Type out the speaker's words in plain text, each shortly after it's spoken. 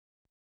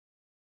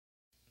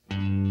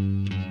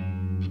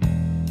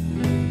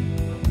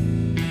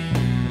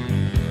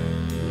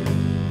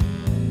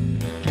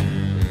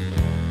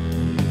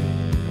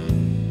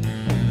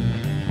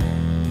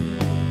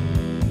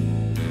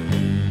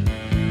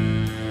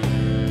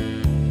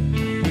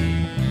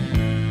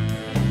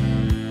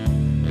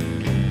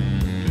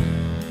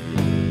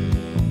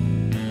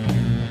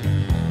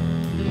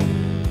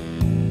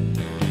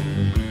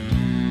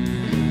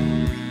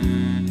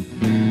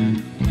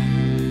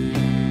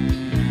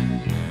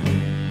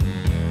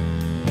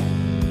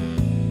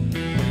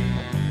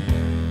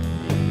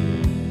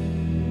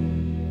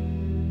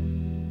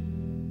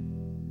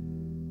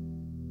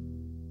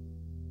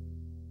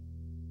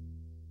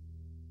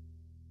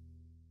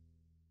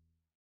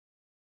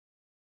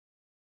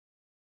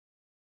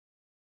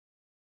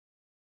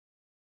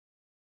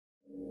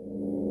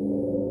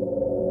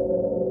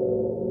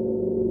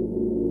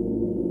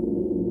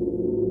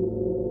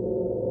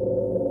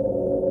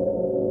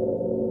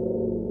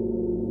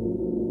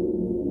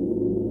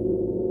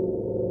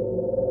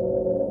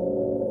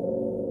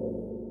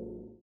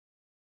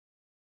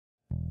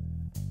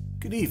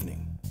Good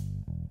evening.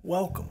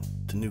 Welcome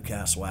to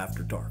Newcastle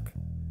After Dark.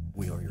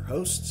 We are your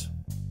hosts,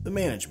 the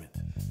management.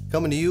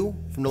 Coming to you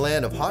from the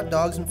land of hot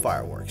dogs and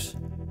fireworks,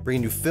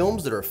 bringing you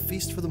films that are a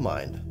feast for the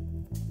mind.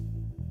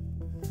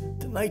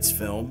 Tonight's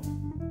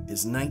film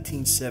is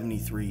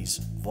 1973's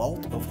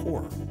Vault of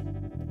Horror,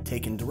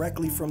 taken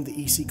directly from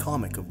the EC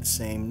comic of the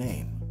same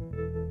name.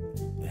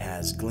 It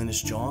has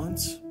Glynis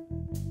Johns,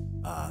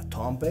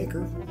 Tom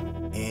Baker,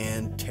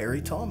 and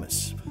Terry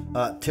Thomas.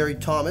 Terry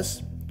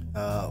Thomas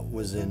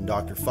was in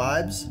Dr.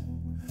 Phibes.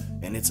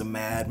 And it's a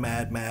mad,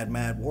 mad, mad,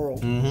 mad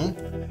world.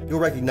 Mm-hmm. You'll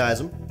recognize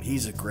him.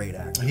 He's a great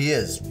actor. He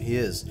is.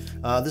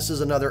 This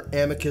is another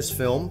Amicus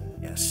film.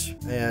 Yes.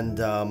 And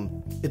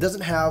it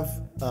doesn't have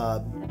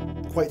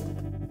quite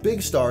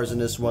big stars in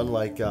this one,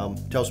 like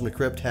Tales from the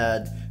Crypt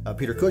had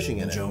Peter Cushing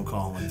in it. Joan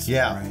Collins.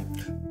 Yeah.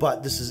 Right.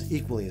 But this is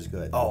equally as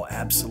good. Oh,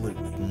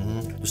 absolutely.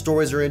 Mm-hmm. The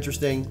stories are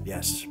interesting.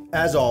 Yes.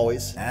 As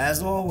always.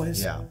 As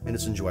always. Yeah, and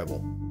it's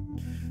enjoyable.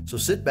 So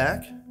sit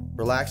back,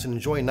 relax, and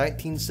enjoy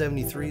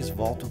 1973's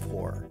Vault of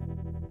Horror.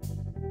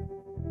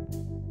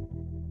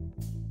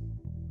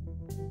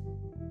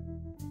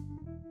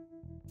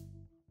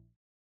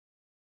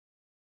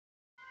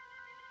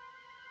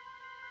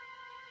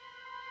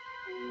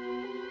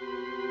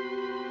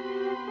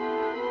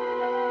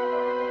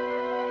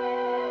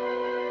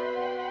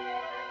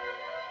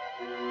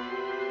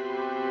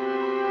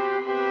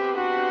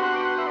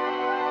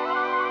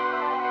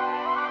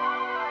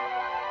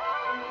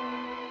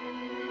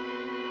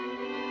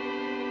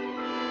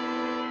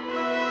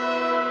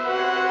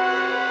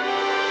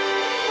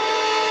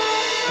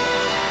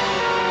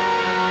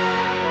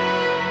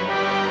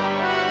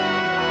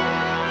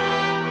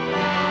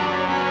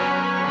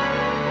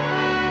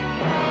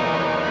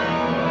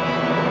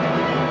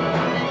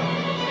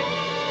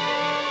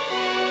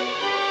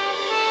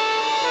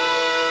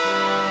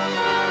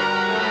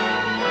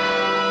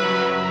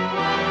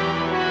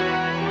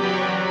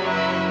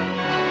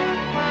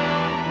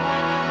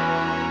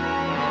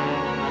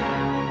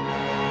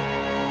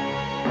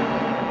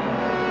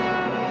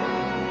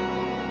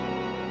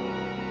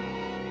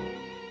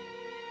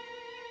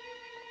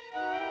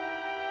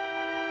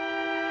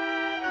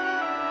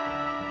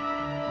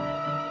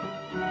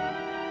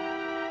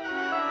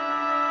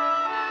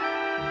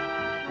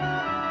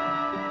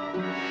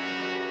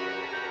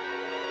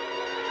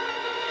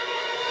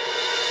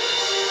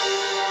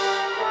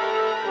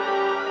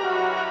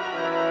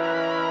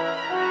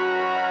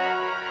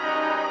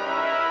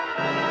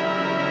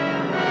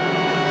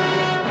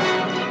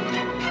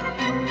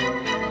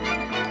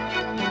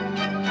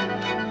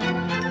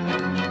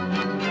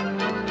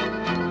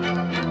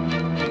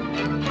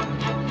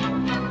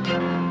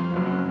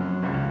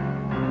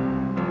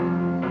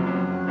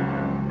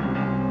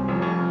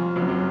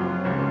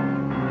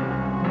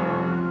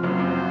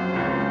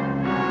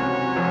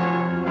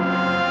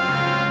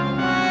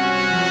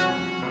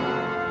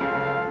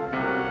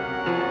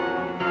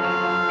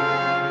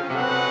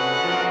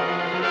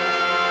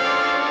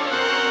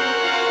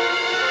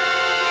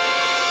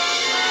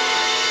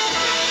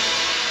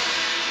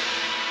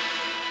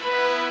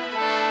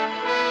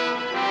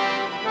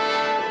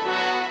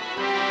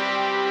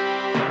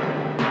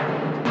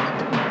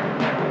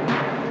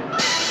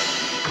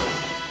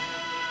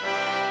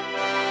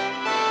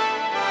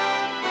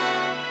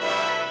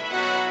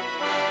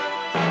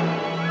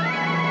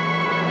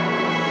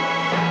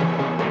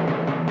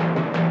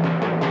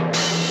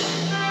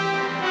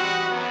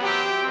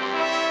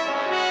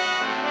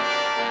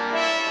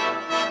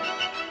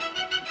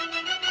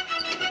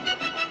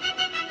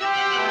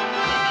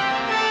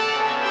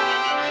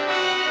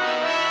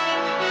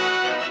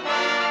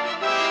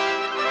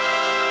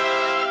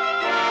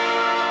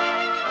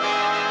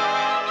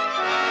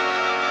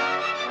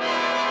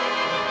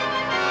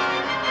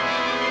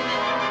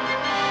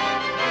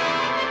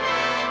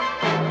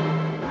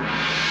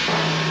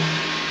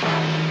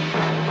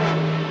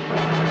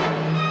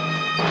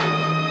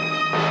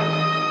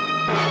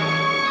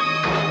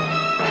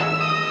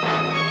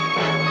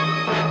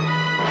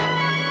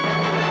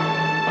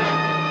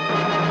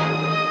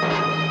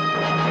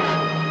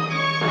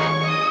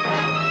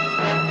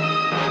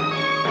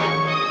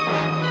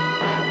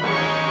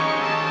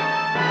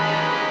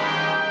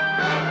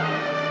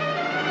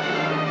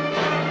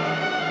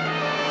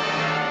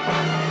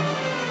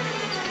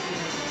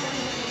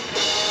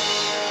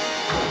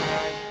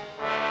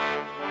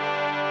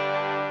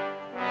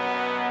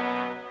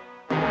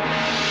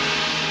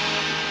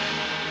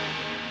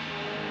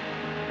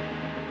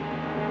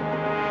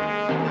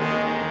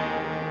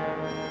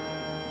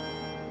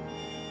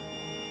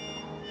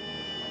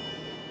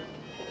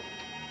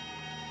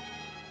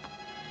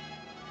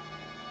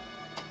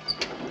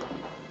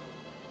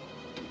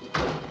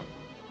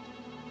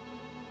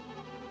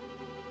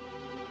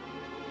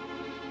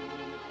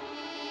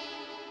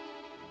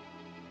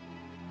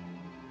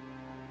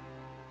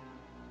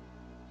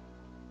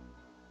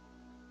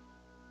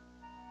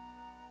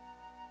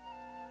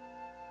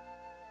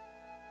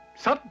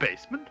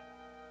 Sub-basement?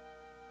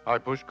 I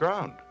pushed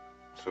ground.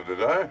 So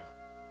did I.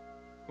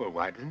 Well,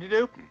 why didn't it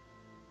open?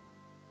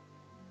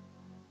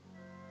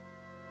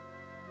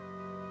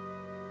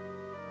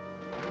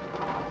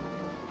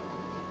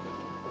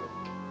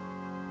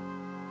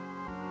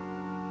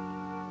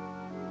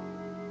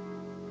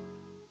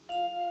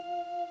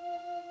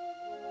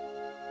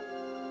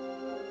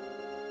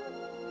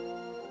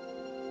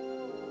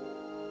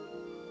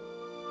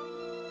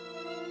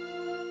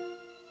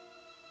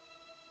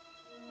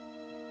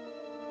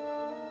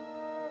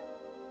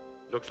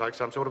 Looks like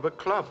some sort of a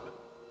club.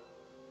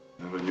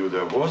 Never knew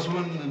there was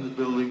one in the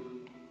building.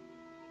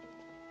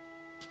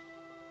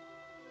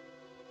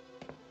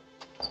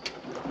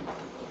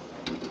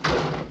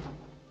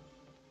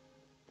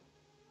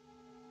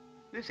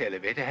 This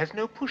elevator has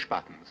no push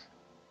buttons.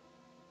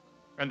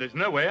 And there's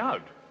no way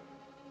out.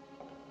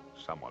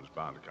 Someone's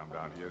bound to come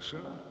down here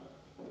soon.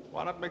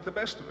 Why not make the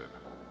best of it?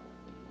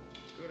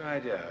 Good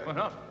idea. Why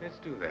not? Let's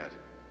do that.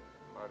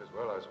 Might as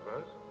well, I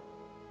suppose.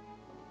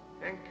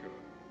 Thank you.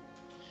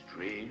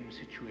 Strange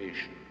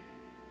situation.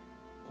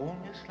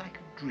 Almost like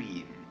a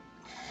dream.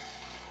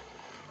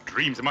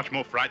 Dreams are much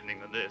more frightening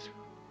than this.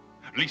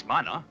 At least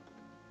mine are.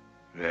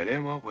 Really?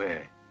 In what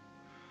way?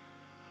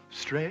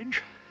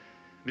 Strange,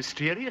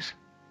 mysterious,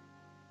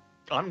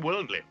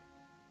 unworldly,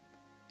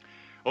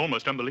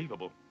 almost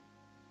unbelievable.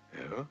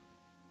 Yeah?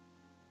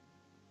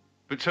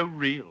 But so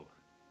real.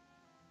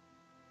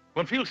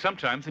 One feels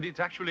sometimes that it's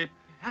actually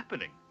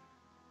happening.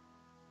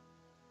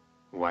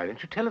 Why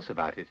don't you tell us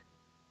about it?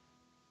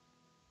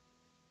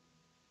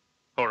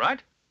 All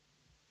right,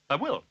 I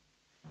will.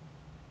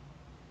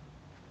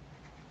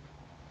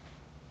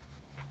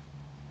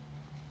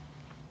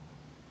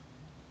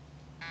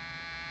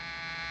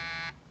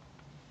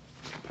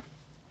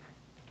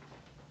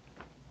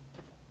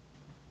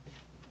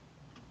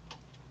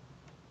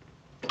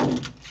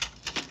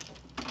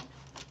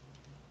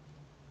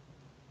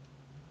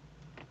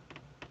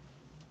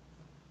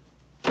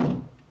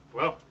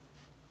 Well,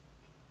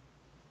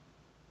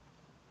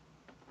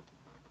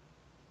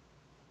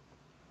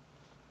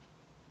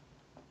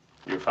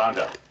 you found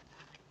her.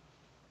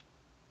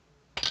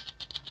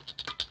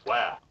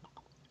 Where?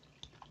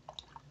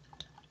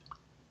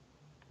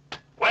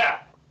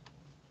 Where?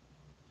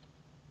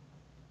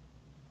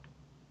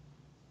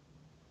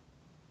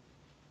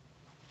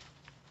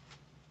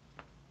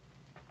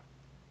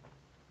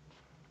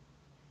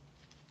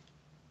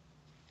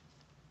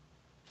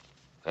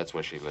 That's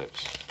where she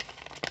lives.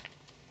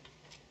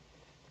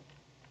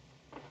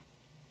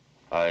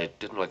 I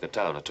didn't like the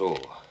town at all.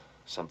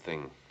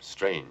 Something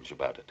strange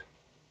about it.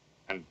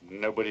 And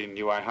nobody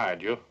knew I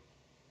hired you?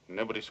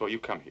 Nobody saw you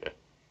come here?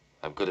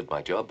 I'm good at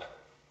my job.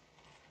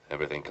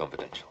 Everything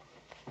confidential.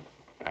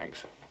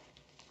 Thanks.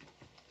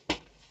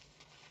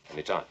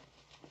 Anytime.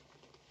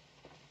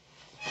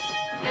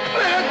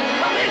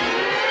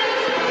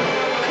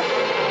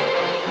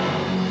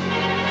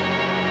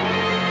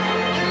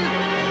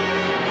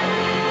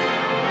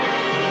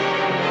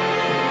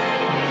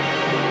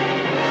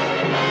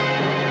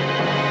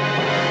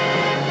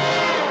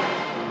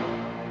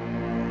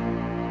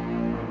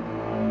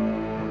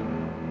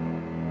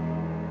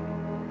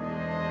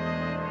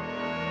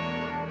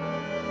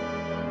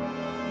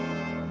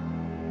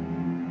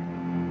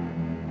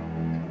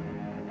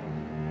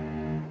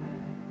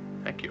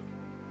 Thank you.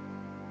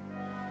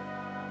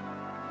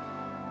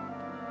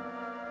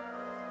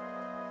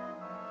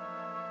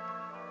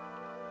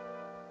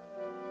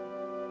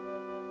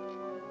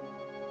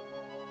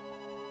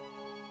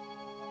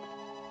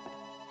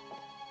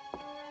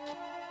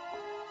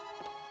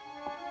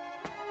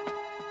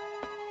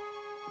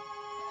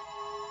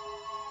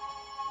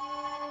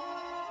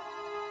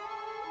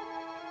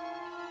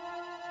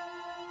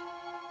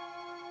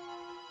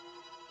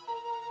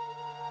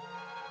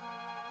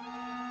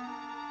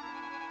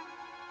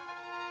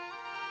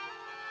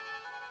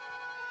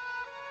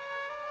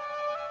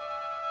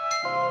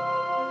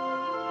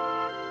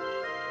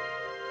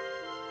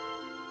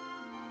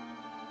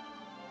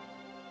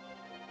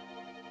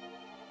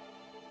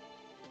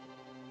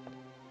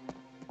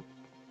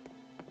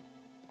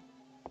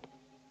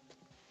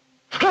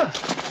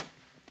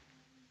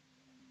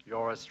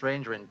 You're a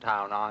stranger in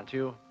town, aren't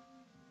you?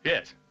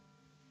 Yes.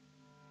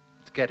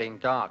 It's getting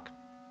dark.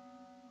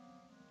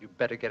 You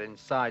better get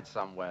inside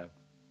somewhere.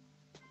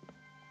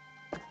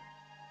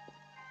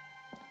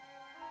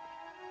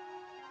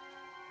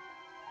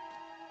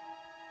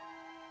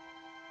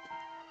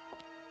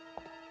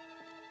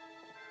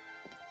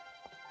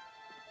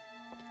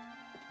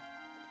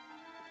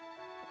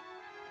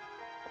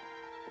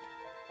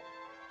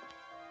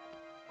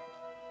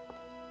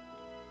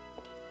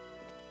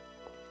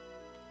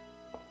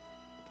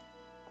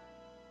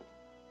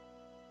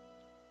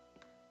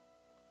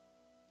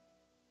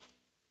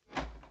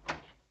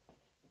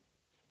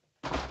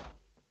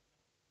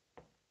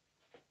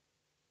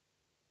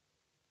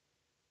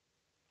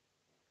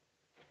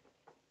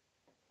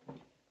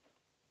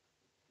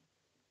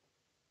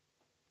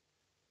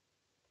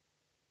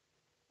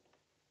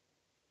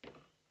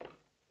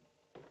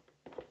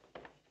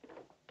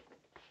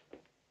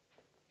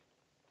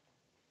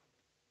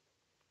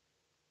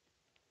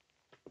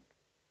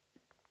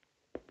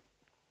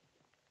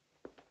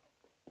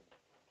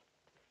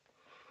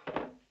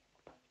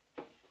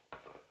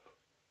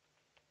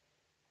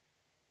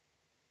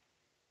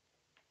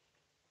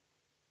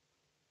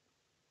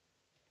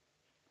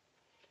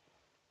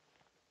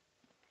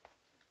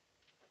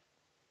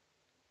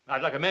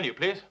 I'd like a menu,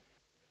 please.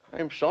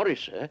 I'm sorry,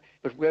 sir,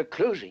 but we're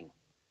closing.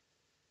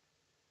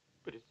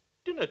 But it's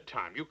dinner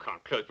time. You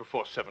can't close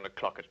before 7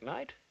 o'clock at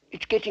night.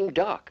 It's getting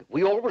dark.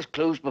 We always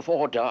close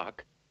before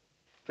dark.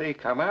 They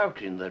come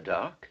out in the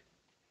dark.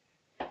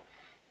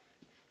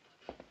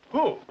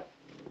 Who?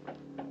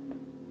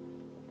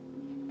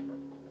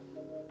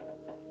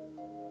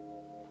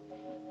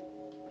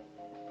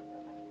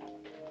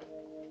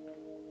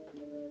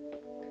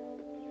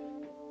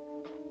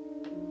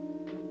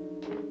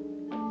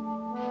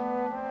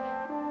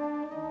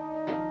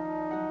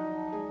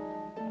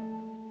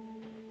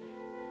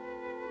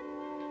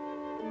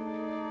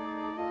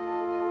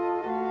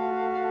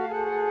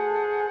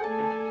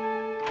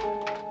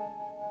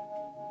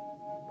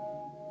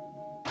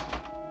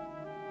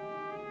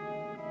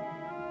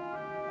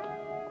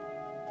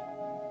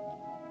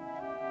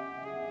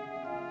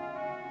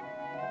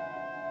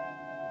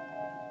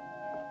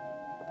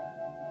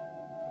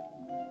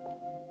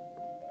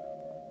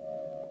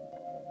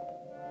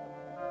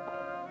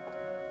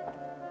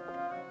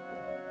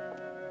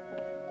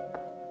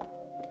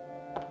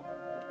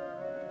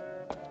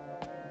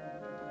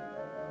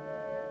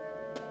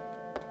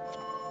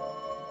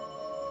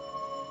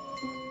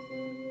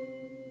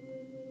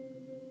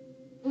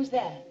 Who's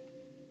there?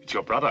 It's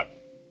your brother,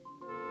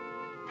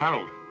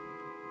 Harold.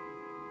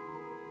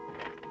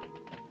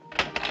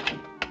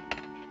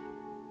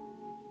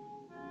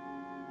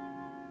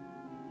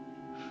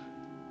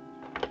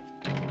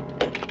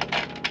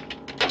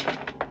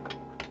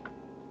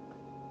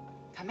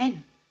 Come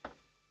in.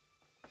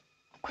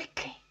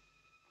 Quickly.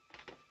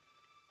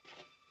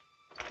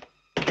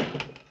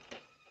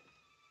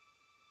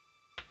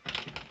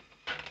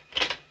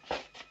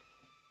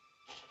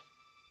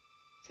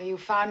 So you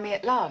found me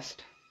at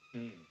last?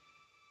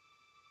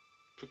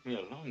 Took me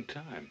a long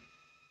time.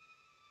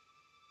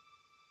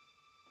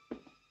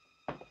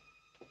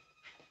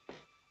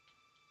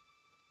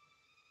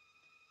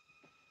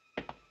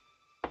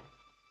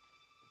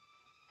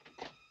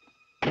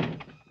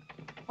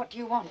 What do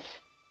you want?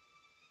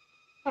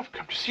 I've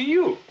come to see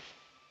you.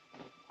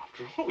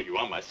 After all, you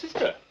are my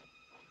sister.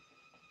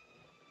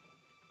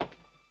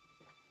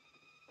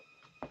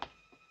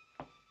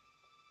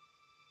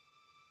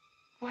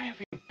 Why have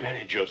you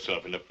buried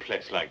yourself in a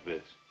place like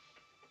this?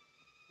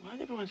 Why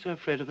is everyone so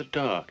afraid of the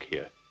dark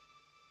here?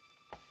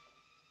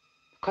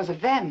 Because of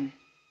them.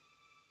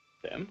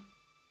 Them?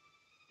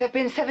 There have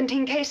been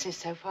 17 cases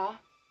so far.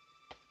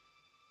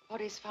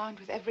 Bodies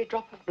found with every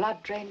drop of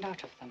blood drained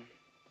out of them.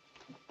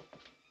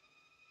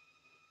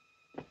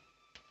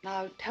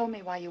 Now, tell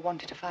me why you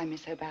wanted to find me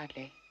so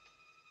badly.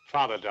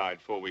 Father died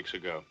 4 weeks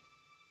ago.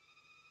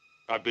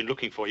 I've been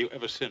looking for you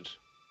ever since.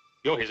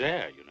 You're his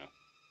heir, you know.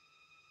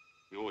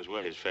 You always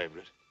were his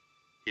favorite.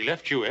 He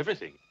left you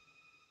everything.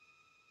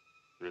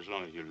 For as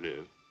long as you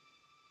live.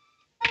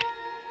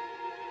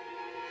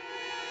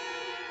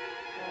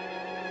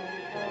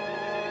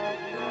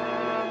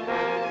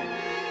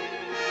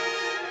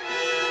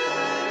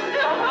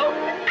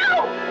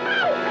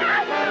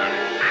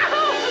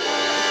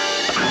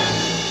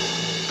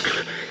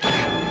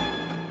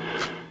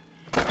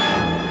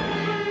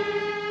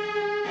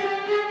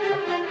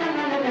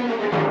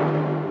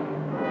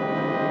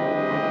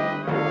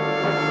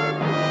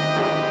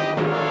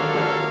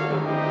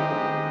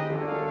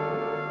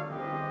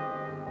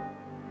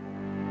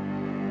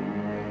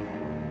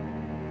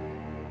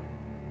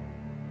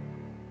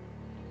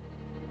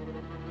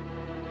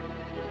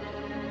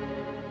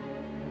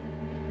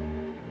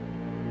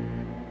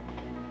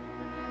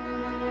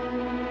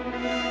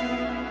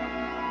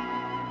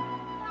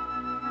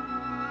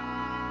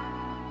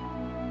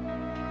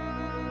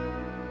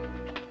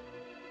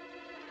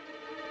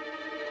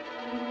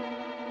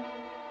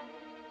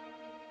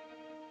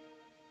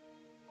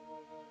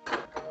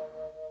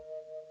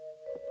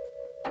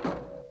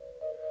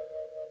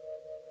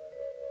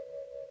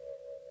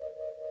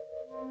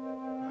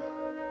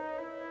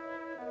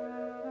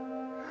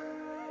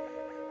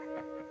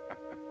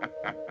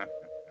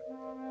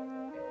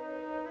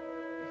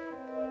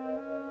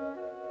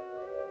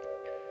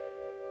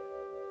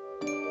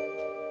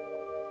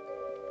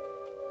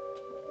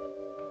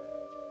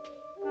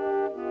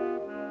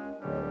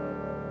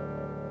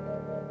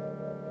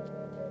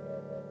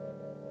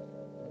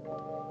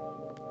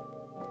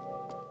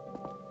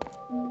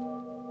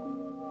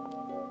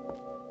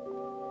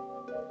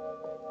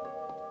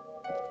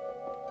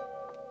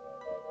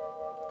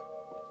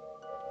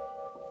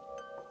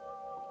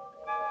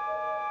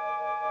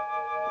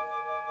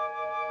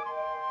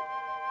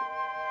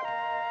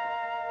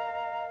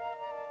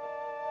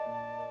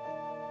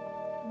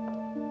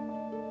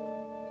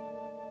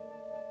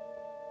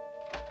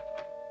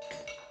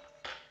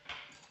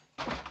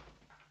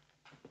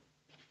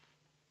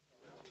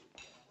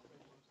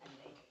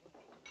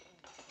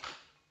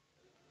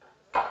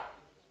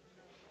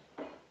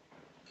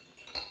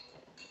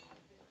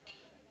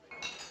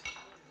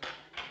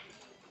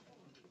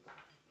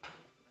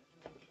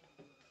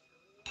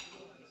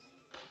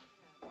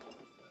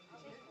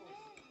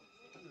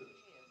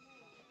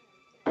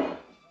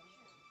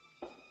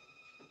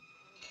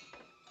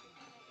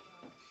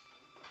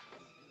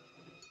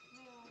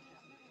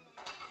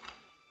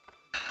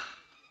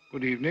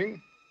 Good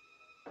evening.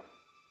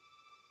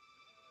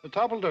 The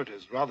table d'hote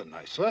is rather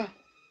nice, sir.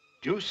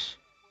 Juice,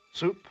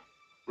 soup,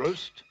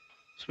 roast,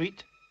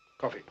 sweet,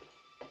 coffee.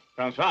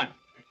 Sounds fine.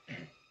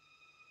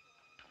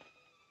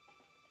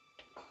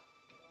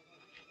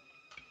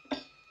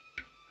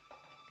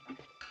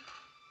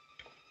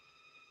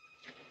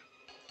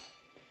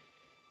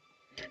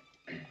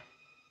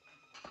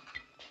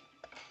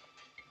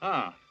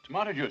 Ah,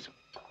 tomato juice.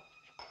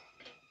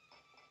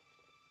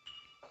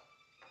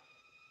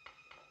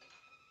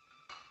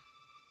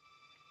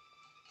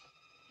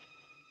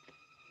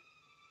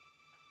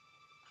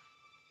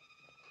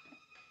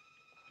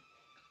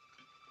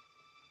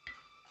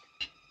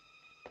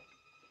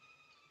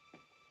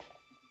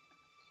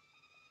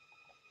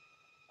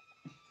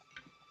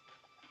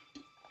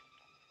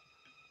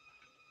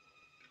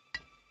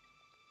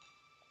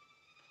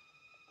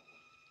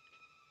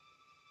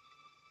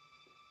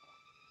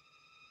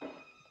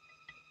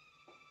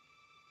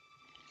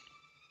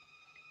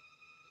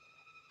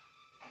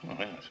 Oh,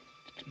 yes.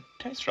 It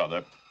tastes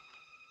rather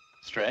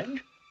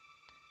strange.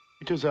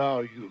 It is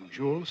our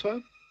usual,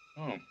 sir.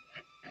 Oh.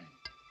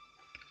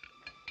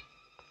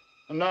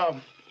 And now,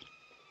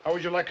 how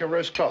would you like a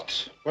roast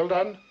clots? Well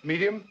done,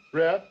 medium,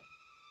 rare?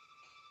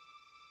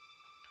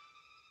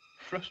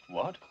 Roast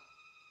what?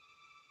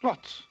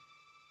 Clots.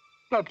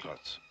 Blood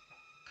clots.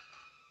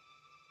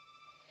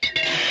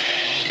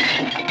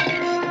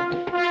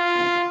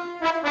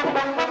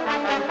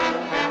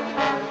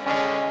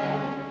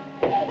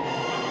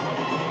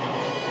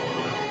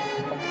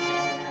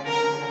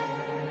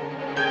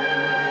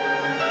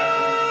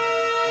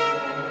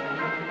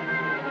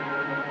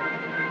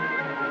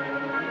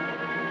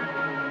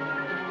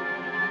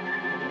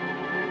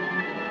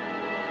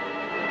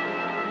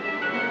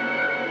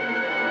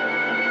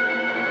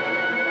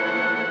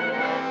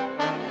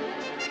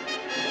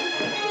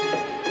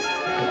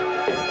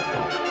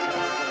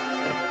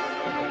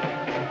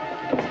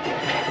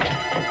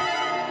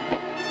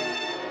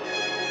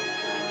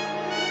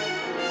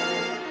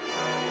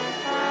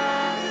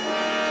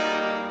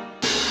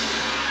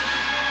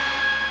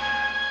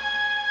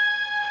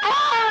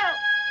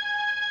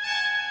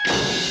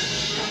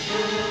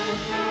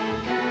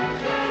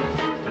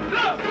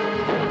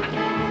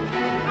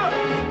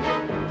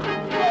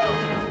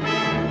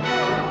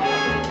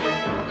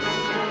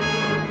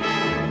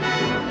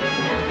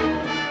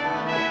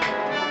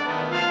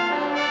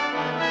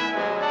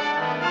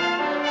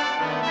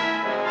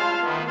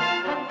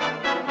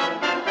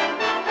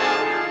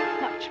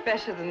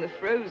 Better than the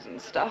frozen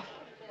stuff.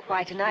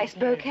 Quite a nice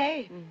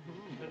bouquet.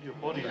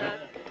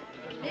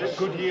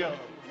 Good year.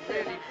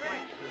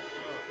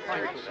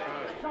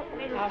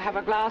 I'll have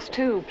a glass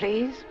too,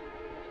 please.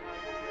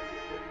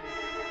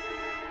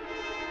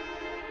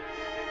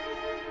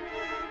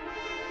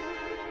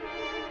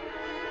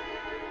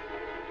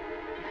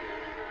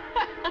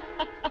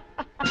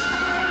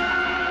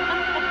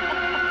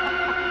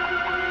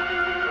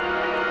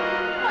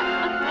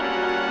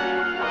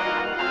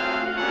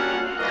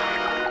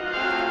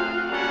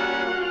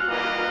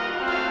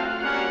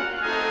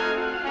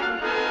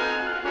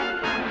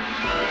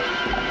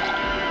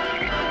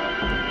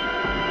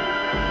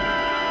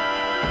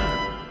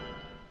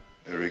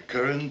 A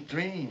recurrent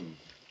dream.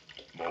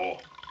 More.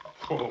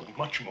 Oh,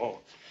 much more.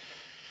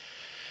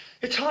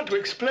 It's hard to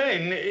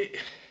explain.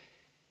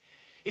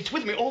 It's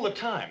with me all the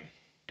time.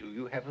 Do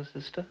you have a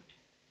sister?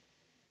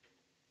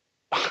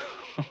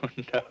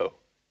 No.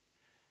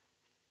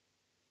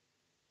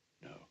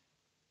 No.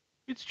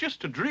 It's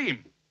just a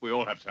dream. We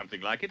all have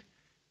something like it.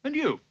 And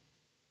you?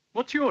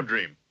 What's your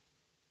dream?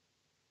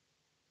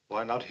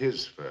 Why not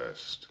his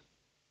first?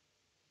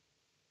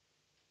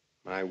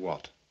 My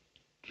what?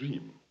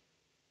 Dream,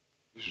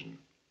 vision,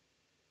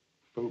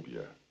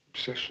 phobia,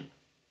 obsession,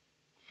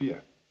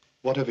 fear,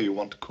 whatever you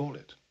want to call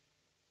it.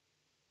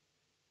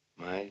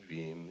 My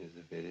dream is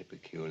a very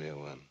peculiar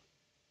one.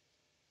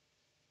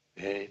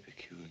 Very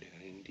peculiar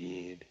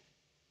indeed.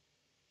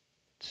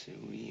 So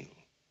real.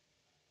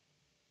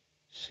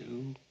 So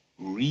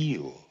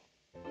real.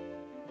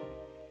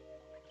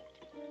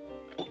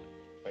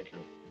 Thank you.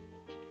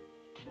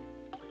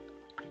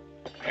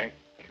 Thank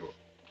you.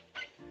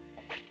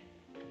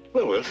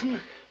 Well, Wilson,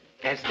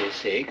 as they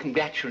say,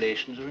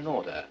 congratulations are in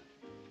order.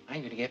 I'm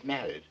going to get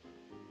married.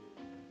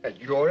 At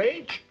your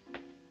age?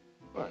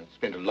 Well, I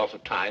spent a lot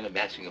of time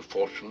amassing a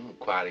fortune,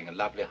 acquiring a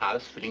lovely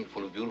house, filling it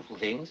full of beautiful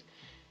things.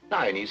 Now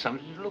I need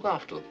somebody to look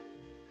after them.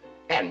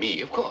 And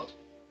me, of course.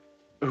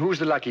 Who's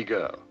the lucky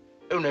girl?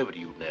 Oh, nobody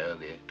you know,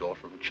 the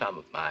daughter of a chum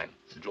of mine,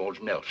 Sir George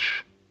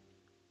Melch.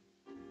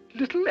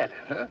 Little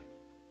Eleanor?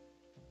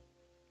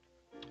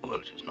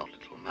 Well, she's not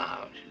little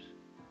now. She's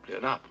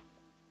grown up.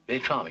 Very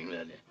charming,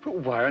 really. But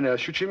why on earth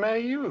should she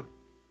marry you?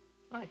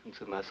 I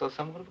consider myself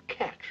somewhat of a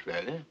catch,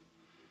 really.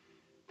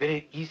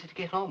 Very easy to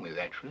get on with,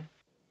 actually.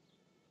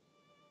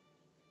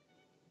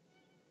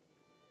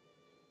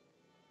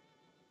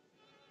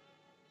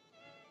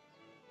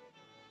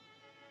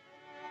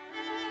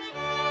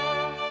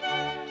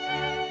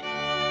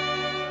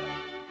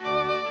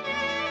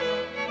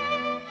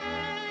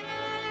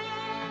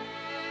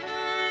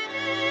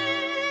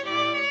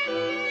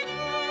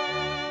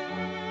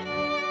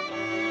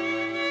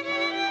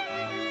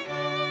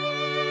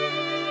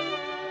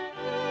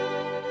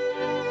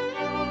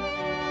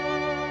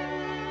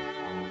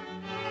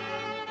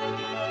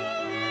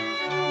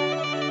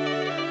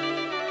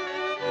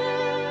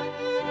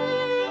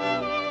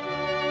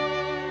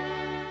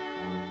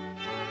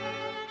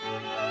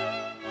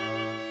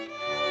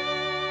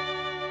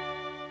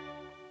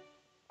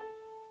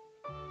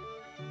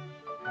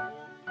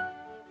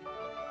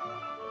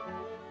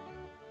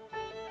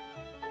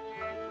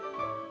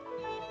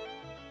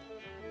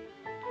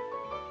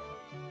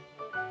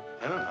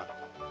 Eleanor?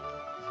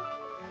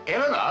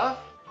 Eleanor?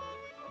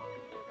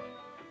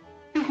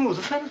 You've moved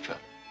the furniture.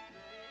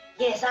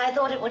 Yes, I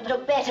thought it would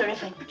look better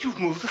if I... But you've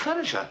moved the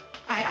furniture.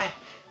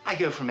 I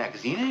go for a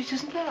magazine and it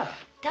isn't there.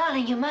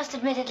 Darling, you must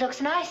admit it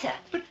looks nicer.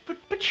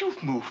 But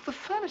you've moved the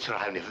furniture.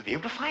 I'll never be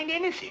able to find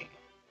anything.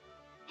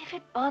 If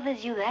it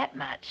bothers you that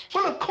much.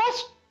 Well, of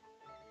course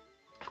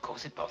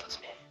it bothers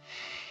me.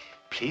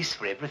 Place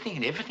for everything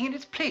and everything in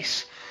its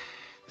place.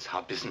 That's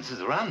how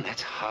businesses are run.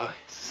 That's how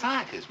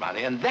society is run.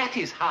 And that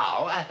is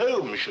how a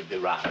home should be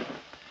run.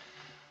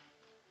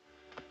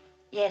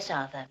 Yes,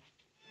 Arthur.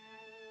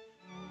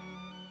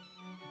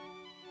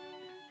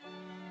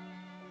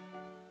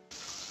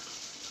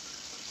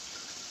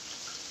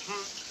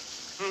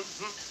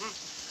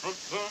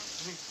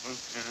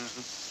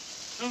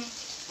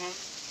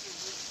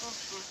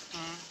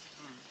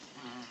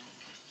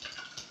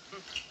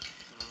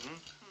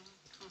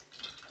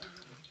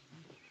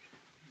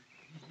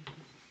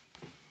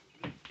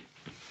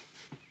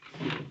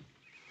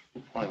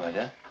 Morning, my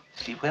dear.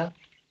 Sleep well?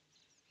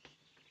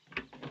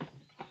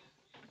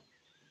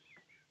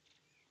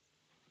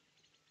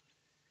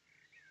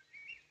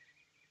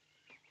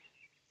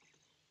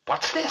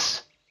 What's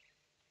this?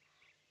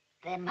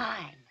 They're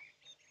mine.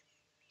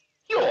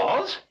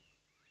 Yours?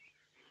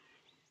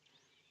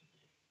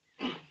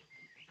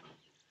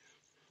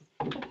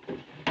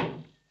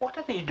 What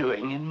are they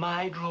doing in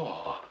my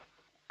drawer?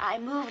 I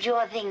moved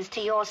your things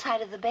to your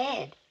side of the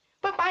bed.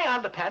 But my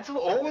underpants have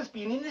always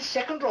been in the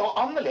second drawer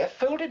on the left,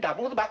 folded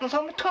double with the buttons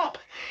on the top.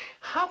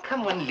 How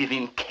can one live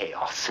in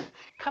chaos?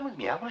 Come with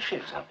me, I want to show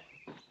you something.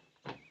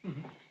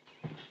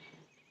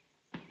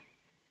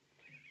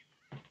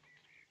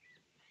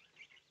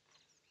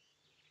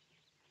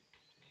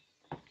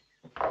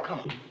 Come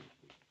on.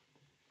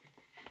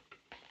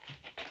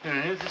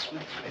 No, this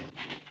way.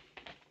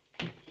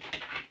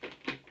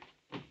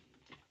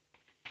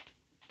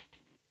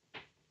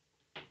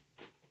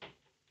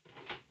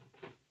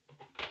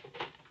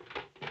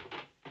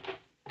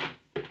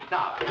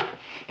 Now,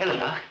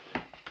 Eleanor,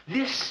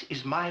 this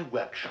is my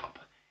workshop.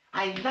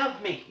 I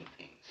love making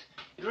things.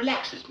 It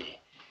relaxes me.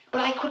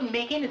 But I couldn't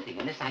make anything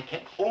unless I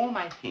kept all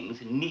my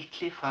things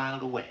neatly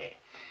filed away.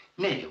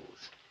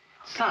 Nails,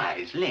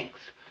 size, length,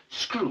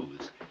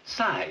 screws,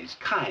 size,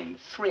 kind,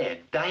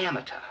 thread,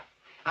 diameter.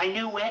 I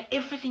know where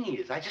everything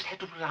is. I just have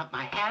to put out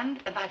my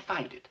hand and I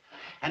find it.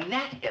 And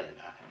that,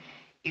 Eleanor,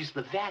 is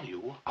the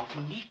value of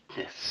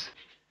neatness.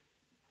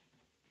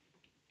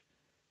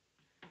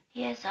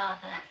 Yes,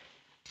 Arthur.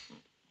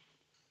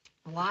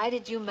 Why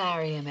did you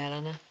marry him,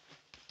 Eleanor?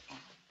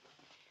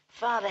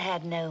 Father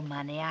had no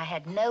money. I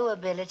had no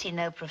ability,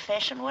 no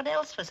profession. What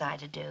else was I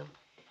to do?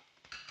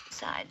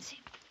 Besides,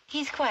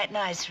 he's quite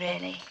nice,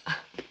 really.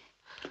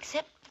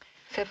 Except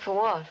for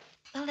what?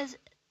 Well, there's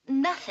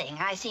nothing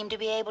I seem to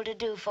be able to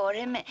do for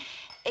him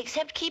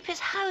except keep his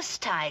house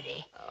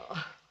tidy.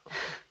 Oh.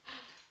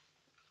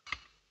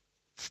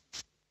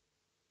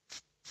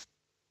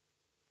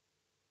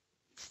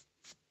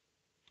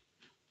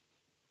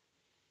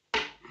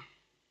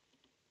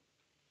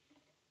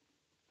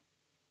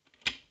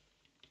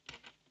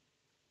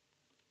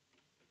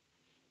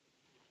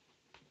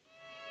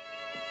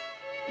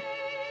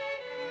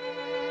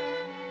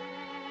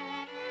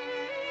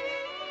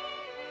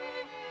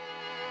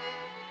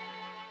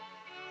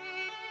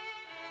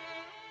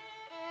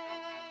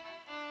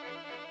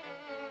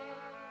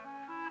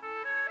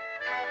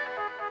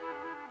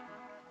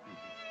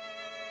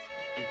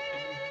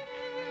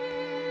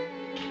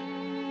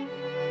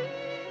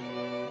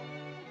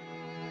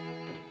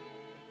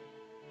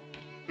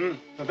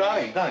 Oh,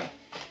 darling,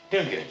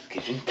 don't go into the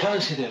kitchen. Come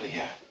and sit over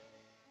here.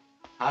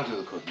 I'll do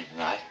the cooking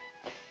tonight.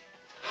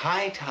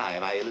 High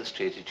time I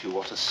illustrated to you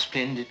what a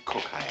splendid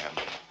cook I am.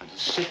 And to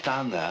sit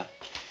down there,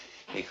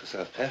 make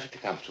yourself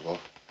perfectly comfortable.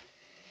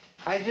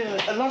 I did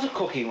a lot of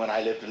cooking when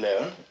I lived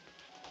alone.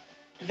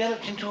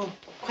 Developed into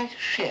quite a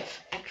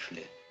chef,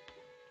 actually.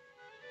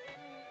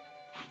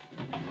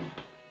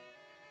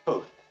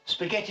 Oh,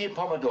 spaghetti and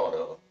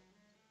pomodoro.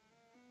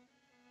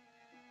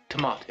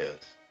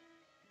 Tomatoes.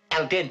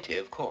 Al dente,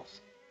 of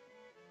course.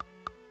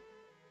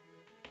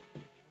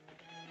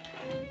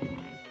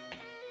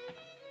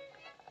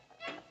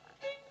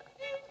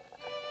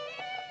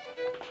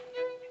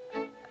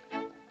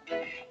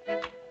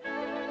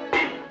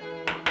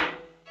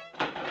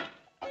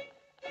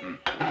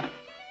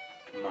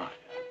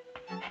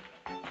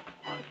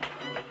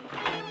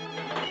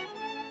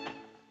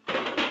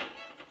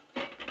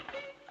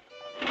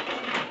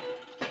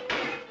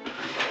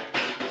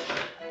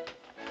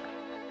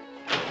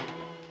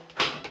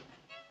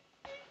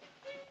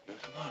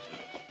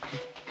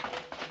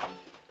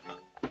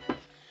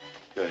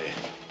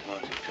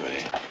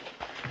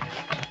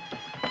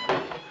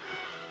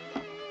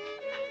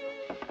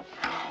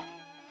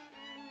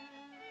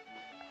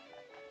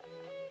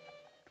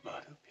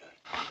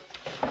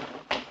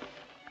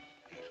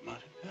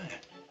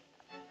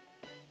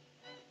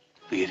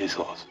 Spaghetti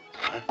sauce.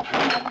 Right?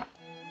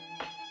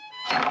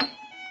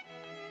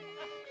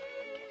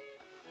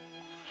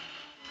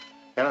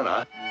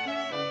 Eleanor?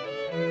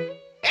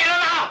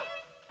 Eleanor!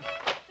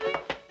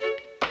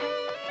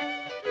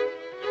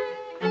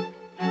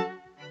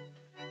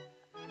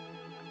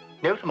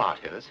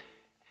 tomatoes,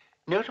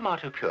 no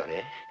tomato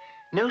puree,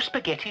 no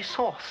spaghetti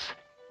sauce.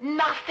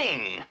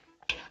 Nothing.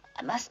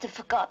 I must have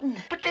forgotten.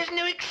 But there's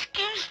no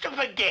excuse to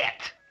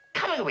forget.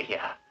 Come over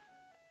here.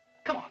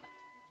 Come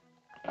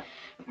on.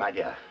 My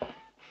dear,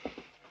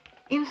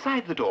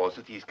 inside the doors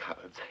of these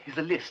cupboards is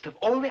a list of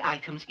all the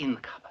items in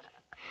the cupboard.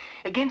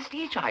 Against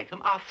each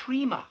item are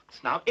 3 marks.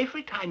 Now,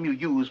 every time you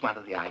use one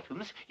of the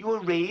items, you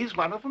erase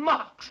one of the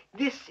marks.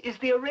 This is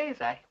the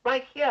eraser,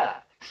 right here.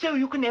 So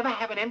you can never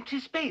have an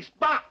empty space.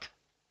 But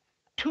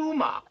 2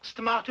 marks,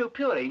 tomato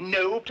puree,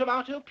 no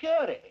tomato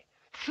puree.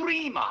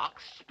 3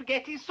 marks,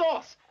 spaghetti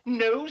sauce,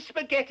 no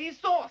spaghetti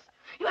sauce.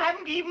 You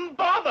haven't even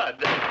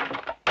bothered.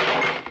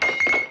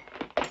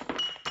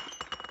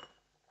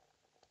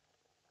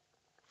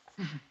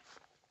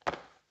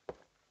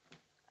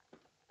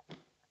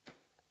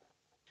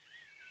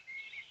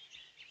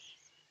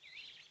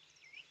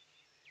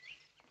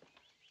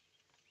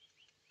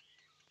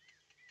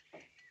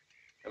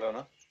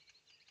 Helena?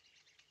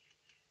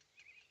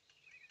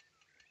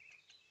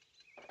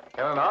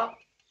 Helena?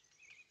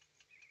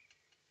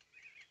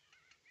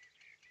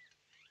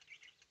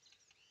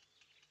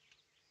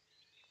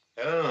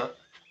 Helena?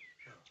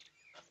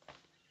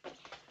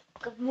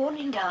 Good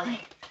morning, darling.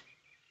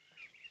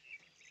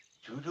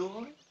 You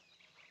do it?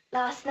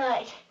 Last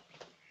night.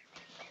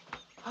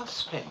 How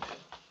splendid.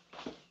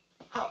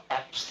 How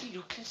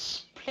absolutely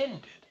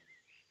splendid.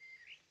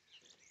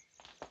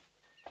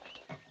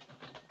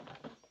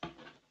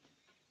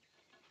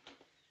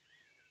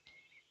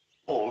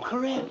 All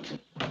correct.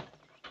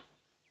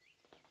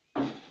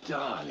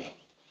 Darling.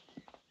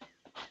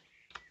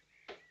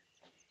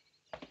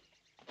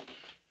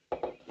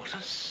 What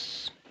a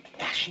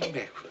smashing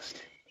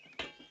breakfast.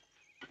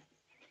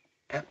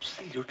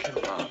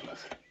 Absolutely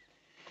marvelous.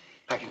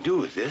 I can do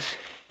with this.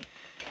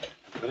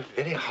 I've got a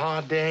very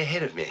hard day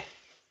ahead of me.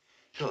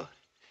 So,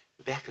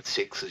 back at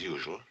 6 as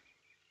usual.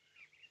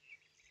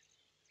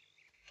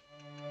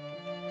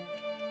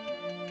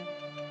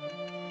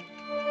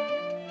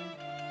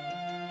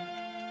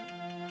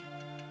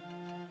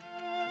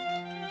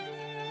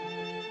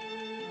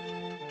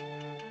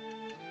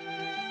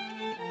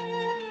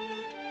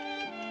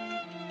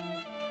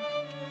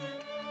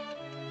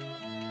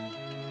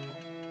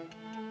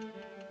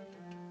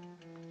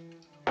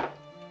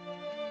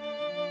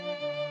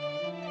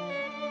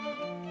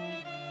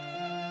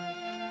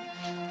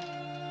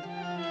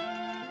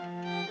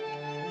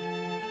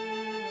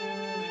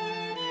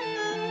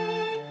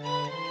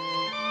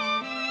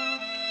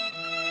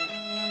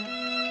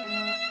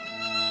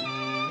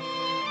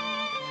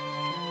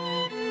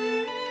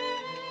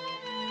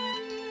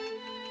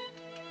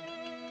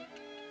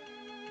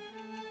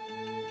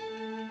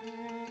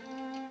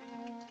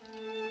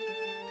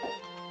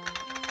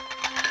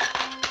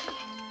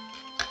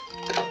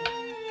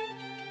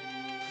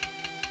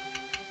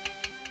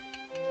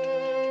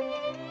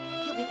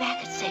 He'll be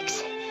back at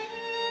 6.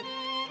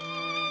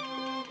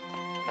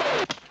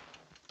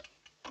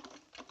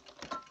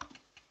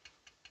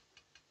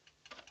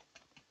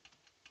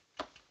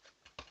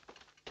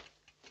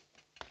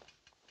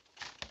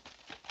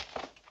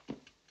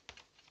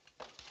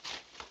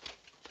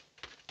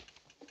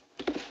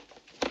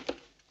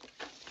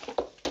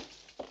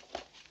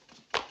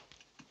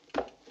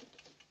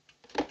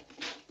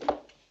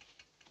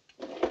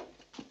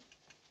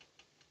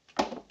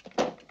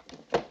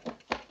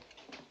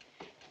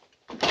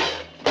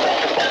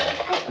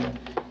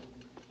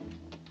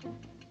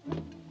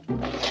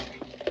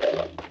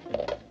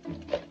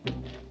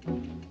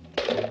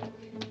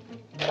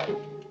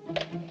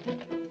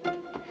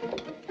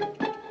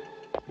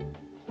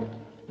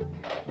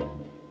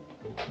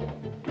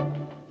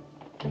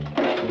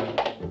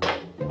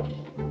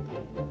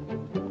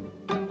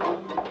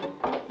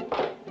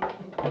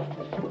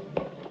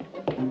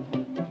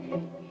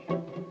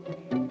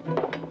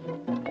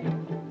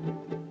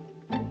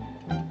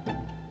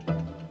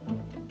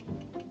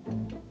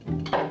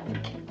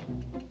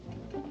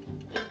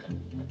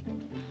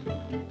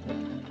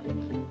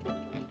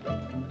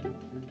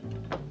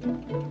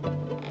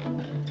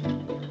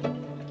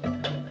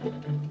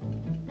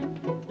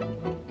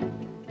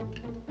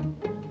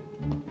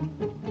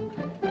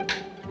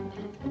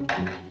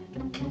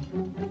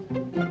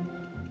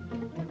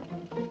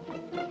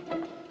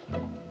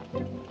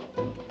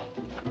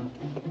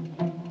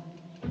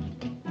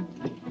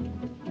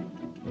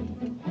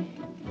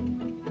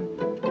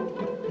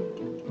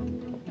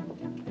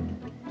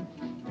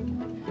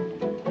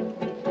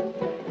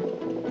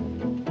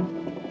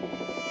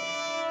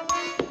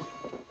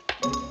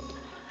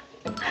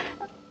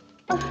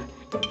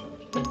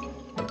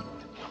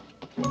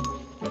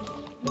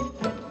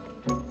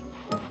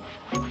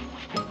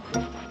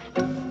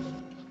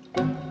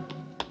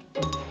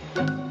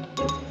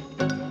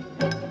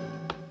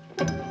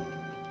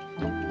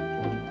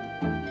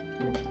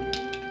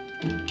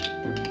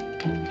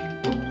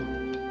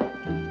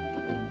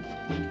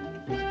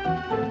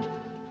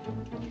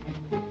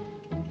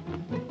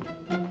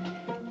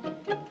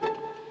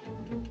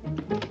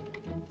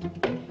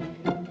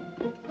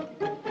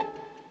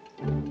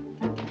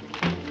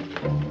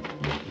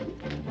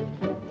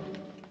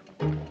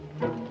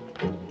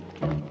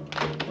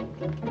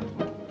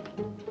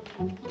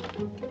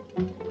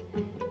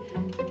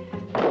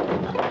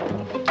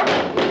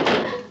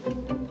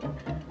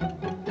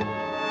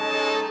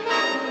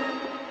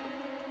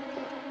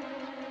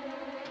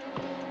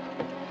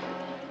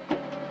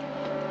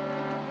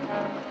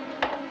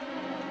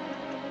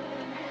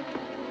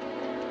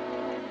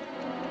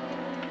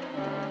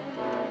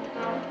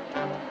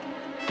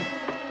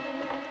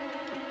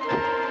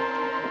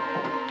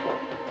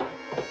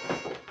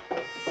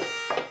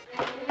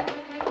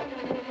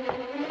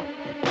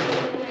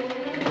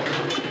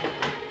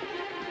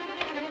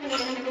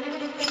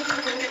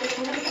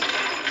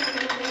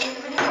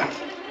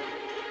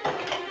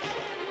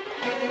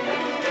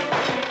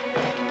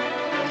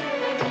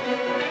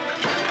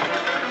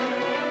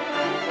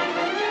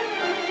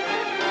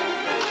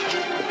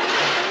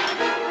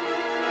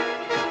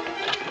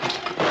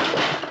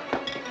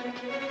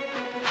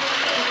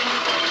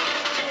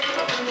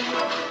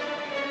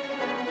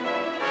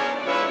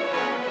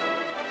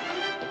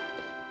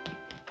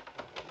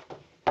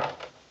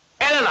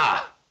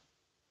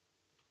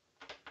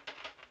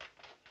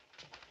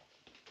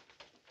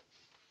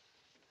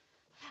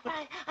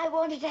 I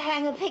wanted to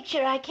hang a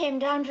picture. I came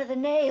down for the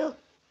nail.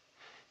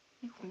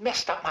 You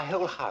messed up my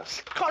whole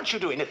house. Can't you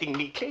do anything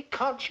neatly?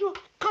 Can't you?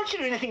 Can't you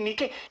do anything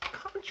neatly?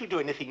 Can't you do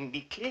anything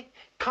neatly?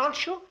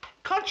 Can't you?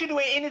 Can't you do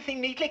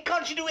anything neatly?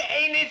 Can't you do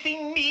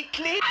anything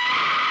neatly?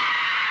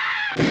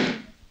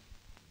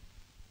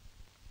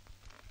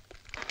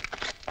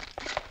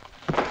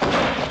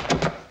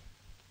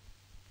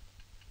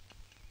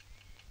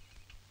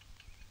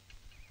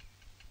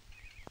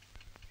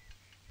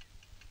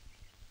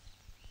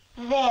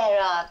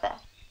 There, Arthur.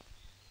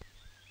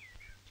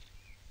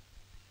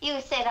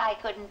 You said I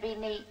couldn't be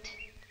neat.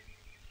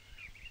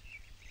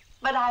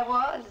 But I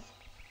was.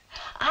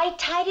 I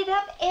tidied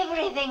up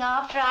everything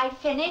after I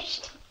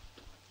finished.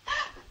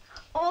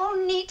 All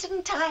neat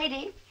and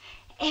tidy.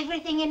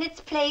 Everything in its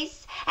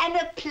place, and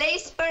a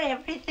place for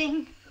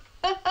everything.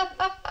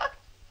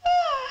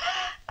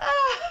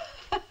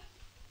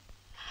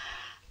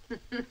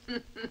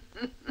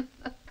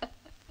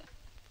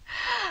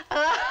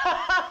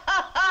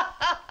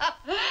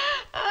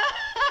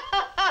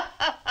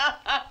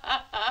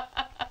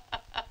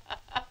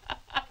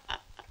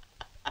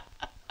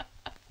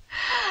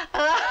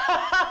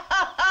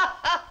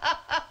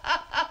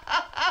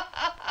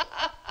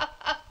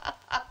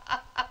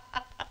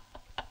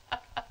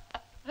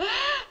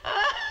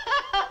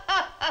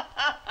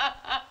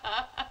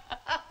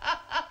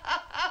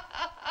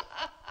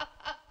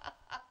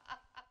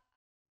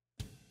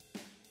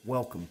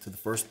 Welcome to the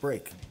first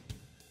break.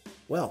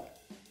 Well,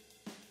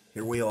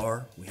 here we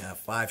are. We have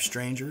 5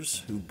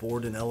 strangers who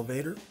board an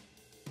elevator,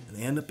 and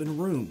they end up in a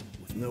room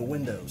with no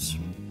windows,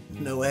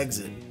 no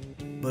exit,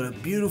 but a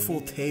beautiful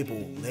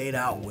table laid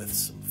out with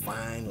some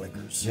fine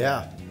liquors.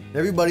 Yeah,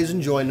 everybody's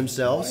enjoying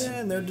themselves. Yeah,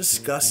 and they're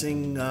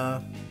discussing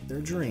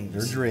their dreams.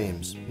 Their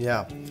dreams,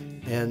 yeah.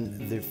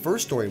 And the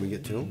first story we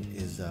get to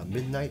is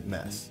Midnight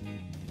Mess.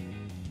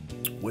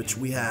 Which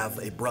we have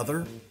a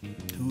brother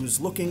who's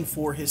looking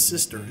for his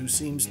sister who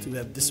seems to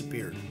have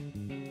disappeared.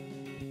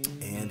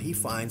 And he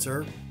finds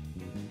her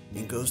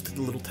and goes to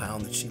the little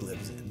town that she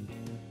lives in.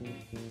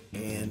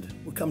 And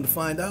we come to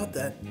find out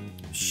that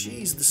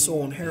she's the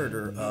sole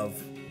inheritor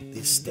of the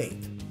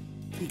estate.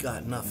 He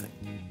got nothing.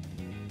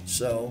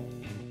 So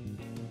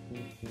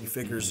he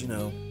figures, you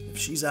know, if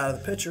she's out of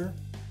the picture,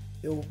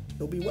 he'll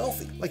be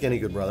wealthy. Like any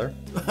good brother.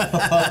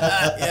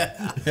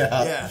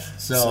 Yeah.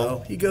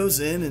 So he goes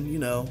in and, you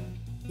know,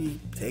 he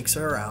takes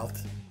her out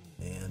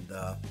and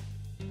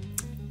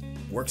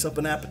works up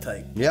an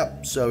appetite.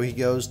 Yep. So he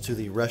goes to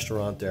the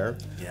restaurant there,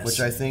 Yes. which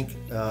I think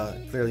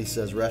clearly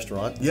says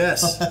restaurant.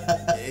 Yes,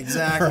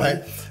 exactly.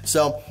 Right.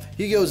 So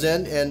he goes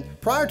in, and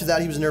prior to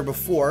that, he was in there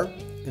before,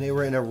 and they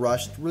were in a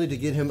rush really to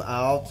get him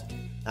out.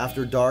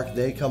 After dark,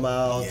 they come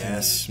out.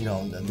 Yes. And, you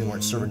know, they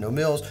weren't serving no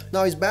meals.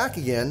 Now he's back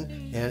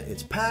again, and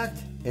it's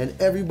packed, and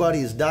everybody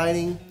is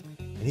dining,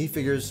 and he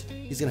figures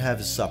he's gonna have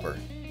his supper.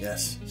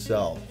 Yes.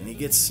 So. And he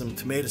gets some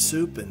tomato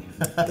soup, and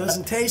it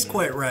doesn't taste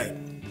quite right.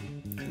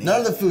 None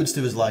of the food's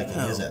to his liking,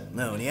 is it?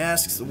 No, and he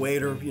asks the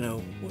waiter, you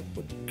know,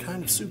 what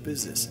kind of soup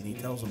is this? And he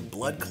tells him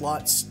blood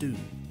clot stew.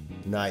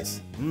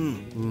 Nice.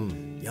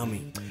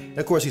 Yummy. And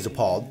of course, he's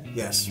appalled.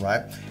 Yes.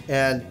 Right?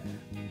 And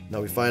now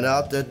we find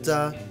out that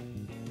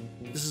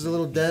this is a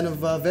little den of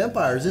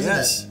vampires, isn't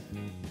Yes.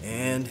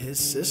 And his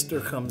sister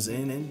comes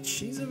in, and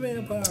she's a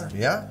vampire. it?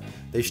 Yeah.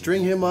 They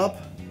string him up.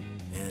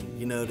 And,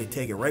 you know, they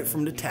take it right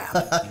from the tap.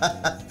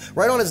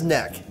 Right on his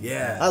neck.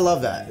 Yeah. I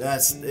love that.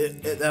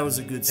 That was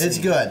a good scene. It's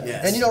good.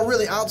 Yes. And, you know,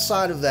 really,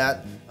 outside of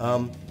that,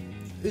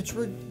 it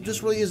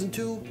just really isn't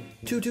too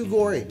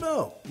gory.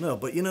 No,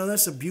 but, you know,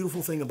 that's a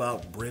beautiful thing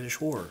about British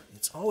horror.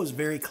 It's always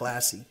very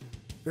classy,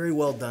 very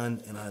well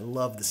done, and I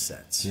love the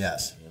sets.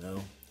 Yes. You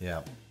know?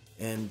 Yeah.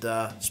 And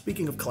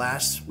speaking of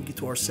class, we get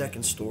to our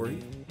second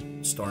story,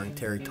 starring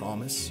Terry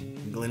Thomas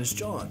and Glynis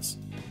Johns,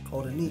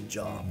 called A Neat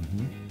Job.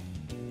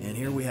 And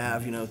here we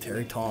have, you know,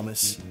 Terry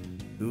Thomas,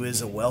 who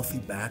is a wealthy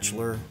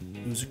bachelor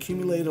who's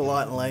accumulated a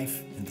lot in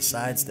life, and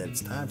decides that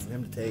it's time for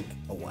him to take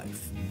a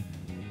wife.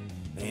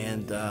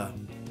 And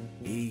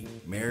he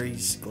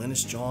marries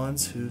Glynis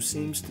Johns, who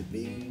seems to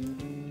be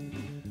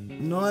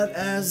not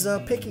as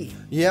picky.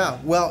 Yeah,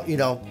 well, you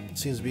know, it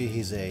seems to be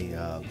he's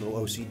a little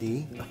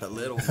OCD. A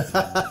little.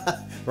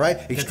 Right?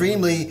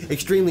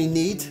 Extremely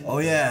neat. Oh,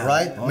 yeah.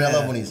 Right? Oh, I mean, I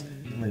love yeah. when he's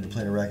getting ready to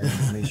play the record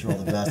and make sure all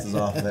the dust is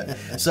off of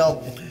it.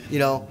 So, you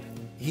know,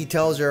 he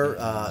tells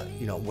her,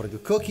 you know, what a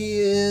good cook he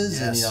is,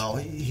 Yes. and, you know,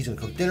 he's going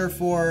to cook dinner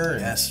for her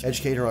and Yes.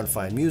 educate her on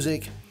fine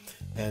music.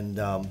 And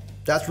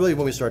that's really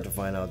when we start to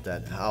find out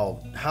that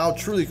how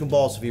truly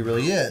convulsive he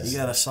really is. He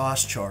got a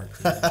sauce chart.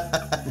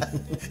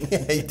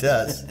 Yeah, he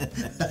does.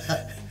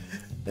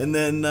 And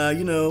then,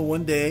 you know,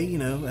 one day, you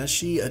know, as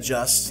she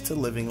adjusts to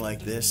living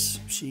like this,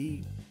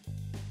 she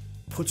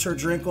puts her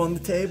drink on the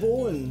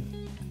table,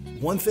 and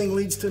one thing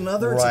leads to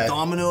another. It's Right. a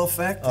domino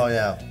effect. Oh,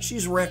 yeah.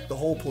 She's wrecked the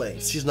whole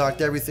place. She's knocked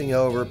everything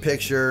over.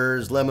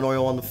 Pictures, lemon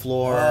oil on the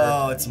floor.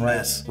 Oh, it's a right?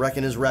 mess.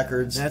 Wrecking his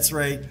records. That's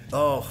right.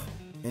 Oh,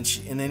 and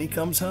then he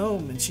comes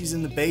home, and she's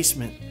in the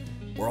basement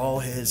where all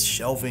his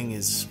shelving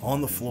is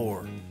on the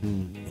floor,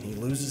 and he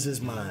loses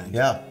his mind.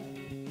 Yeah.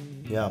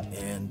 Yeah.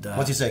 And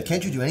what's he say?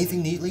 Can't you do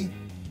anything neatly?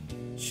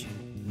 She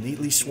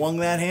neatly swung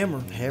that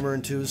hammer. Hammer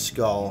into his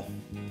skull.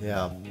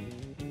 Yeah.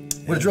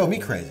 Would have drove me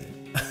crazy.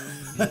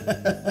 You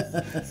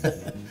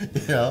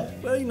know?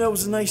 Well, you know, it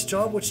was a nice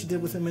job what she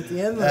did with him at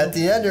the end. Though. At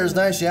the end, it was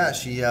nice. Yeah,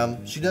 she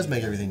does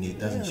make everything neat,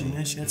 doesn't she?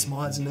 Man, she had some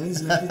odds and ends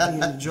and everything in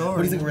the jar. What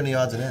do you think were in the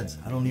odds and ends?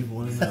 I don't even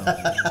want to know.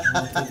 I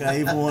don't think I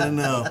even want to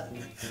know.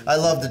 I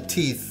love the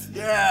teeth.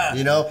 Yeah.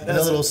 You know, and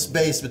the little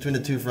space between the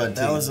two front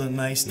teeth. That was a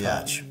nice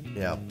touch.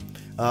 Yeah.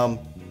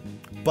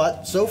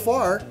 But so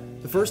far,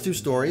 the first two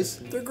stories,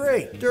 they're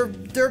great.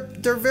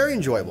 They're very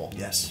enjoyable.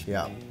 Yes.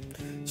 Yeah.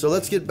 So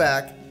let's get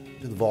back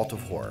to the Vault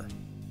of Horror.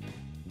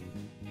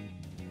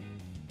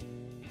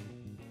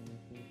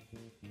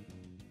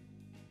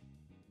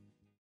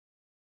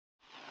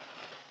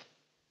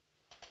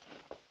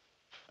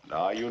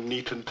 Are you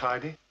neat and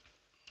tidy?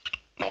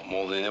 Not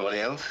more than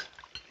anybody else.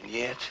 And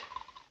yet,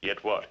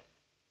 Yet what?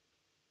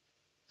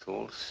 it's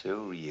all so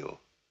real.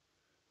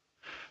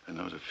 I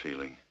know the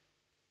feeling.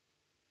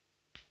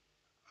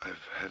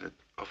 I've had it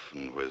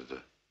often with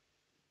the...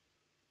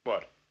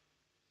 What?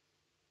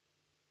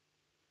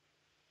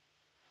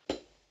 I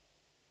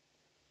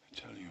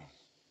tell you.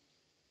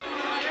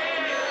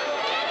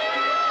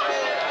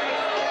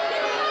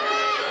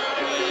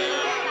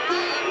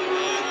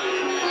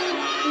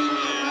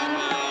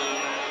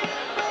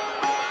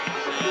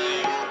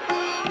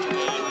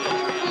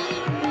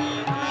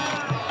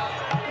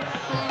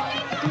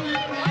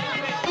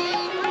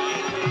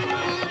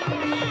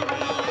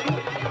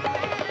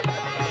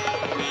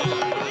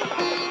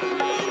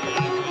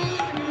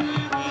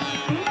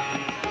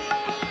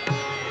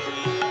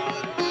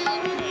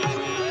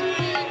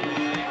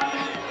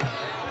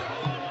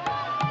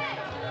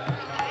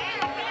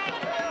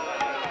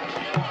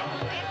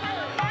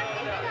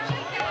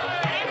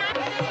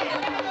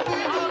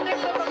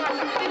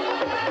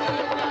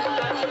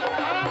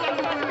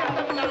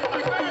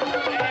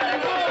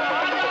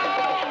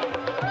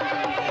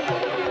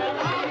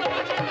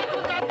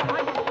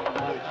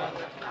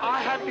 I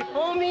have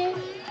before me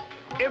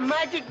a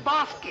magic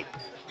basket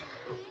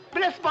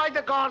blessed by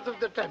the gods of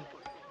the temple.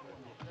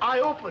 I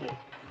open it.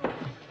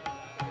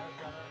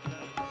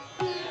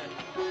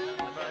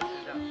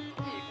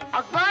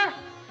 Akbar,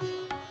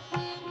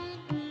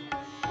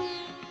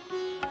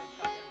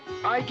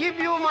 I give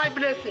you my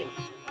blessing.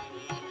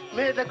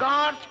 May the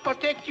gods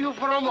protect you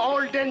from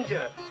all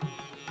danger.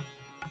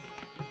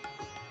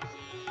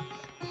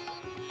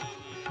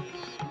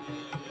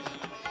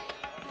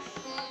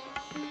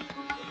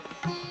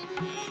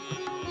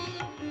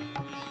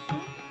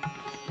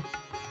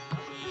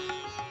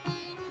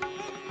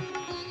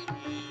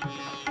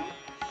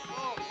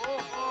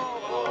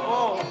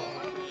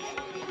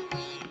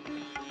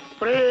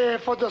 Pray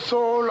for the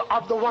soul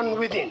of the one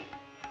within.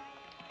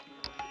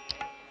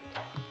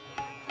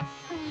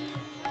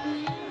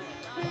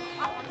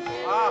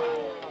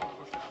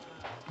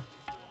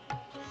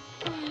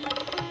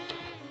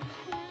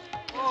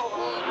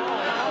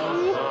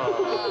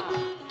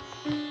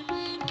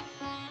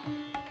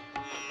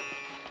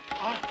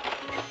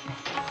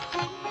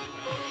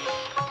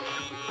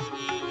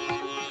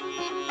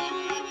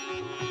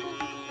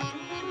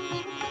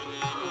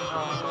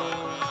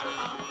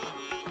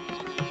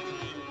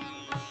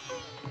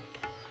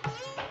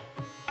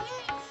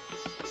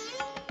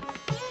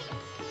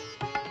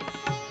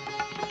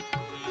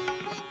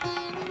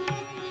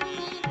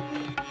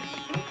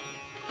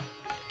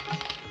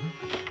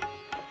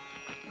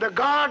 The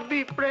God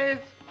be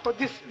praised for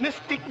this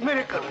mystic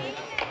miracle.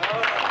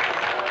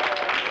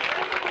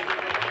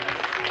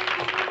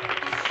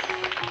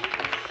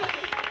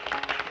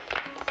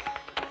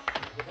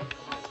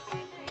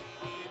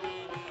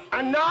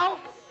 And now,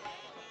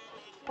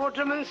 for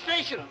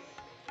demonstration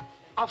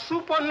of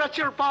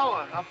supernatural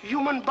power of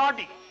human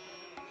body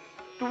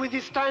to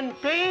withstand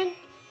pain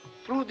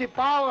through the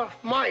power of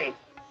mind.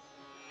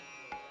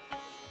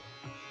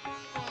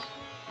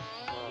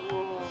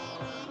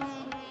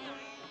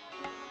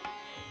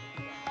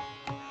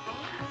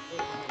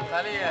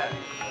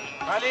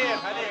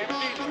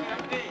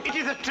 It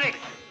is a trick.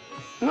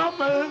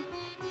 Noble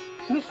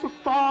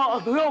instructor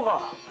of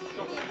yoga.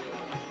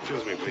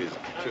 Excuse me, please.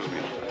 Excuse me.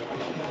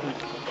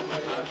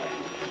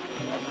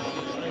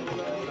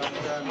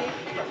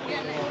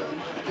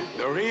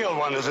 The real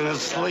one is in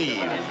his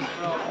sleeve.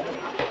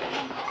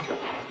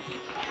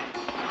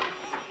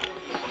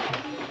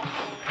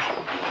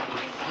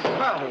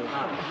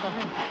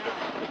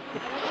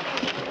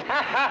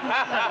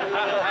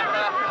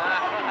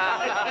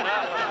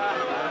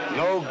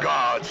 No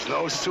gods,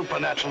 no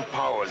supernatural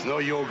powers, no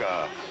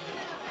yoga.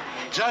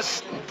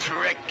 Just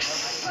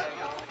tricks.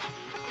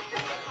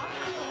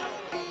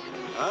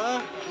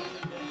 Huh?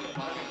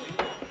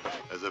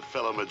 As a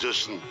fellow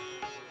magician,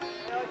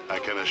 I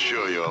can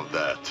assure you of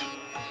that.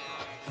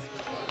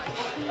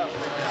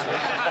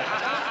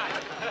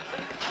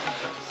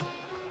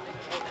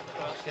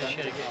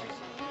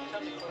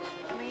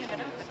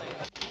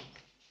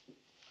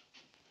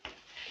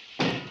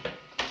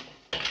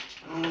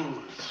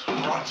 It's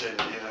hot in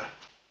here.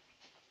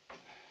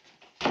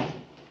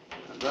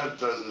 And that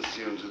doesn't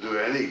seem to do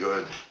any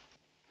good.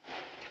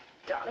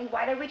 Darling,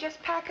 why don't we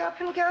just pack up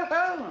and go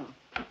home?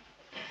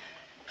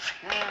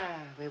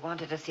 We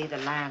wanted to see the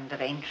land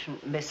of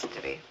ancient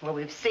mystery. Well,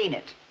 we've seen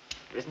it.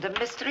 There isn't a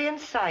mystery in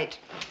sight.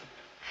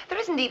 There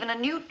isn't even a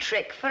new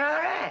trick for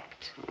our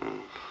act.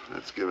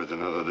 Let's give it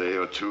another day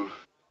or two.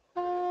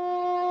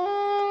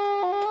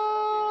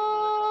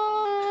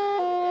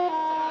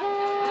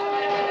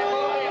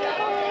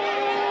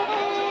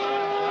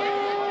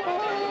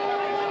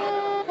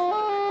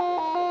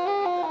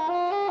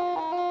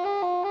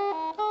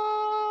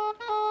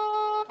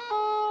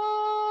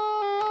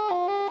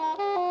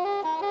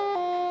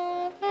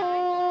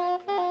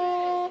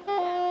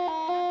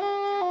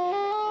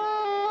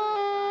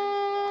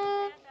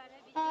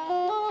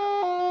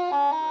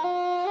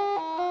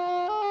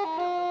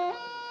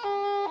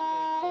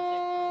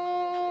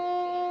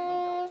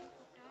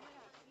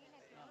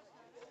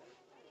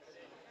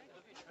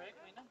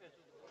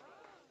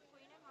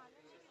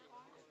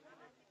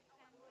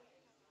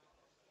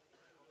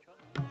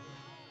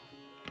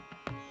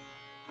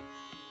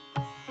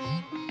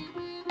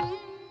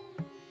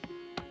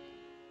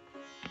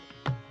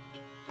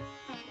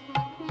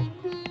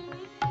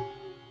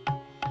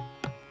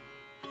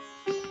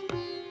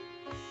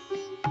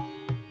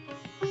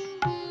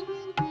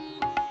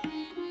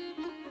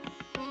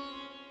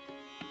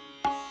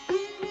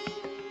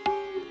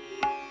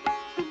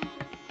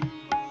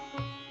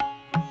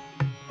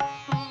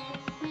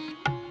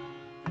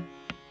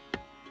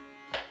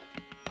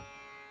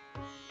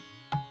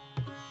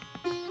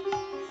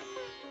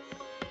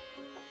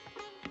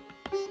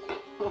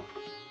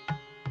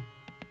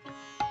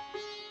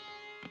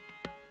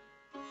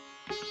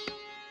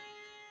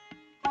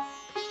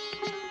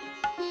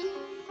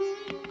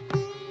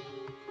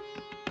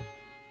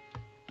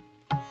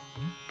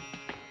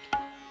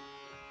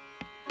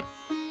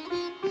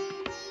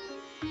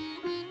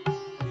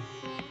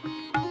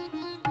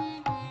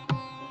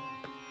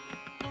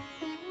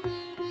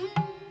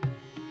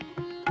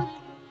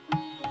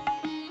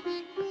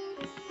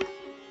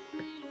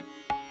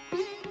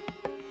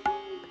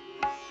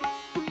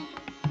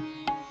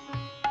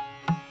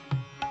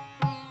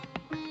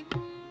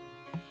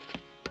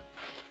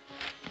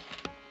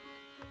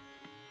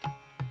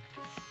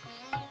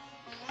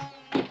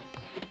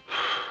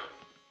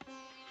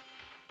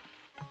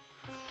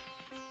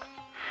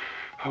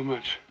 How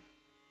much?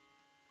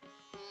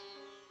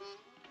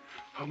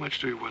 How much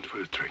do you want for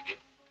the trick?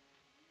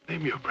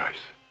 Name your price.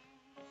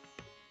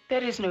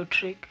 There is no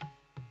trick.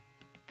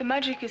 The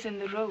magic is in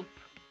the rope.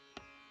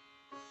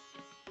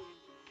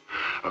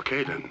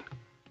 Okay, then.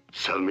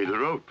 Sell me the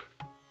rope.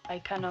 I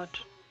cannot.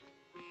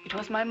 It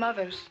was my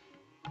mother's,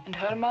 and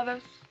her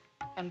mother's,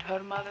 and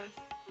her mother's.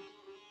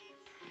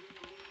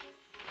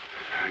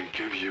 I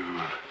give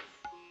you...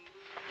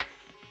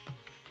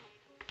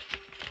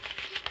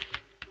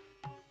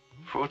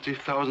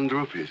 40,000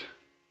 rupees.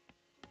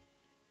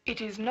 It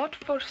is not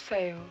for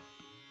sale.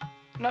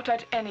 Not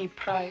at any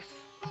price.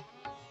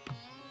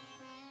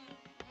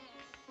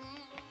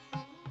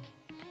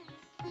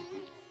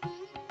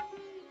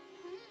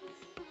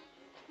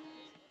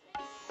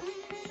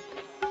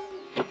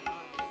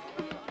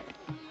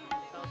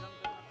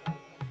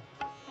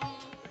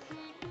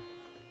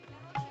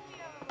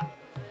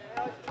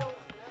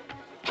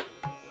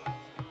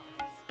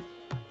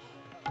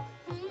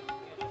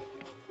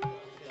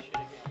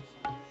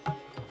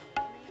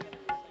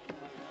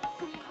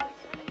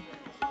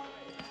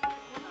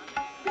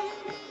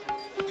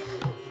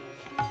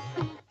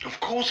 Of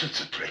course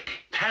it's a trick.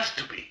 It has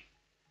to be.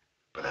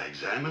 But I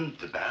examined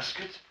the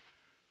basket,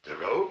 the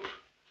rope,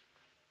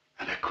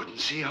 and I couldn't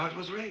see how it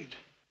was rigged.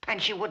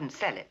 And she wouldn't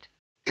sell it.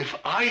 If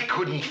I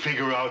couldn't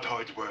figure out how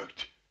it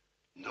worked,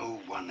 no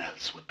one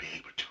else would be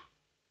able to.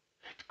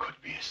 It could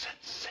be a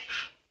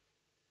sensation.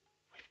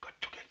 We've got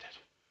to get it.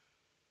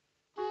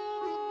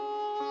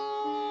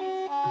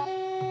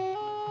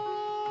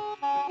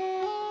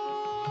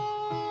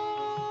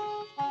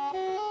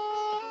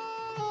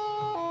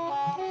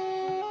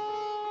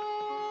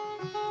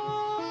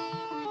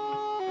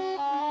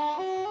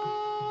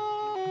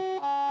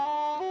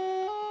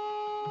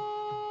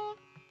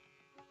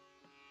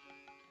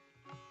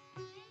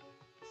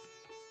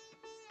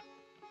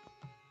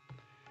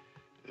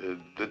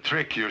 The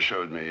trick you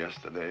showed me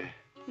yesterday.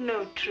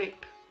 No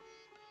trick.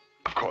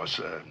 Of course,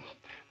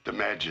 the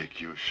magic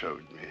you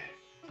showed me.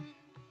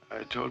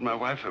 I told my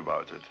wife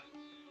about it.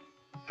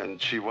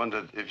 And she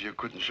wondered if you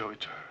couldn't show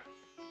it to her.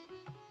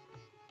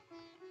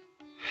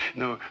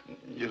 No,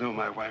 you know,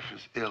 my wife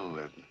is ill,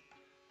 and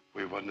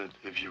we wondered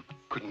if you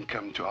couldn't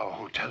come to our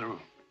hotel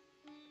room.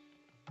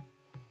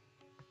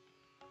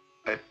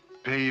 I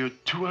pay you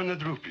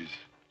 200 rupees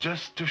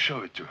just to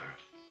show it to her.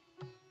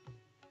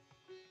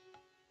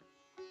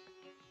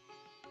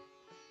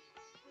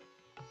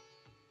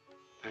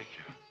 Thank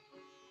you.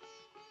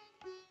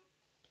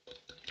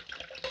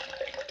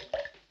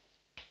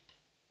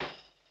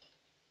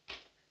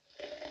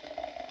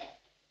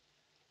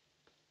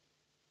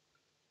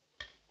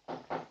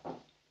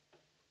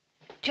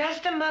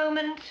 Just a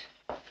moment.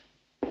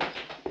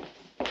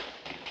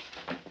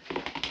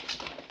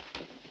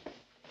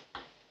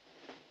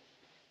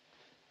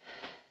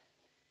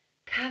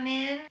 Come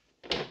in.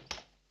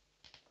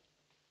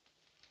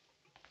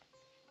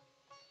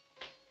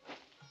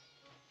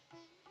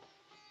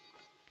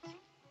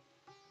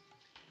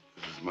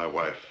 This is my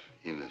wife,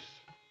 Ines.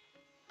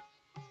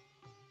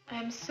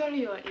 I'm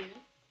sorry you're ill.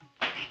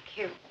 Thank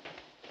you.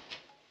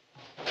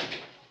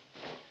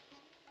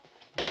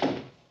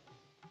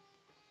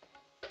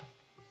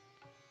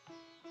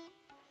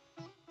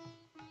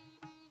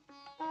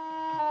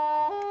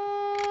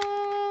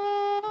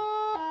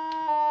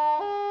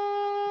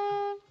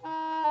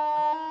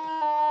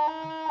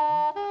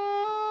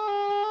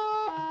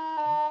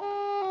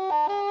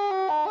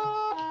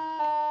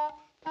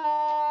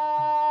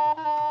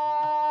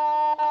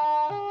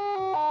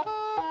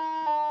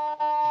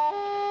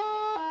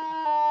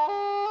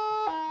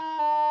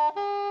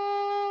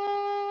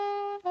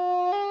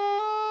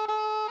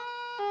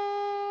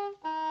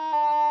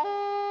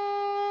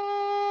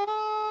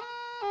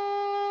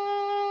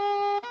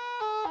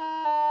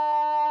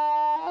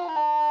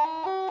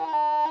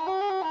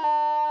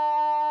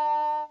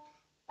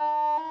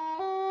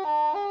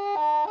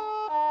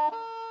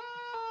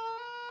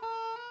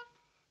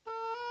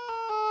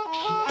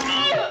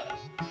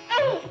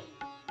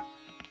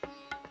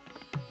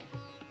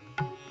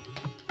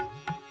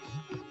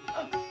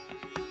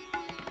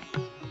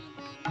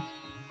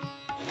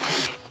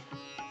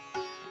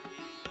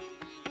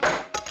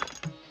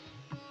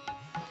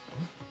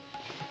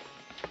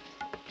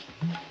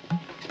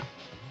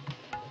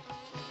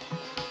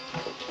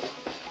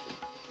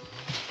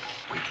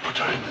 Put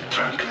her in the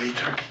trunk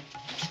later.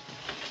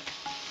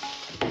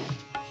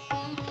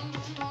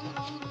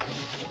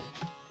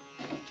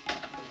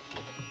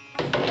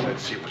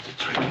 Let's see what the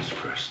trick is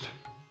first.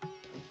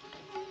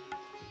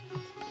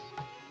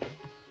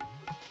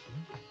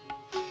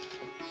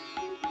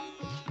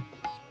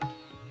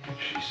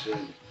 She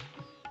said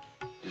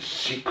the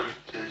secret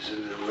is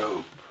in the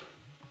rope.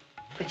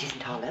 But it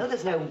isn't hollow.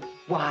 There's no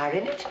wire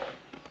in it.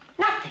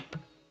 Nothing.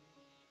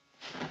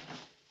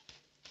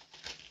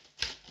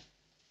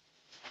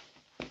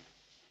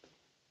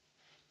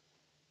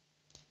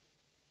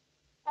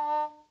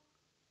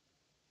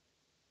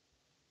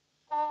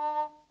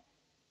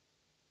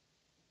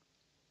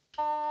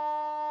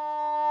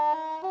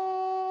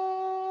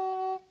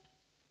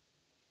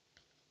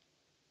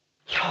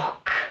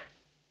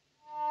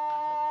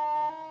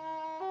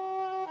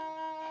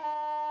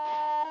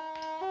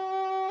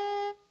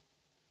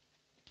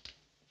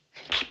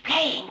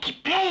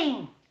 Keep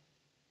playing.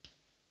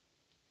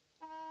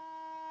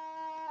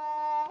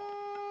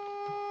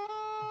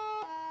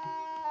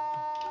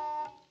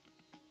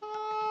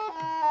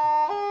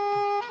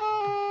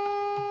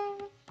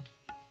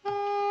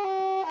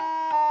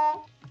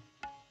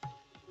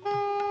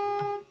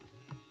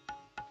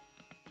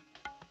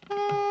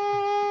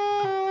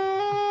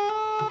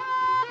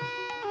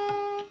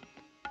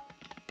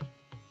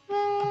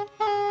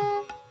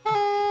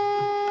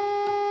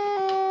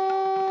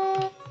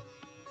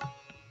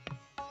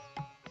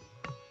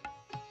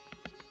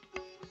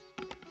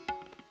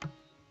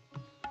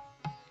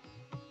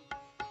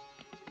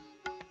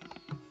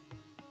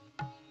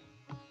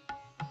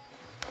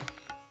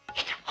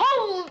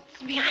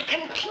 Holds me. I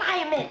can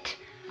climb it.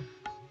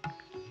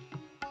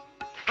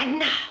 And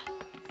now,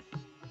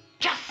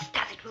 just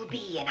as it will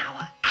be in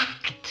our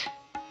act.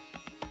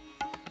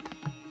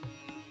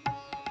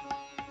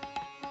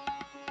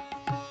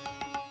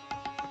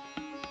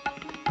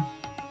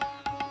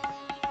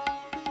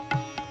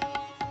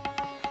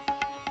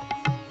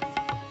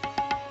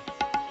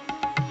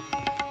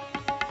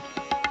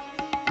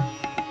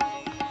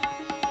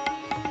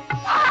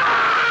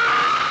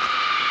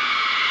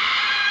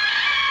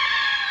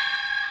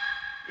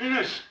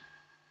 Ines!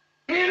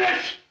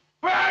 Ines!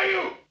 Where are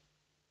you?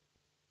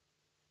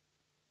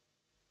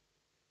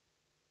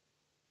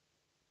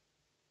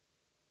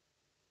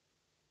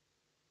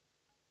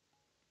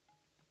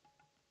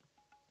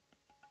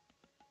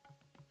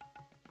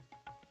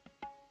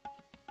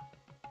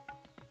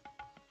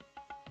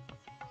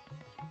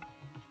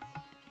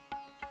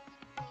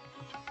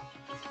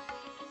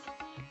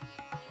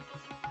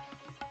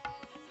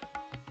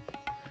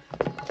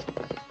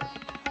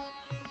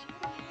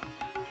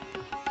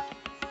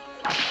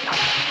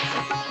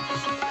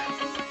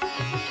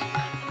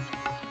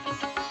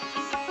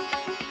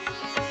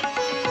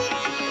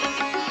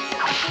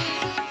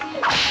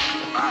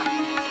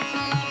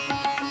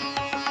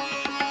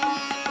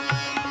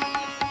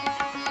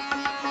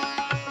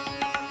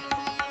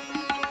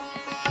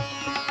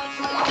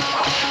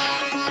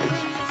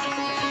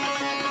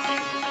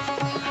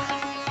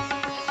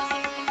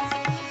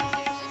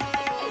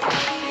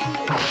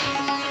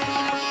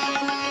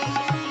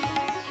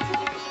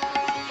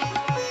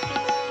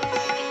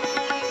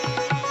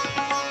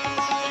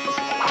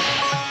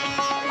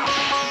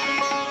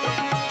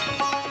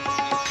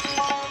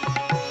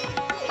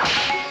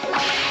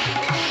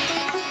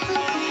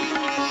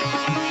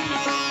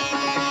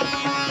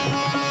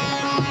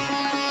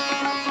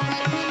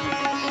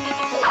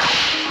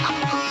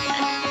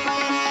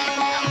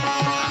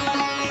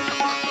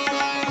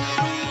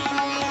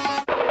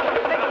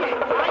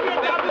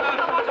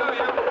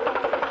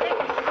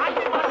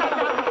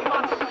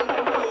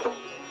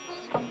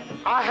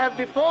 I have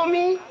before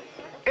me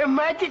a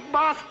magic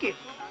basket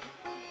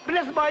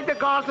blessed by the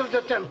gods of the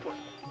temple.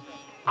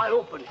 I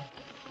open it.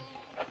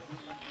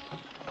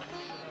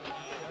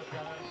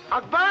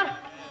 Akbar,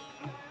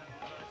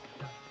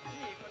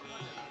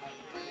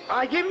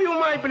 I give you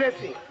my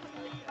blessing.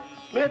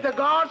 May the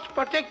gods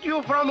protect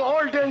you from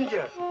all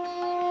danger.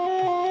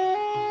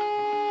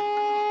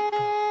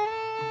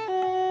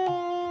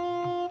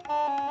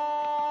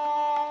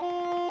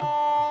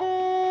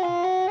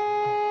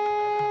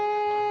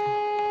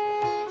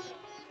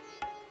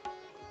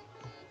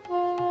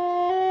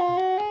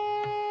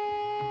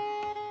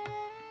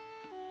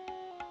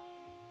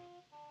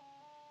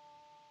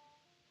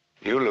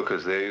 You look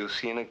as though you've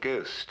seen a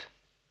ghost.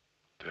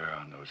 There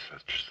are no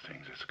such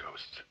things as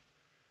ghosts,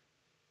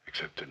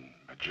 except in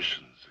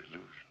magicians'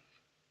 illusions.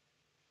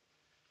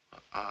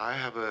 I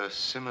have a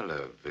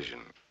similar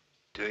vision.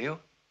 Do you?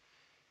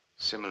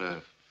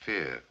 Similar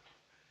fear.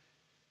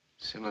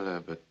 Similar,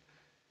 but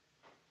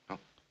not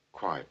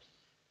quite.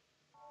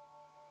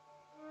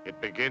 It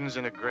begins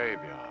in a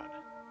graveyard.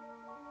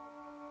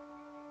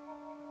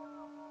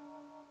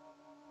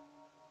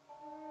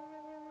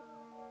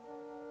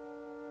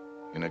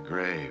 In a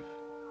grave.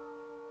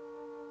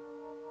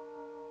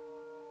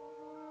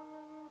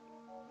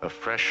 A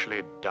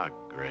freshly dug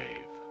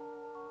grave.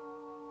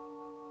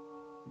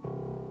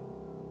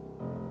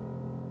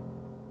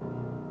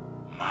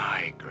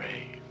 My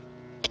grave.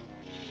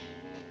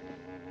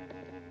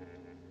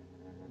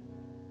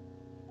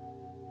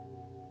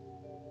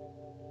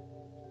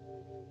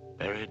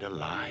 Buried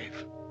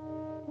alive.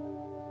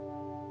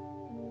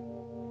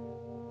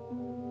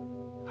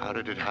 How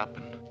did it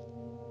happen?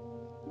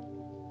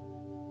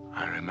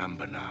 I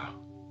remember now.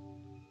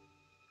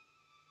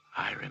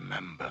 I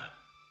remember.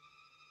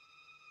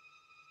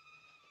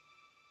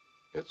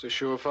 It's a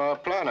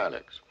surefire plan,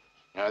 Alex.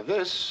 Now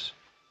this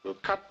will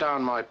cut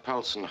down my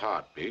pulse and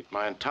heartbeat,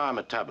 my entire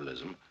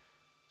metabolism,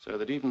 so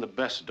that even the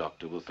best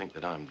doctor will think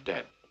that I'm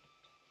dead.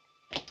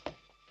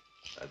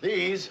 Now,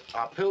 these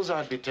are pills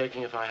I'd be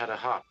taking if I had a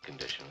heart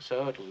condition,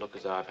 so it'll look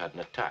as though I've had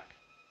an attack.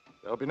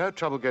 There'll be no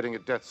trouble getting a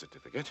death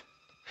certificate.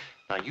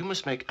 Now, you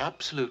must make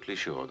absolutely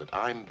sure that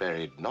I'm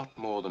buried not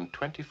more than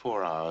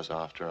 24 hours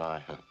after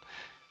I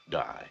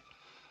die.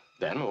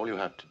 Then all you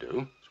have to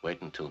do is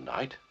wait until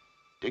night,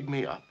 dig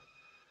me up,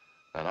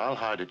 and I'll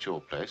hide at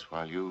your place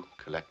while you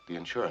collect the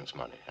insurance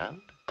money,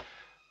 and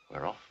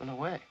we're off and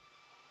away.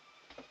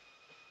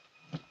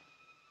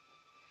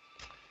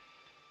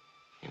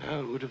 You know,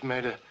 it would have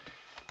made a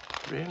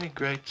really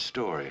great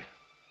story.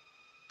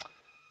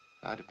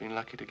 I'd have been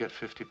lucky to get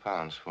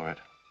 £50 for it.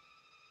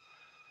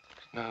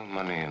 There's no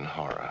money in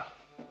horror.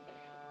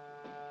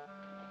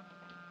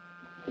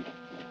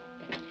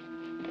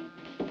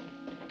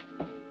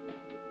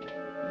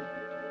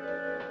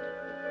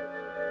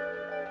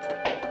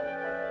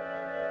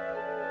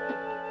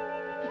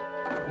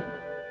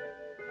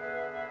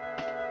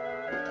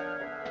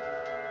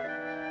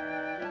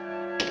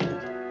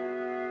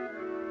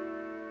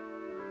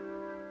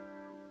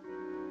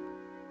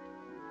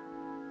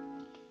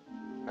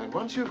 And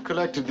once you've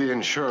collected the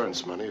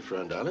insurance money,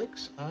 friend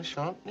Alex, I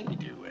shan't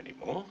need you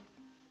anymore.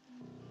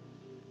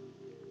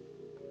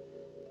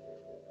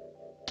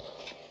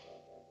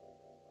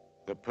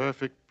 The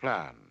perfect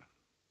plan.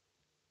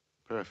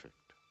 Perfect.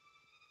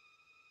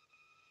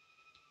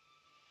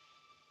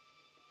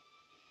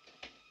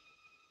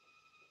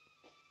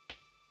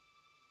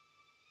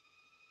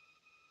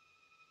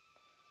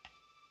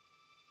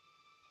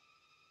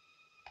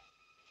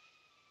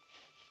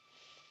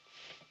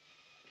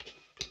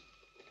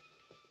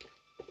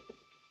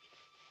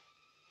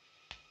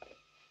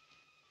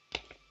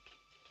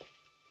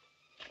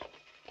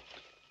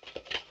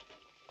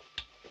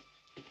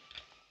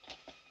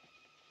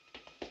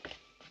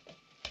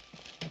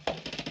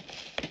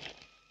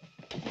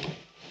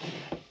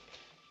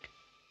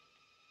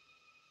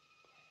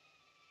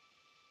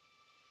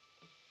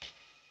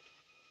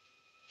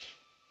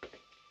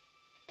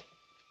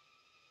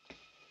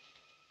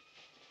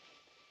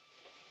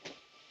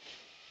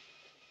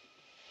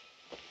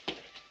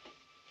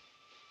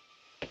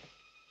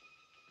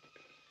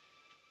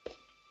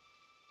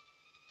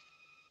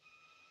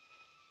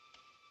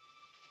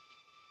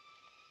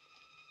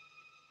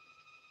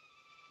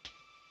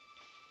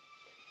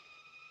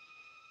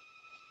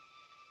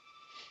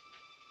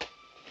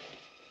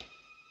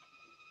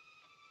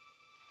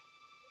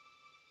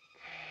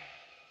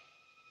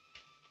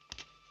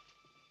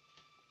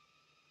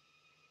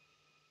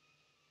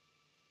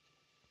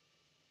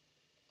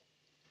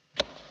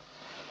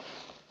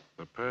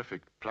 The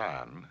perfect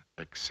plan,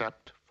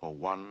 except for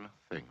one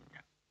thing.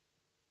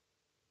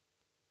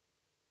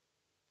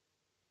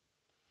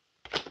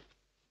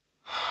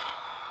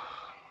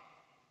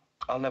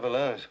 I'll never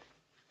learn it.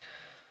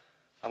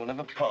 I will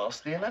never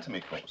pass the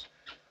anatomy course.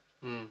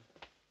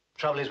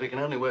 Trouble is, we can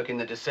only work in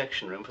the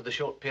dissection room for the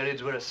short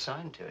periods we're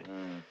assigned to it.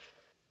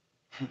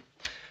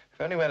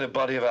 If only we had a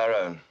body of our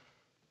own.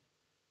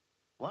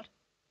 What?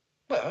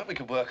 Well, we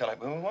could work on it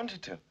when we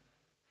wanted to.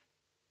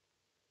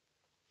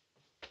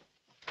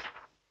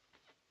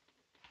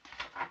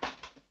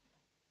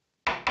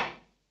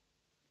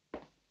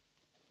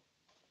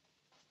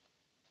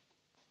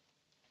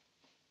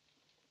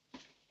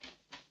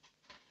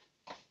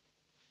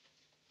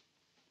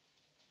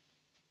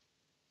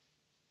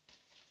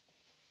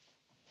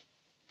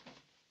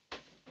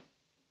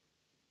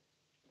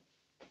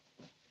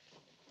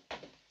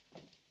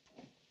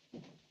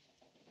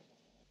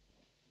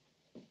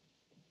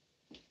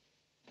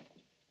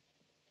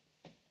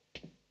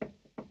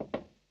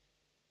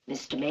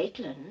 Mr.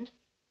 Maitland?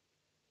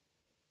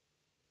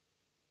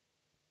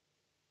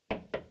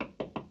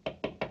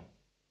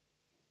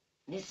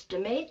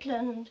 Mr.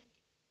 Maitland?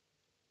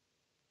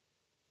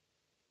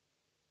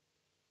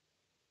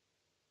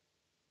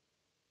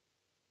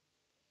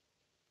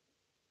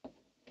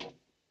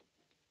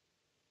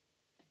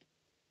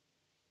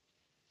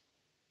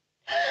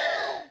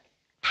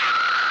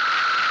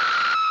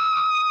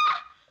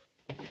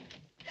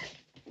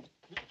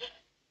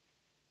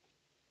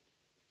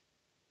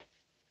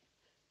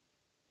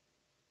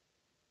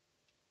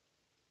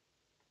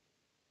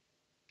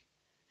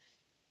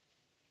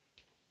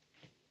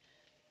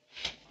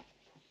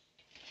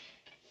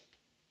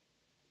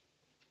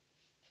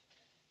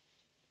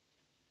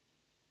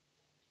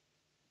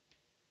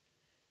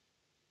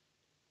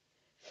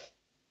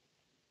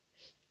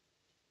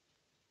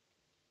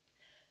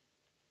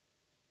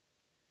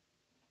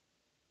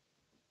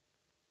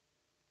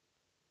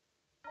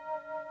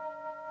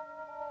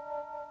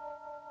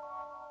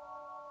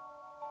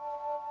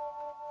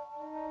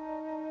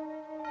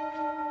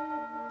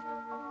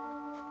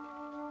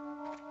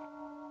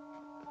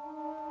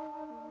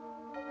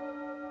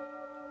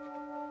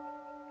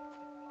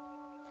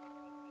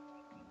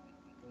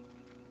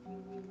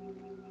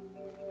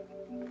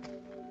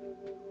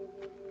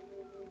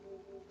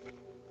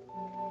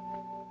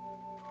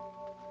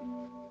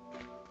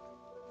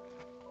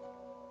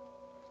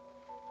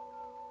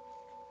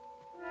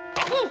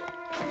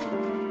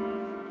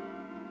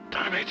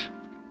 Damn it!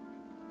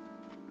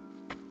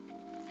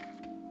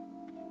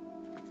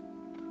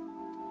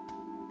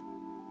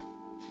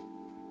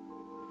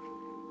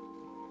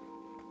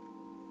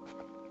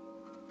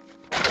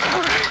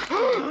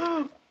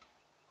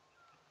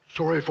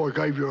 Sorry if I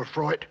gave you a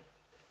fright.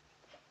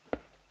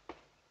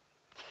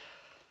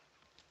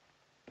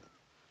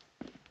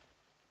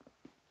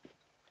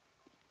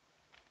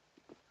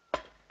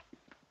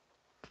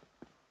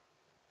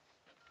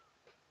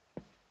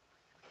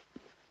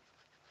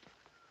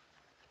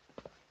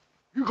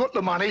 You got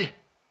the money?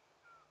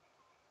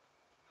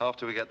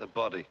 After we get the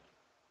body.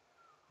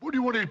 What do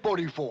you want his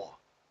body for?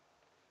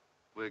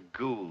 We're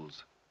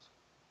ghouls.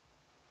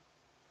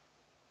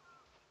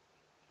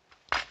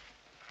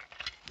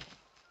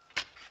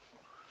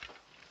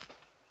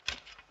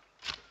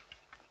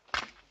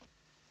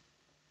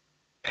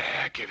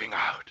 Air giving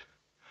out.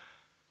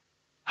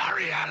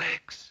 Hurry,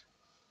 Alex.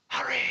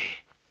 Hurry.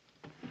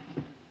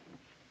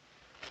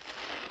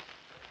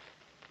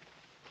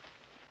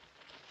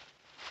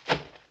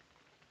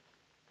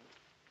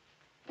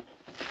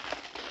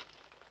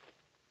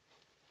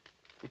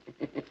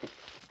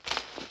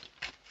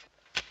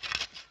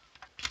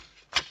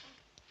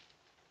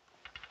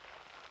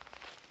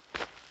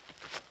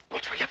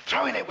 Watch where you're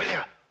throwing it, will you?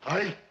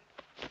 Hey?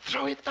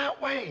 Throw it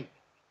that way.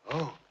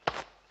 Oh.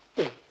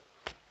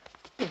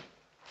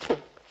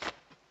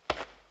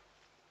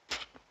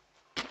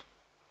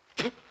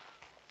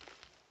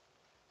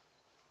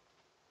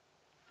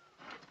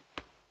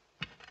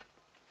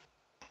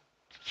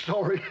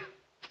 Sorry.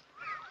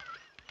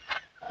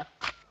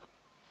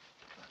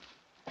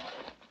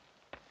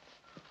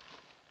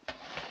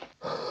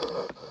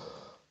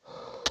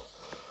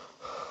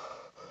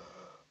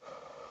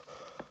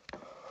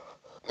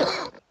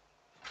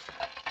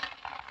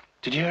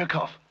 Did you hear a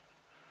cough?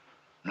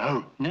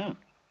 No. No.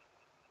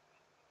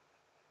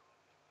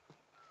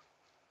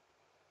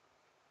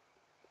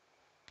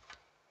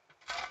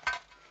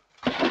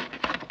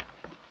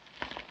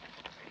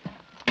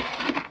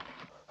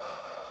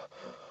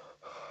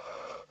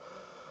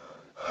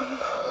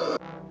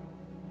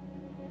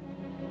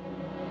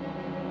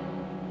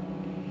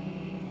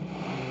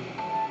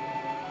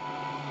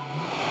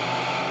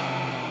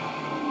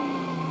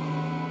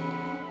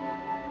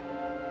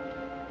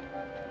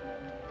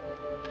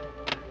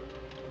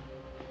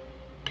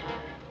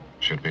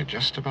 Should be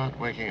just about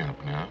waking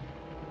up now.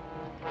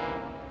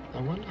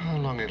 I wonder how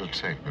long it'll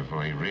take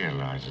before he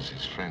realizes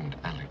his friend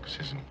Alex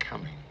isn't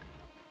coming.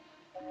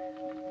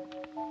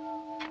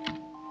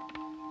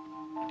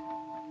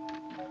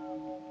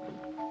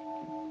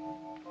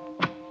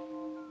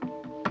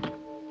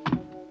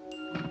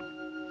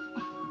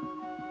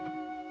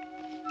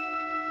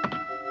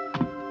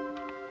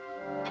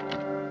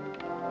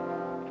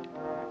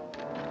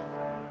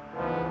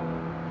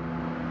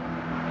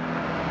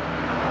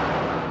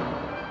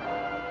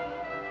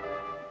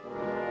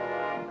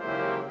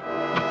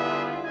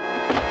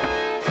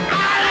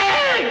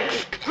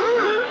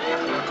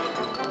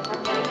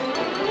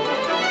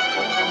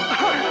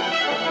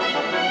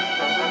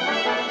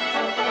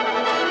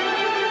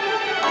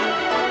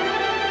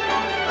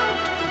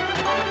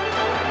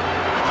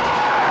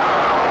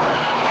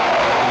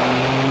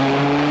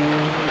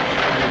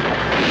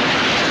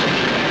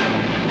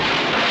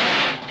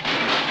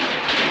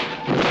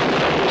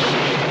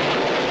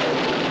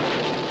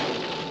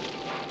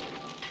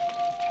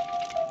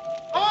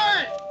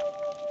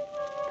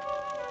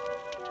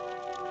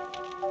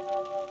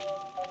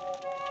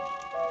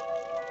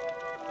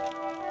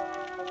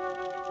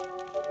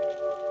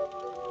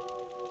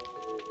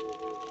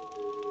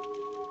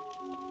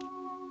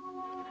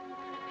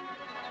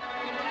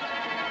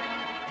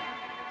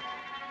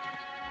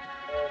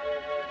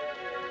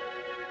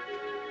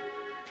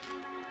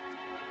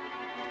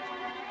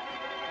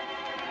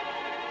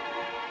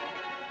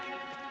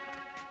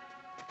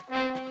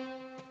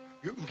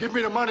 give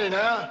me the money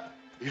now.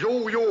 It's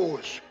all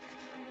yours.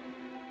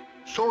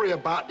 Sorry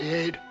about the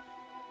head.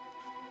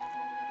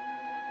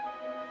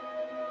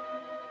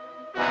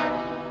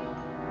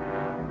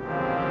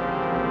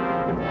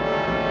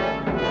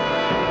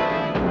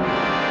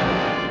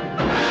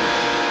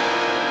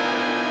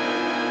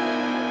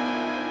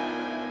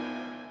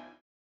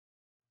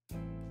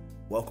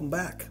 Welcome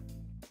back.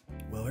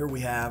 Well, here we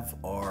have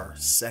our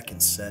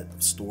second set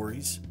of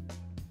stories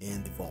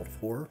in the Vault of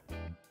Horror.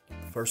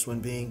 The first one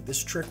being,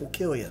 This Trick Will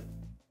Kill You.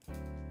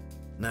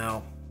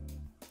 Now,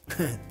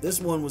 this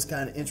one was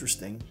kind of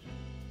interesting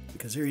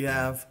because here you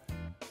have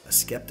a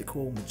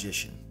skeptical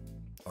magician.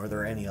 Are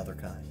there any other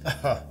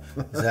kind?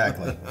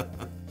 Exactly.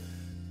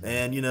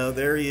 And, you know,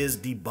 there he is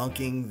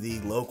debunking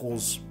the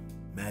locals'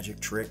 magic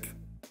trick.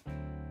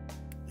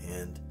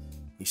 And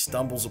he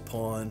stumbles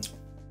upon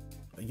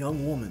a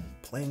young woman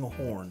playing a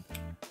horn.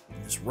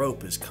 And this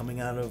rope is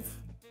coming out of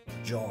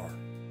a jar.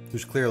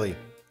 Who's clearly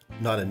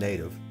not a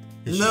native.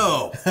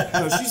 No,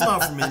 she's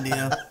not from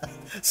India.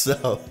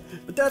 So,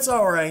 but that's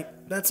all right.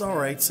 That's all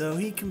right. So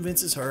he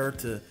convinces her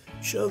to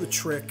show the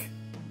trick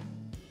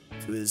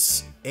to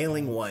his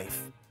ailing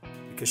wife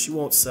because she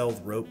won't sell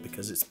the rope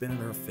because it's been in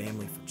her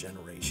family for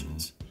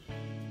generations.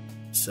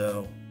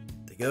 So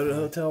they go to the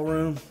hotel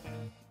room,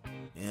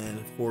 and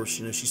of course,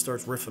 you know, she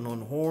starts riffing on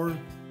the horn,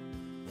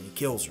 and he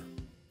kills her.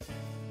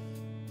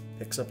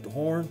 Picks up the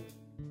horn.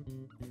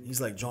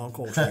 He's like John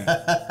Coltrane.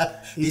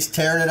 He's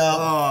tearing it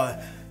up.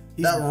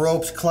 That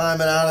rope's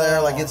climbing out of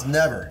there like it's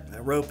never.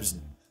 That rope is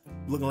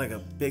looking like a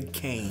big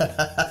cane.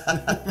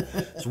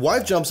 His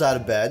wife jumps out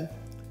of bed,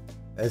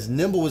 as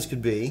nimble as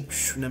could be.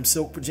 In them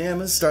silk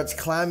pajamas. Starts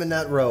climbing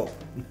that rope,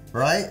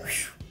 right?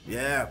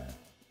 Yeah.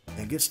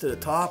 And gets to the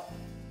top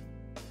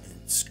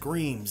and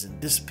screams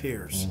and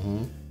disappears.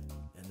 And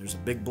there's a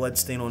big blood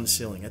stain on the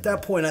ceiling. At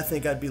that point, I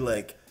think I'd be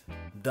like,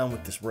 I'm done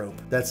with this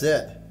rope. That's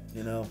it.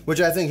 You know? Which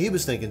I think he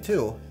was thinking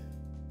too.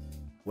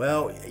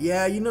 Well,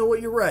 yeah, you know what?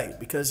 You're right.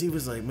 Because he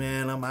was like,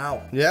 man, I'm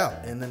out. Yeah.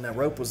 And then that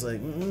rope was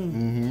like,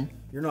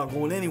 you're not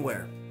going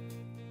anywhere.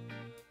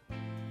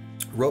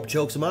 Rope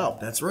chokes him out.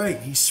 That's right.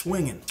 He's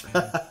swinging.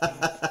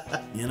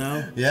 You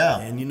know? Yeah.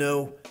 And you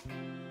know,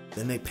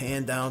 then they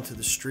pan down to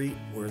the street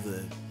where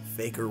the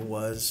faker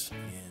was,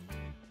 and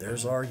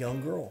there's our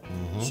young girl.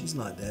 She's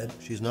not dead.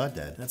 She's not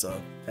dead. That's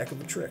a heck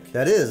of a trick.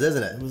 That is,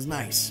 isn't it? It was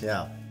nice.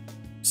 Yeah.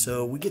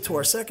 So we get to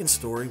our second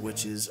story,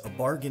 which is A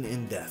Bargain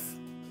in Death,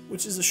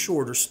 which is a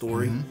shorter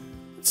story.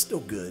 It's still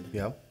good.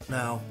 Yeah.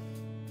 Now,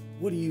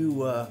 what do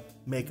you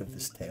make of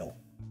this tale?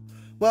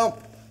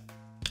 Well,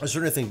 I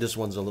certainly think this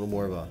one's a little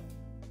more of a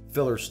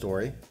filler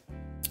story.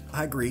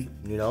 I agree.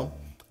 You know,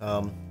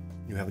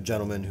 you have a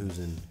gentleman who's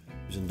in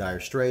dire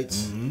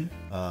straits,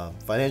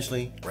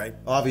 financially, right?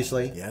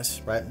 Obviously,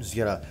 yes, right. He's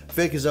gonna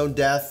fake his own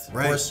death. Of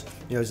course,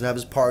 you know, he's gonna have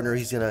his partner.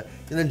 He's gonna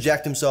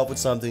inject himself with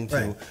something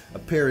to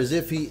appear as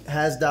if he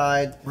has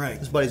died. Right.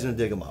 His buddy's gonna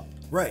dig him up.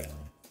 Right.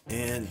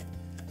 And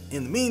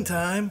in the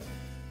meantime,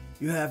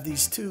 you have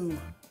these two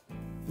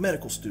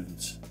medical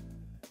students,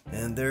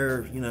 and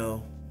they're, you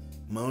know,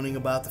 moaning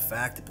about the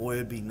fact that, boy,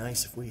 it'd be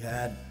nice if we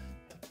had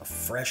a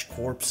fresh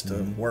corpse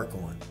to work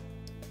on.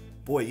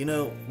 Boy, you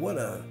know, what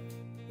a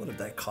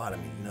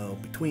dichotomy, you know,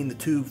 between the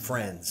two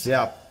friends.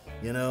 Yeah.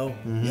 You know,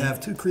 you have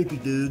two creepy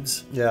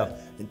dudes. Yeah.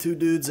 And two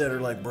dudes that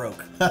are like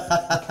broke.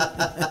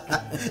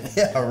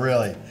 Yeah,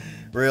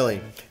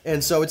 really.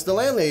 And so it's the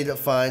landlady that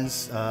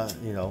finds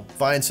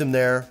him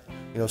there,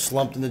 you know,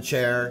 slumped in the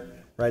chair,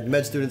 right? The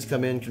med students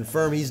come in,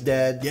 confirm he's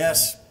dead.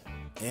 Yes.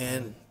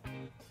 And,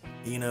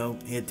 you know,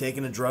 he had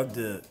taken a drug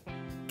to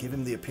give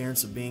him the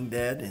appearance of being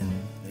dead, and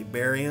they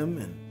bury him,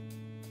 and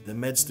the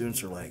med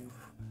students are like,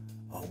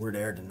 oh, we're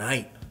there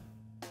tonight.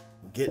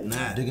 We're getting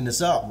that. Digging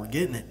this up. We're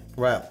getting it.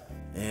 Right.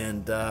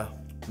 And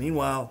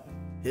meanwhile,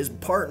 his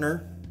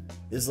partner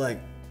is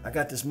like, I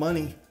got this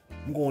money.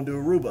 I'm going to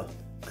Aruba.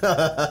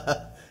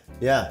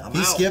 Yeah,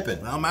 he's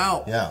skipping. I'm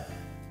out. Yeah.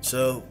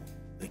 So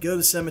they go to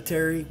the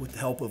cemetery with the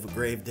help of a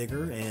grave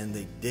digger, and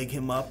they dig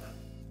him up.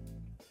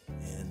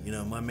 And, you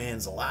know, my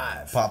man's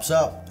alive. Pops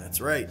up. That's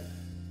right.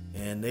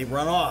 And they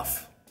run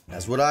off.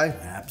 As would I.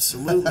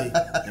 Absolutely.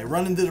 They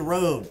run into the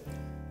road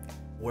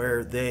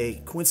where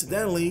they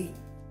coincidentally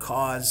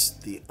cause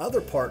the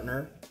other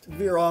partner to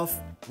veer off,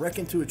 wreck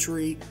into a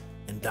tree,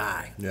 and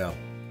die. Yeah.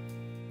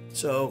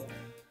 So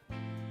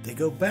they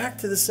go back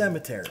to the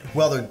cemetery.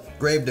 Well, the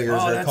grave diggers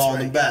are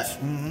calling them back.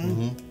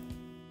 Yes.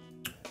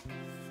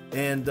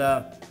 And,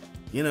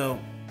 you know,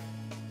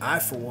 I,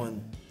 for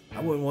one, I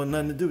wouldn't want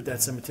nothing to do with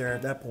that cemetery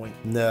at that point.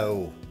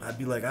 No. I'd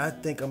be like, I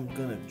think I'm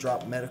going to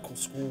drop medical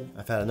school.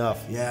 I've had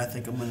enough. Yeah, I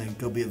think I'm going to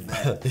go be a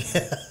vet.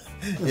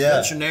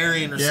 Yeah.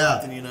 Veterinarian or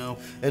something, you know.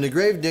 And the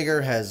grave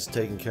digger has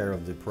taken care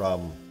of the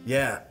problem.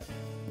 Yeah,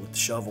 with the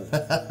shovel.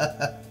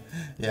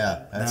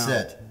 Yeah, that's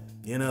it.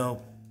 You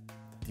know,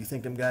 do you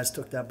think them guys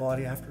took that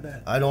body after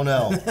that? I don't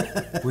know.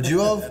 Would you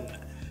have?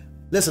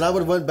 Listen, I would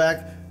have went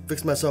back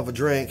fixed myself a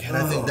drink, and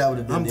I think that would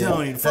have been, I'm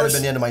telling you, that'd have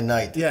been the end of my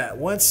night. Yeah,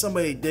 once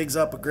somebody digs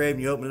up a grave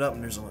and you open it up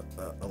and there's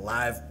a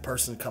live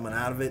person coming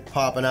out of it,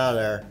 Popping out of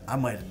there. I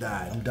might have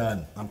died. I'm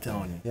done. I'm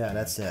telling you. Yeah,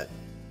 that's it.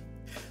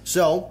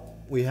 So,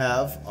 we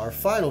have our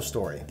final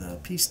story. The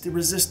piece de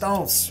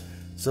resistance.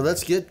 So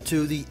let's get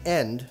to the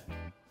end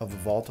of the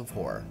Vault of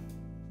Horror.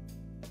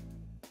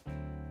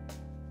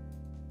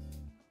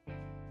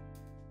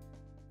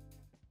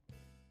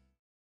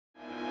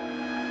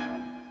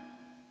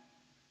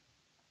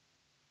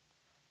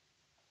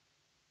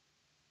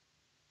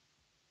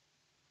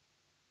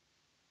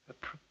 A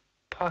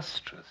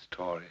preposterous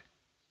story.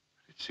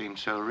 It seemed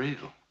so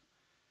real.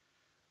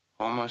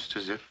 Almost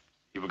as if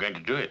You were going to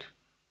do it.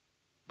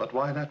 But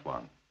why that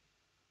one?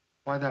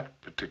 Why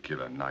that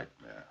particular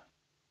nightmare?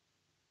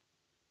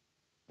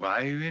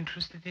 Why are you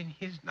interested in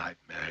his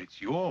nightmare?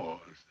 It's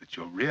yours that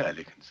you're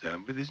really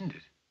concerned with, isn't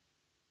it?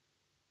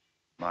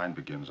 Mine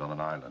begins on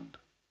an island.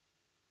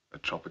 A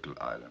tropical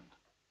island.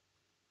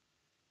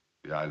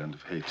 The island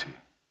of Haiti.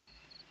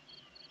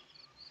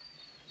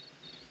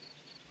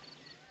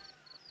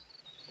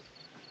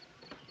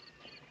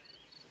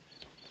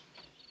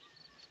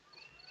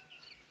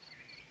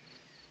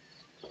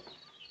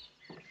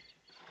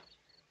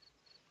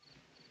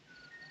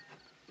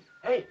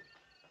 Hey!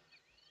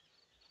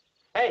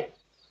 Hey!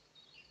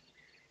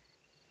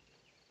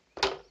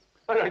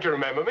 Oh, don't you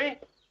remember me?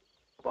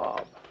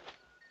 Bob.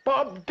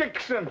 Bob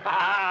Dixon!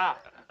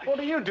 What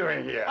are you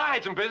doing here? I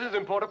had some business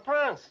in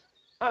Port-au-Prince.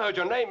 I heard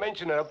your name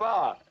mentioned in a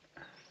bar.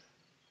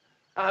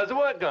 How's the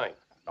work going?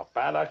 Not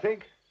bad, I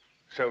think.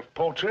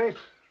 Self-portrait.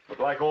 But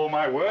like all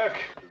my work,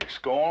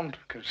 scorned,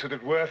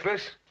 considered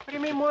worthless. What do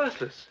you mean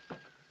worthless?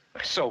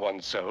 I saw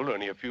one sold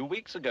only a few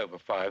weeks ago for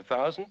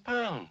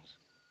 £5,000.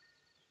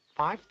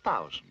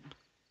 5,000?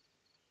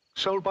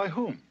 Sold by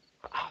whom?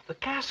 The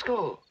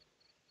Gaskell.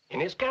 In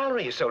his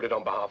gallery, he sold it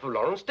on behalf of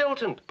Lawrence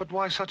Stilton. But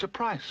why such a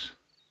price?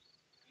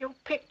 Your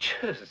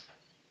pictures.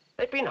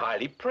 They've been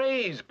highly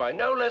praised by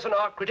no less an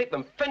art critic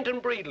than Fenton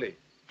Breedley.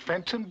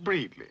 Fenton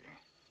Breedley?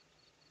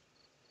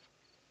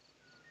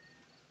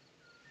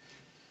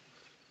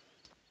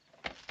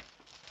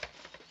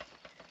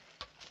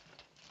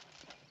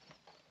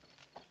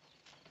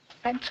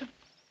 Fenton?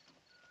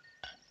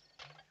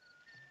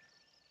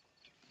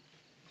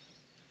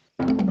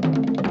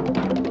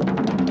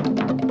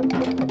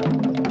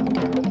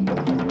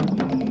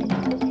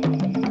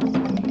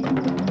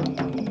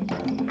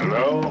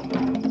 Hello?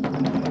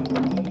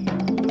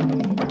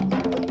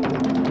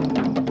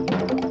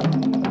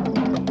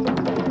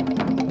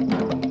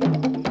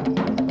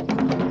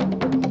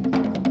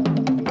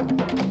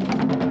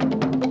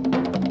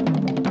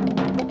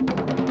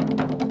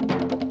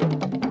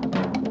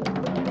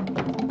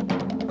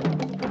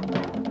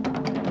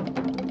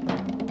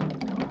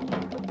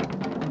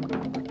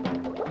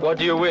 What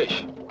do you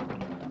wish?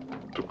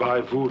 To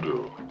buy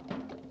voodoo.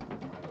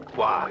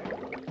 Why?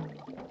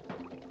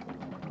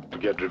 To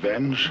get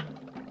revenge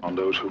on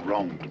those who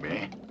wronged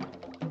me.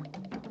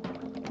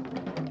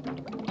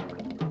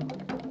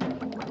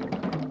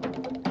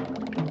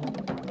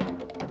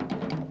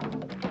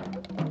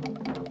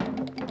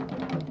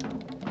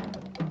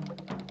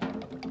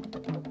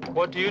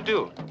 What do you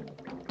do?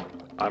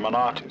 I'm an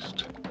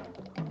artist.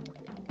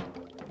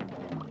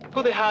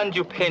 Put the hand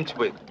you paint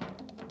with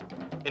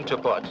into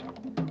a pot.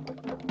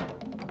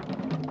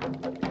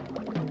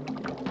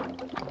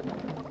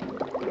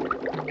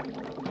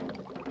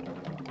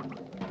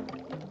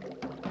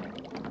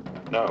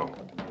 No.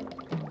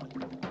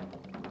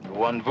 You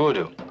want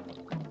voodoo?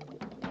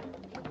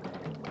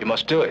 You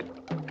must do it.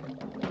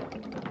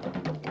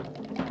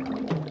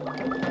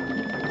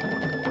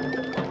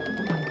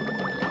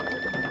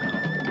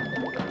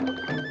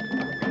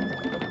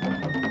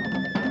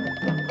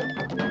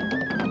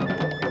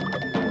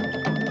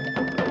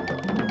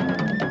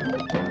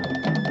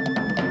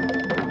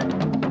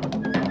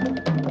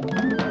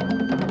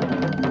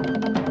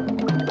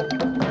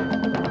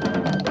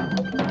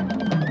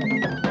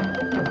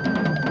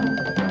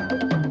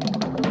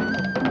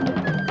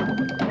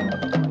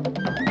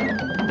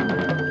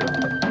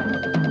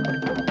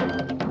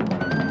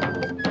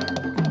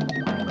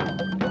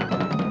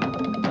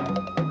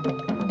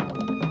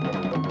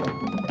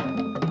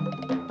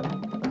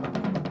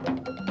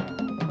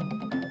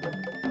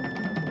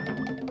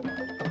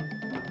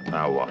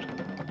 Now what?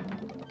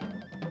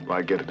 Do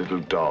I get a little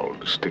doll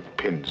to stick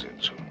pins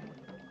into?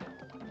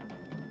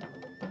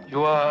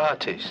 You are an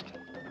artist.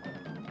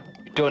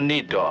 You don't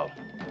need doll.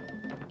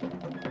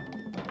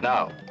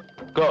 Now,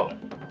 go.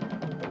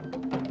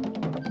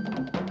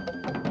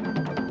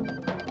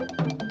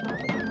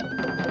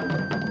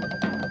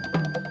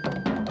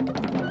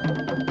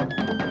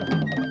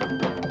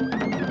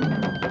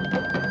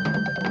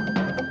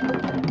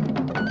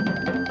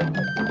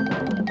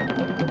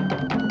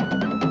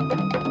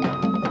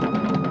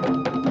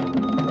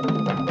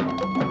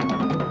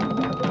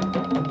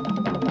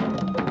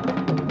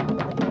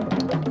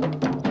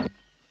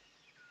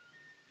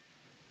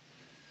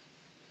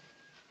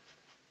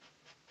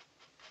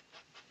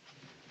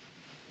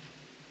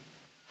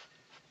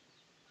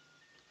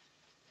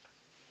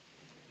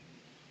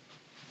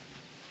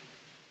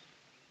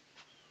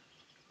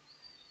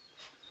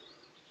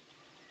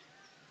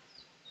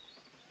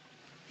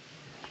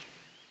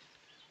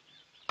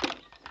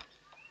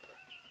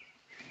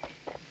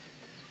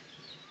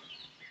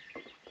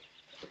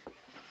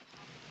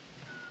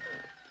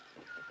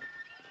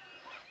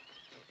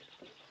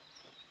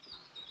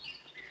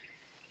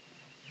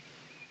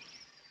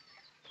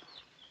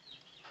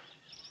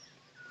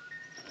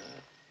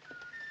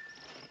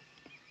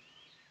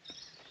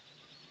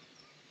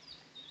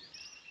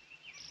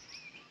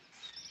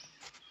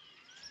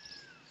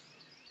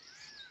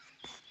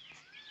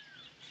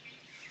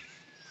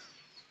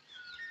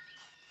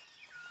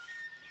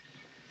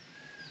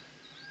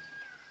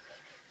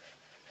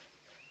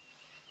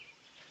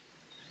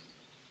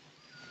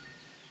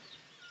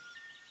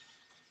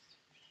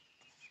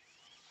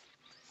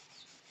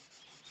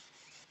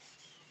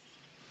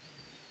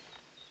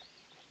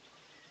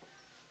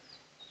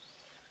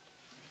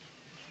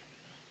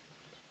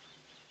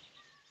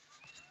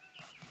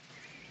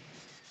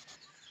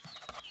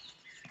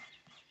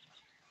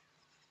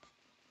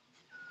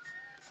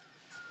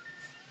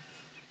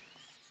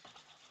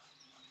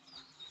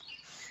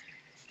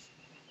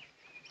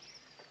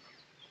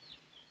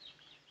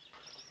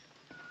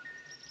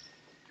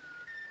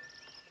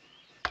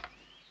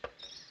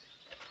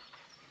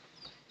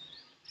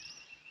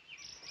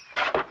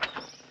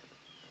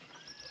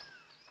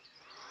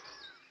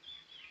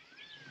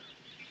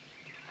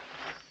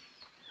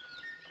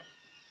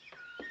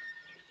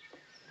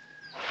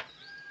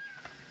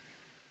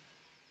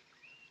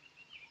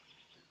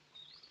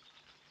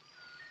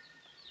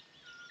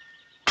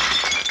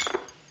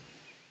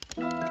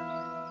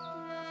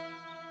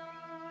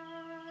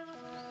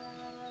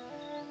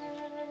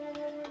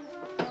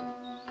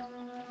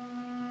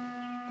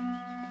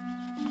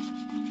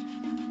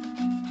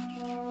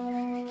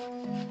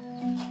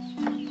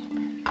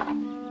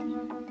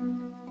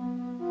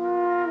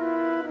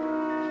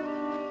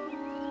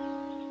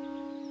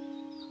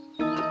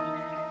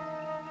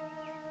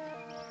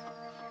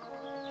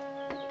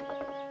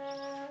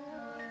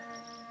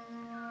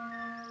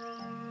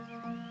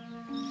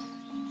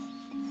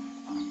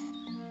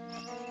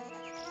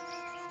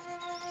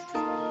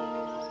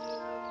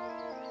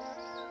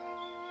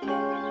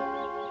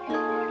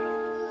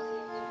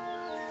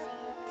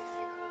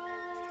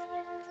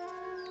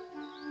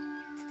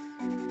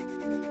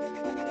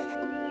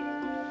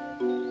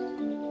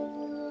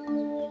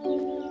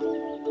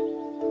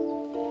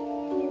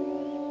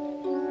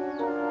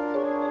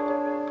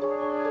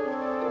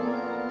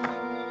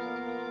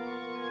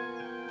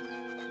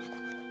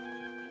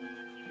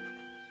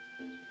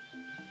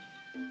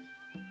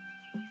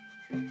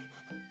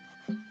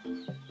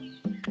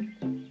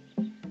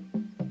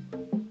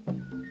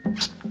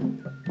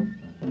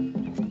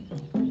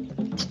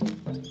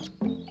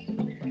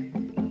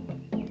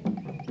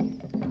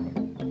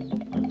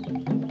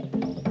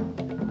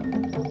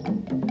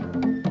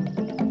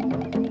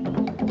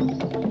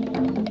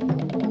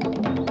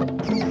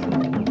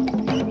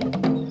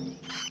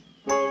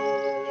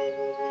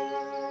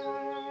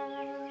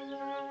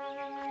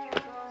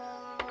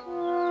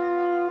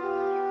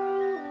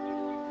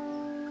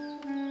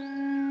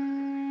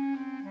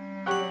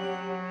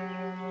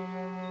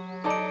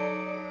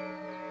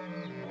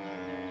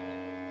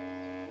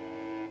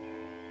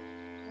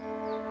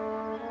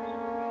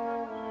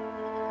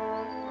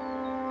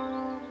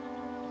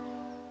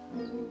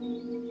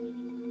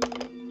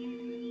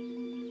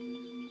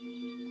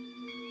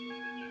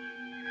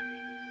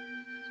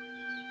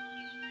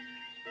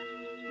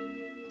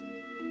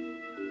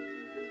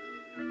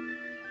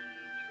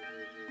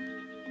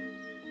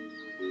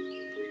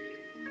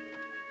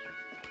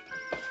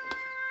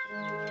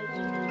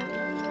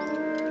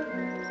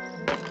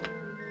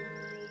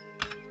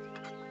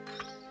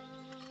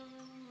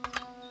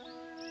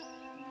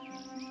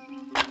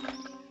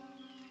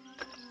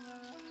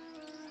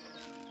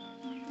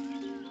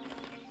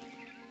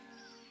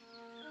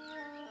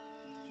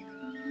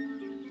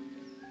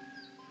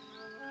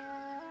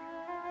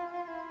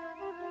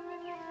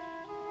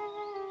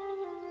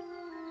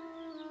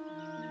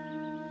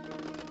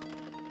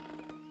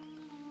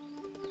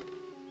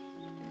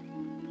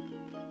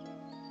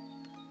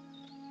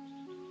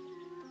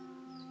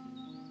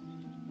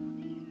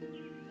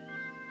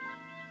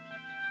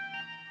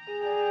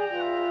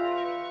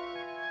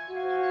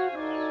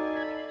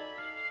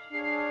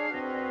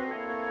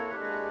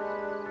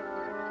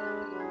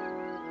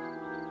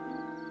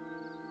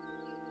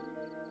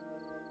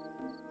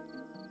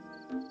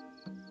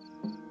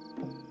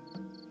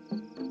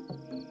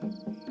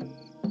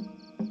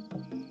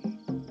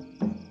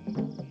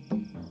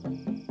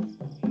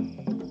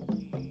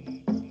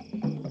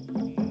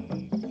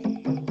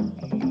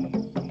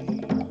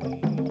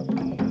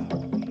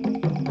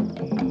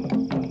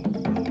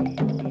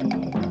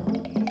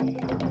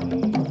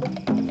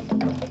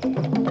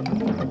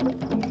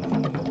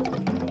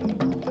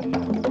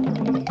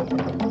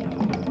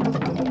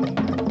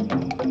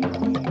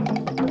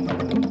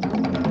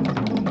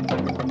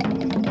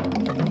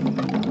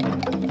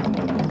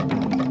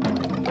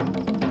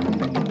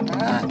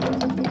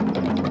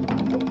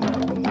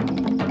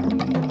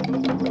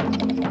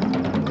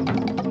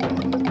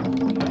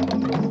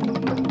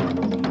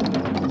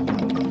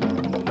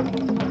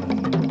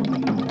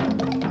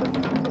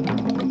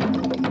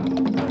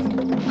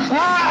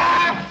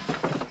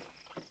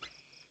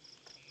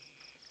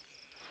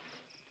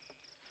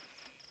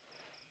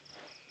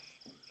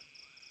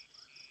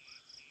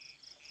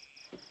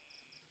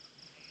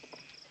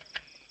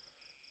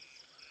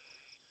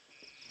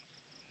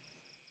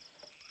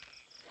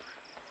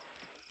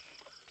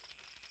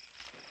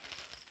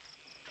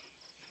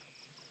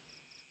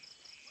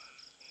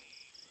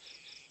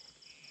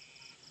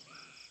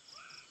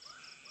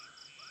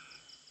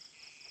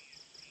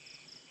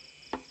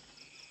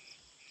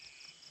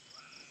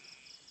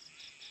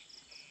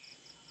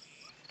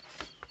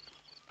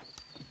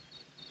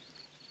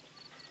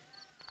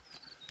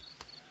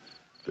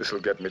 This'll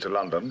get me to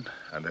London,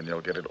 and then you'll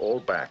get it all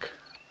back,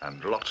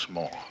 and lots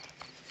more.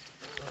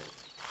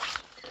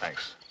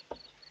 Thanks.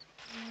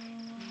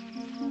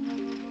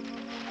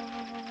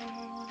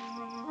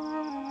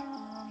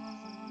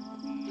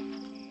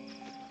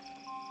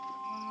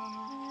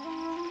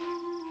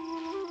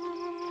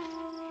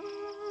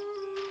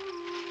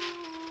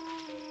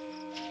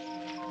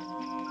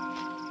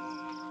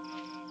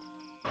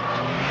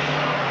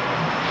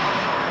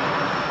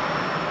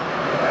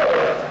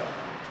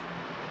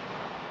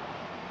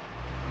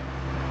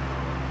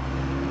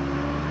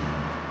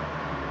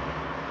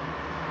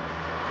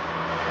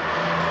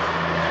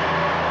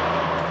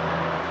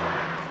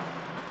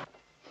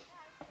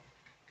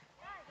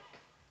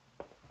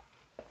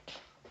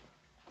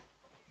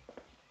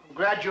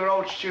 Glad your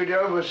old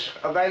studio was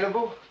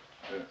available.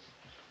 Yes.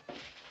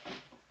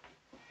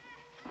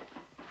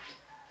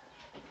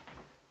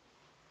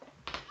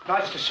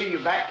 Nice to see you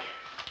back.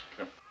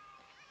 Yep.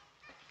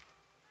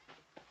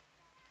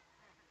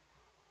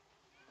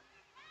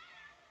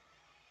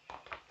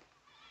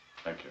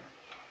 Thank you.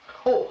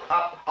 Oh,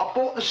 I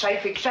bought the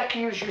safe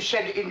exactly as you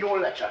said in your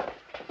letter.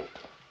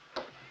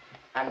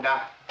 And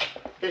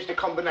here's the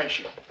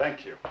combination.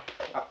 Thank you.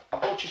 I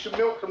bought you some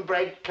milk and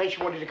bread in case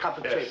you wanted a cup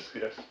of tea.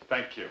 Yes,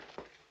 thank you.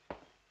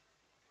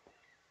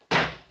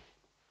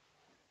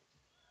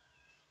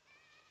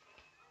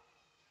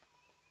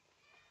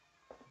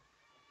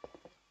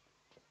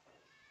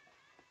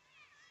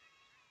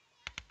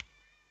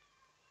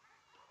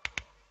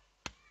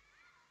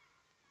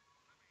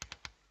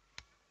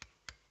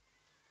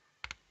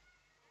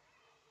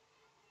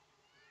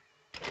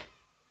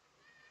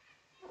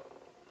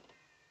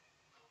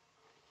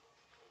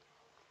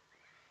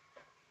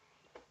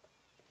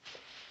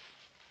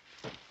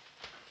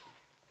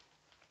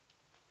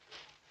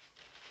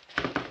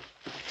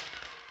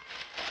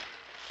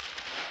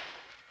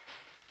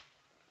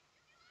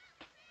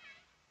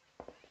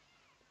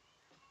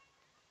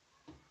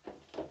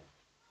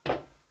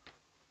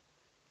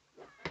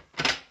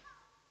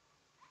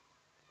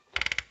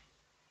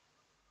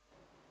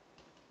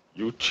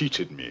 You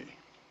cheated me.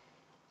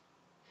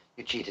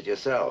 You cheated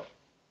yourself.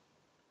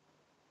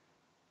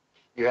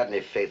 If you had any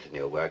faith in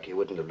your work, you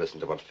wouldn't have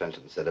listened to what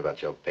Fenton said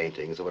about your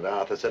paintings or what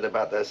Arthur said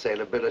about their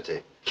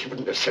saleability. You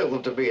wouldn't have sold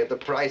them to me at the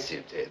price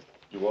you did.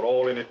 You were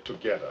all in it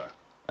together.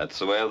 That's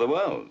the way of the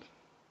world.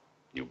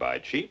 You buy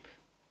cheap,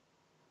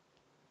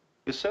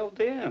 you sell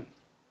dear.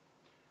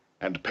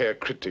 And pay a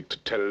critic to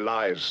tell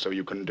lies so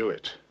you can do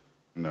it.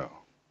 No.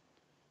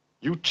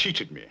 You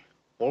cheated me,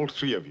 all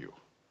three of you.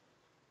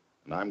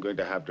 And I'm going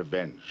to have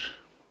revenge.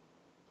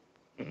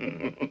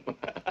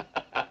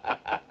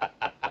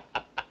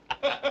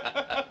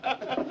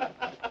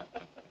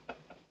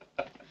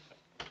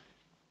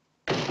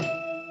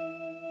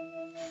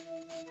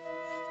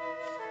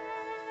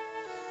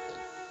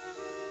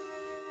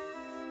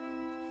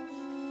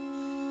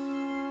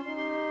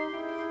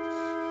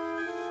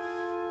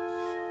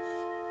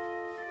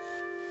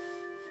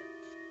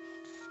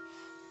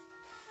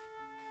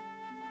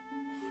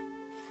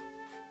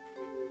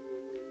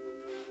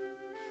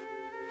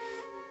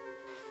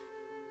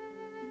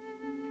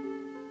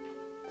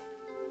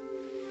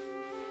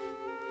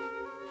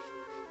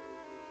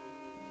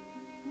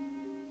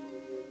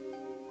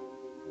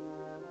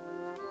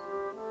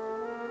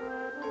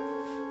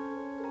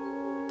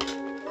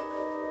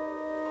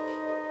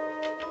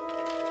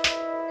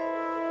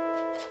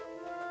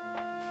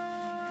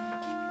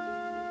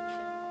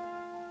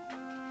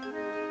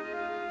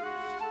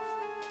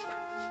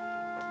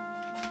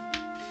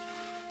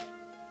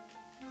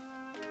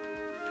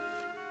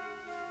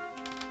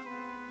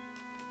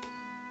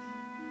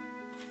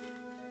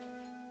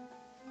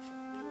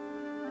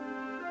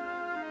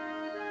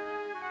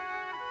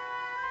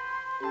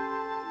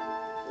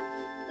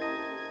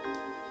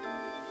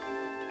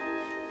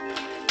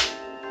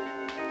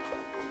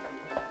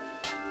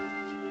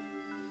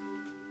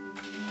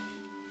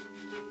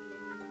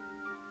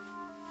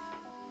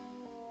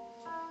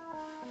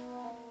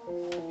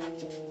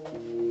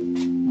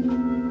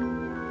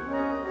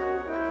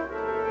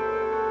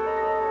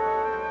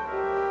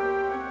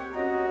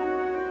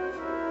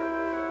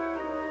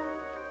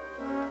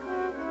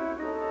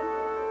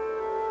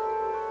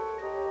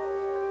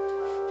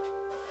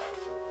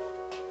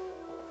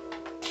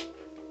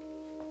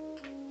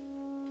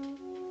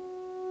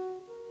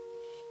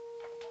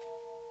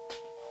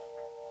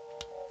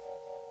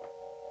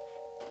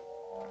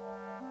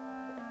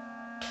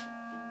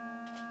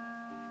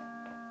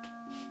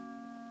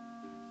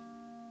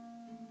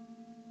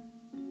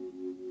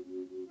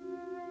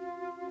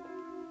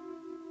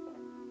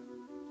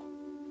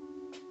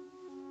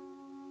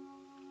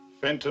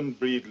 Fenton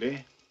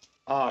Breedley,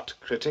 art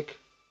critic,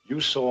 you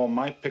saw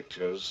my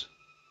pictures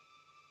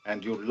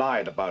and you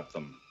lied about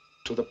them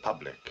to the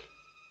public.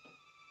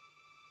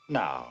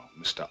 Now,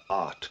 Mr.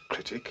 Art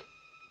Critic,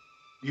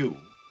 you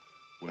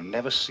will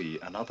never see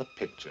another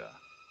picture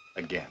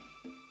again.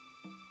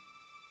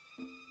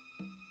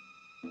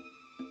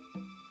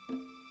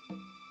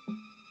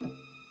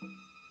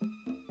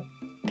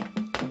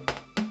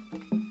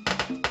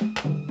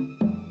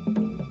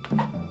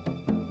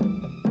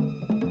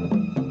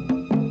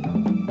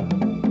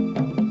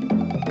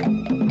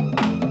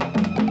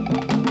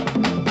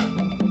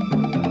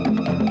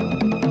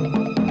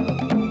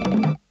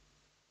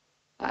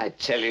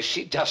 tell you,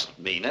 she doesn't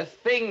mean a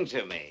thing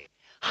to me.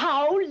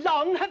 How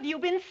long have you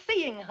been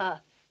seeing her?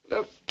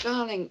 Look,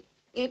 darling,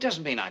 it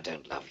doesn't mean I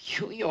don't love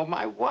you. You're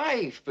my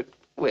wife, but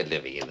we're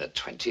living in the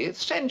 20th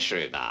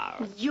century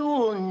now.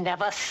 You'll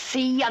never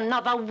see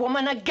another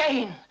woman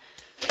again.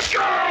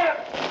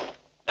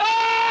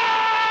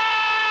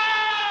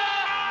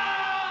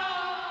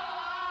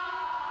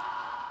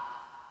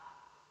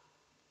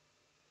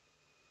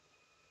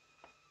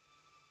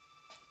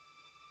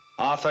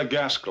 Arthur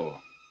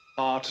Gaskell,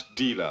 art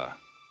dealer.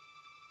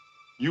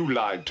 You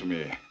lied to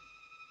me.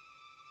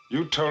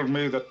 You told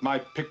me that my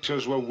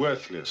pictures were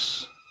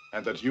worthless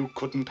and that you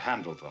couldn't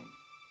handle them.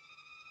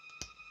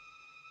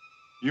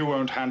 You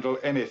won't handle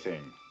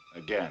anything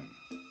again.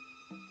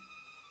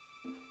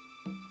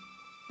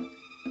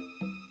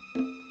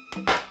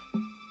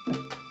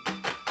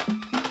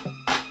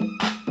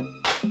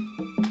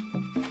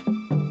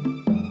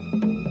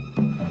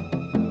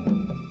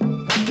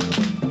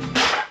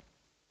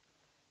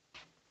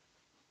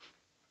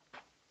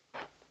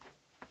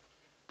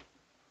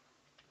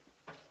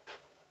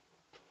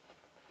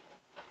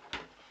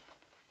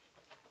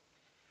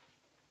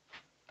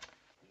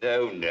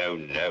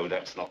 No,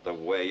 that's not the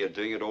way. You're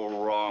doing it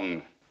all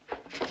wrong.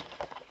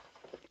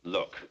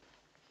 Look.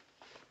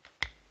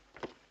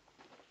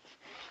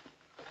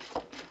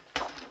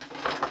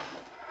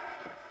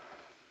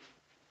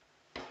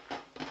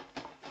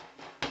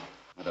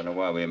 I don't know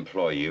why we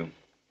employ you.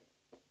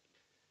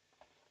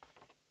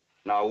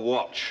 Now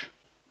watch.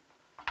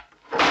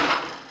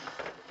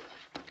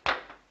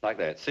 Like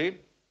that, see?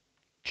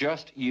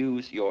 Just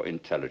use your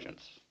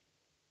intelligence.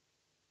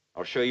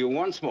 I'll show you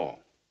once more.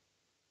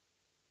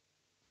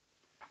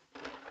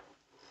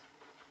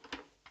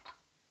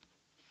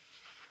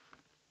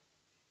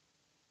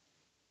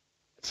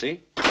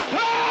 See?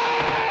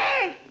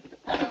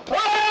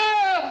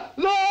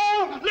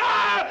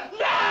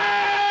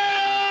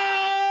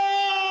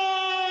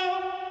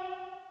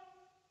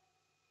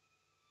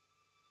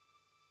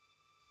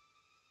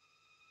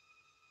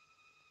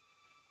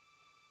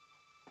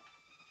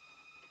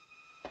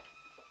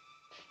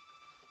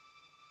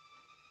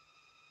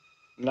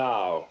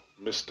 Now,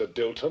 Mr.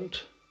 Dilton,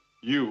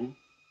 you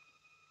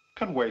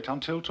can wait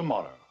until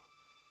tomorrow.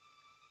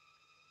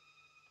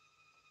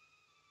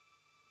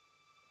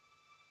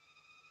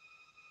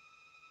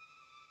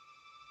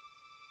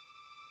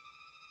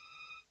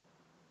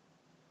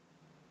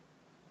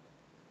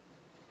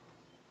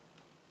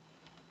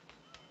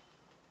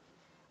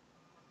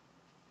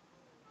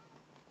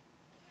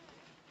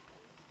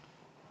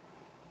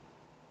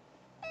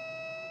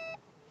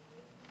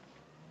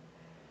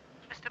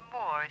 Mr.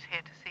 Moore is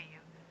here to see you.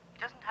 He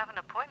doesn't have an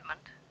appointment.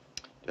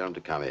 Tell him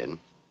to come in, and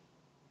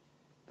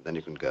then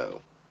you can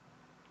go.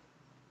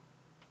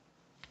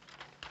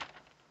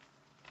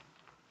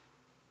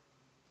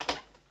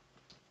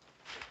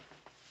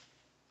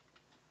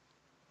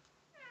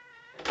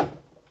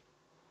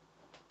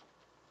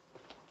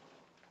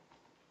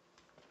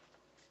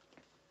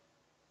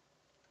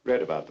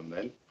 Read about them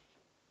then.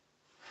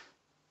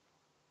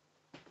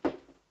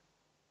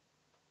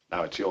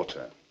 Now it's your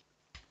turn.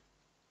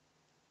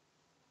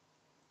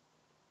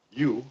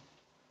 You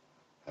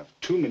have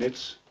 2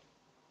 minutes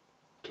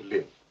to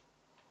live.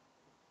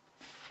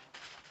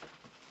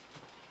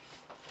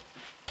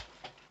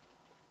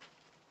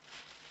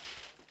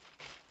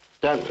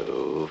 Don't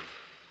move.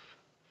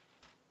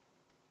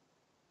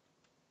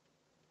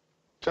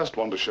 Just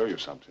want to show you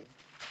something.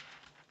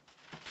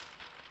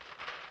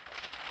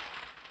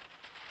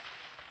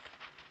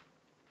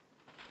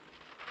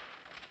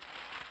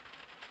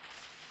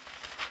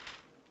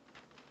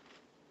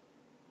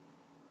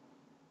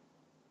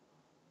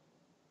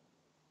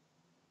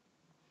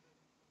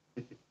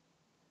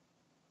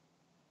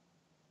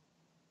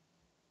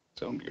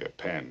 It's only a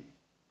pen.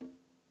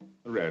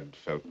 A red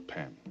felt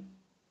pen.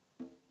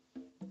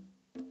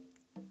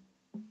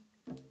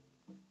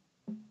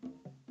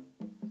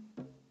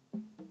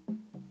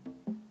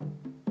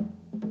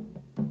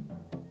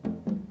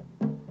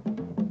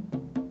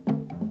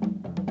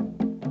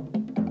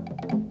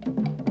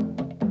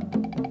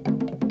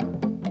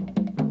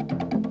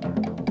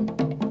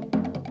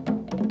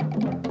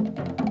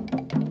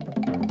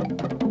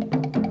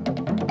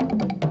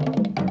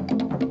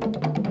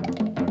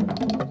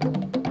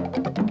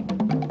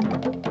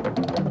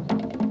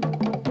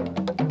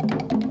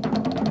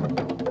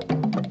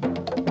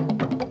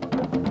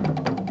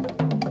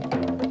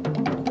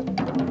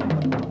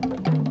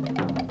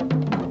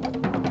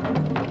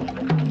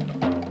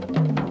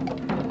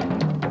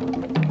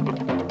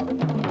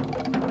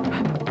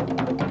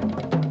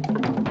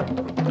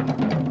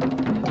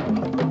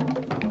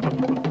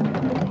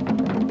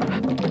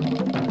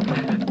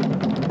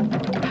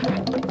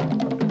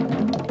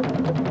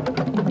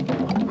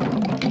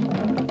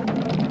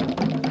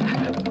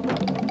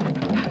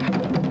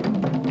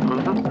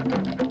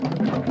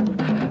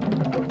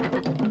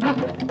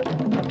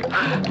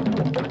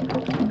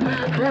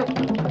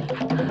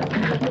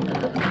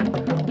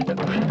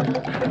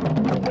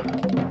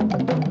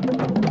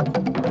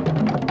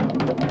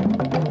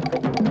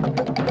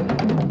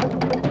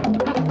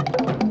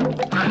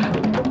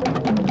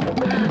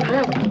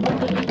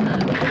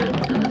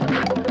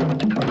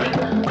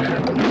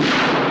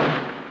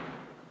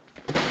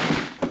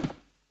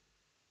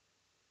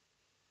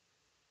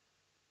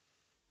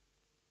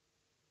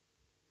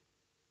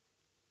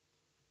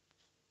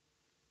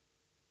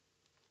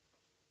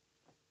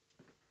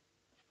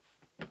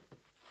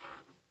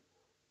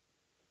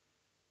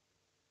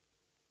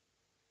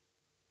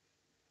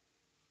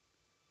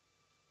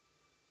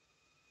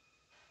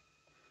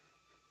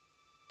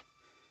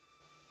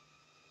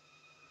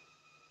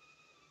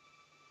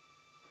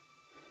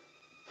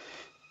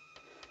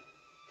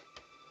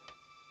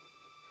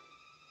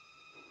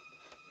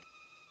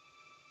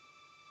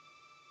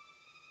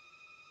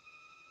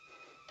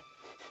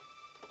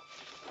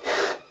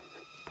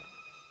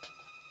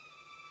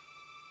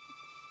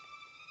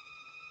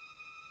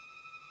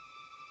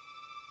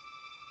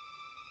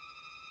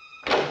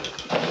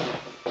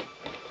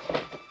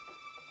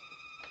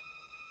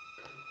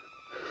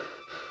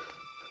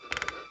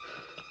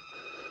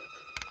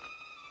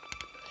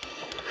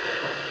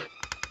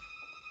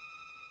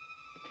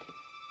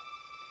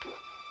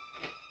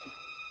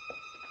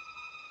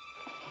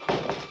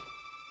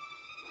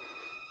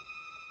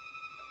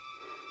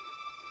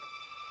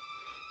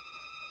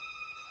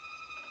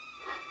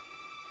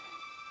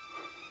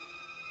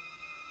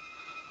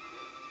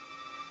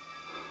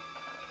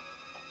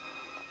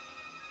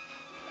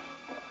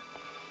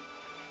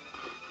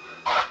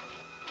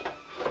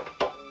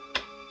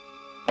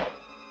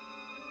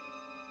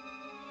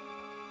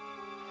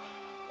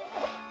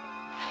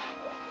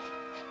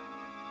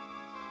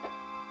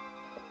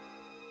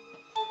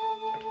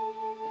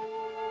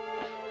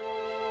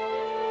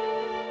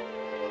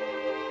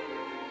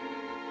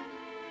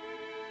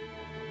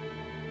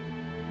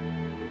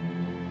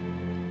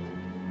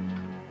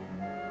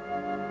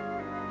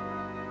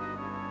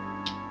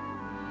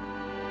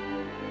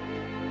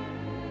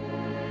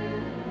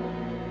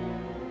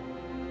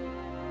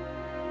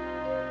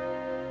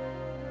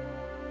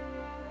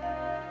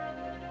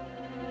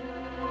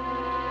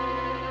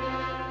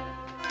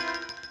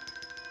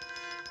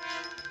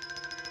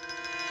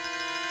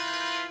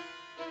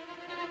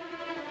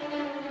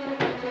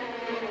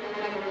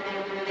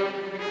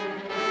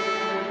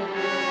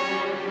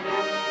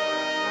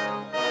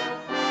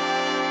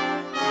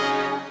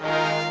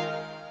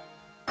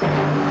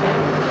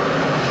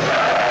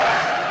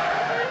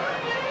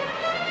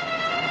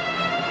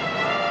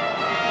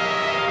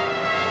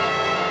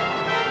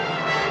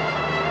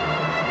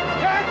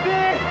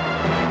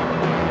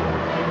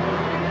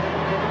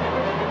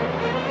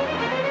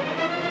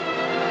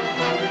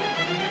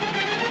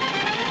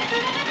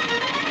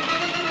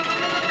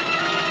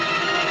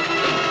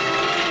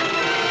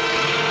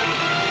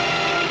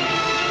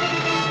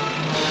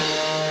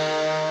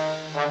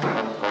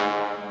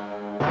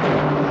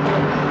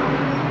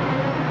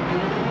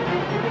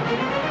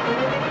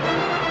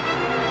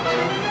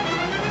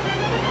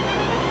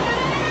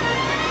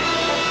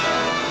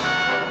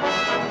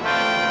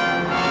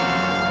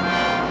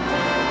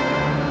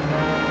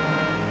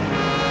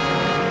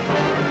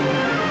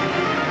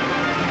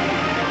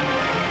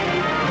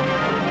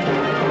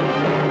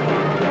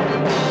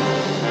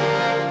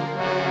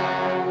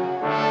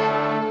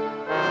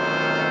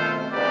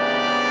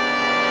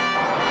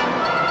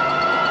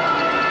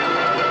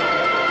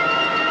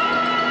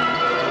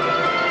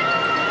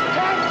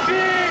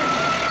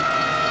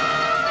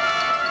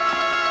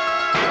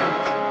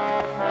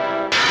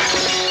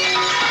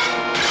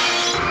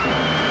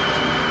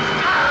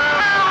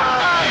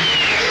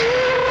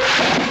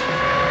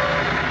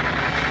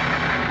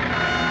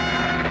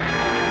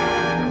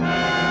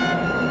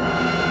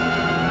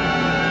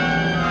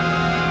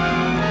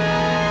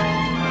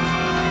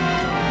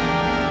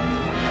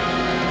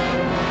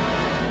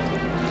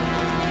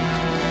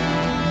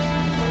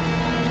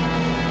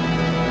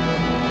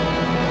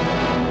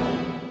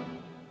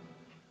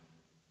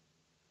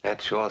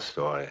 your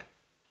story.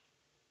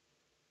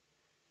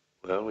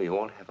 Well, we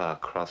all have our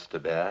cross to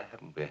bear,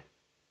 haven't we?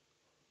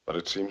 But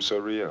it seems so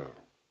real.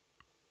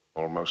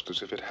 Almost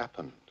as if it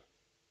happened.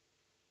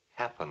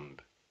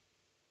 Happened.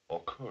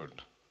 Or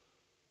could.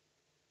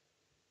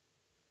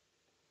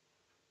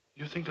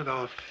 You think that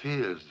our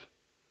fears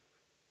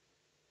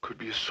could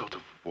be a sort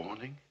of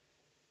warning?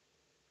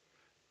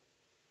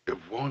 A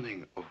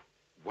warning of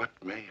what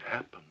may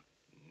happen?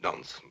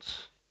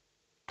 Nonsense.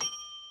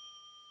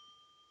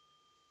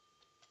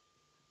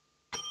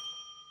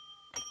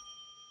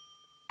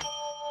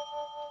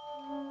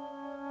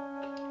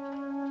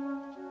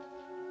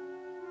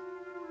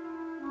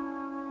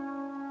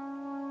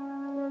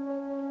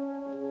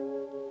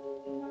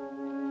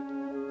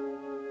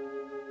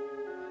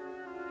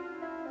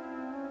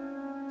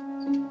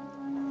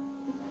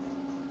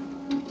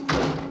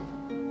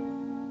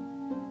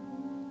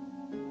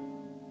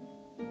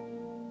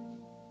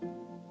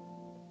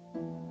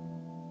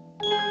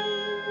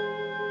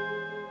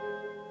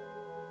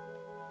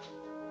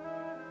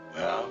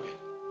 Where are we?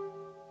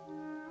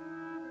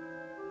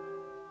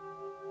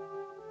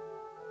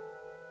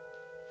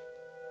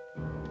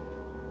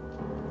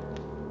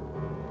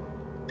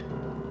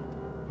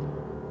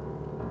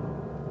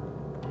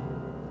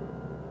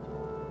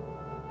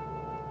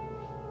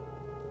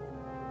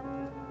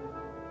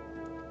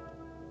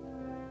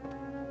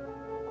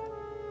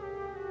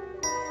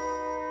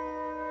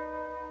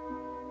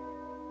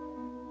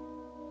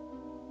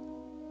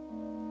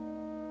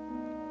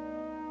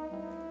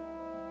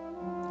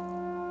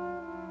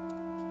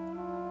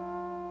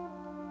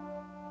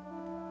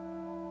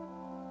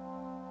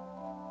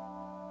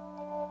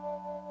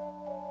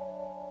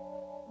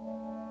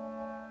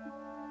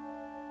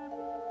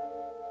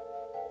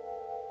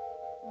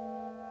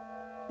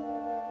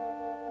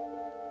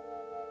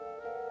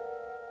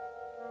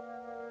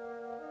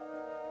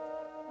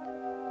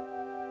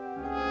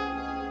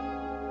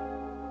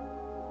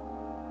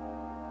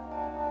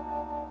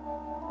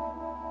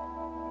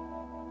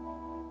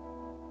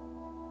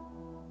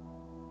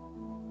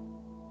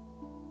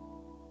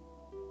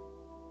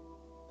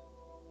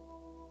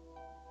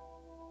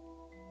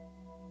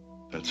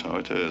 That's how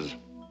it is.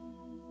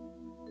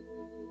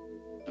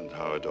 And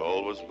how it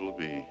always will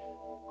be.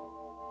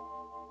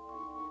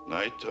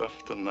 Night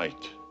after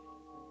night,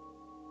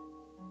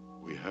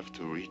 we have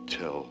to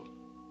retell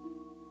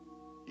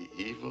the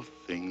evil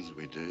things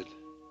we did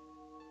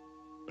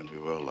when we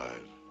were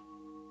alive.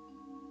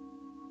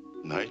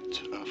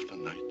 Night after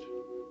night,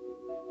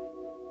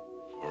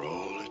 for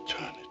all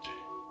eternity.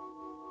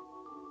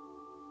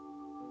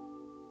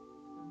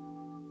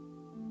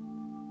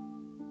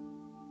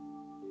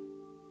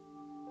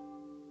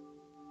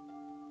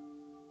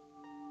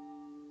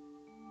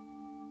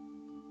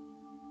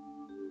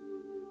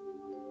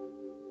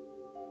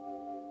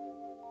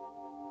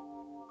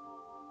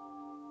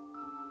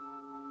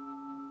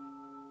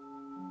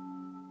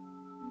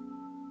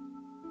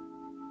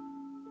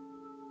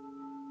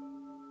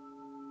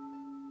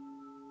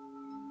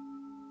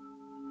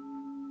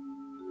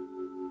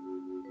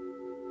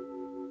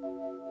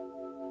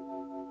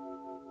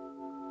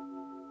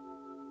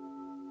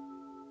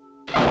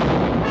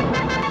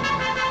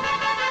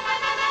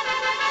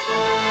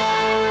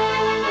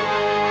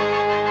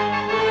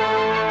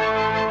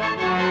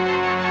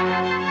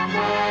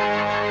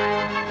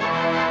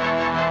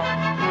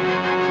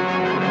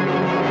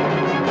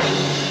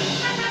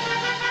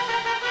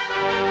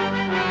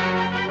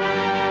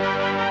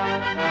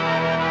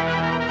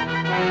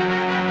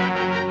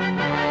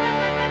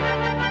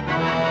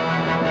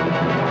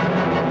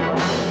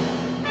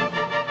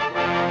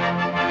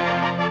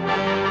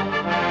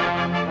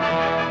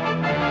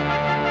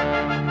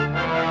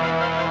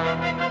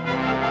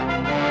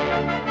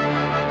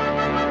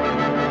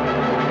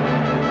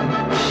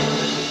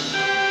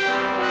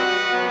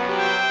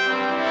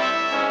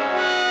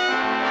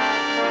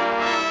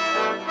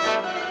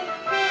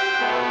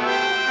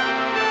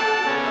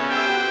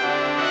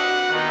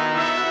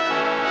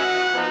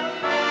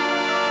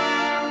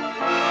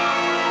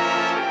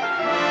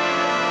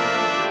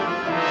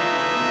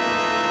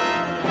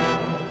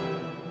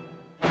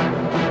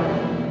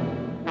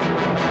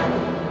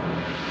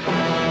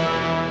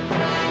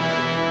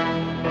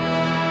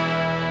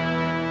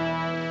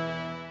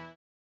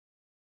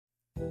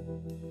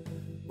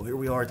 Well, here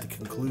we are at the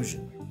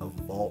conclusion of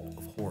Vault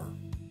of Horror.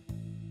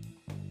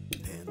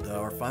 And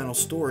our final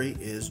story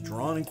is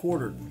Drawn and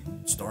Quartered,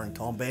 starring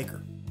Tom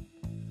Baker,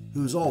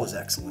 who's always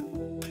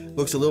excellent.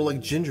 Looks a little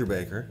like Ginger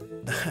Baker.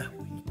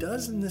 He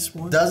does in this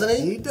one. Doesn't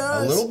he? He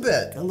does. A little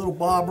bit. A little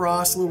Bob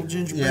Ross, a little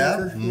Ginger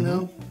Baker, you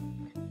know.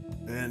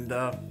 And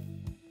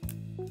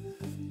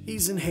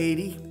he's in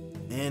Haiti,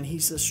 and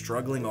he's a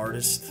struggling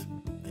artist,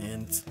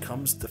 and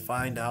comes to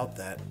find out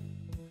that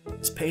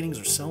his paintings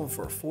are selling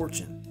for a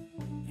fortune.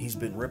 He's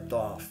been ripped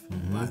off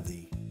by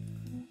the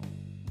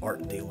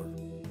art dealer.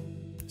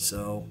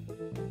 So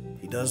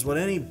he does what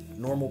any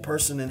normal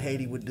person in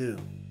Haiti would do.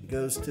 He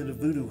goes to the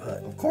voodoo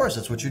hut. Of course,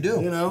 that's what you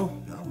do. You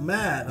know, I'm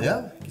mad.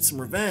 Yeah. Get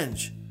some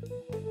revenge.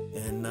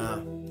 And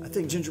I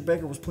think Ginger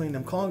Baker was playing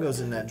them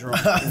congos in that drum.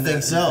 I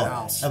think so.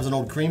 That was an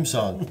old Cream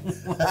song.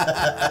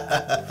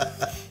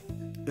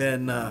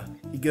 And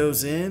he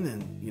goes in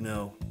and, you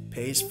know,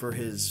 pays for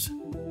his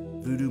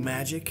voodoo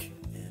magic,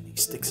 and he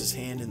sticks his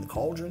hand in the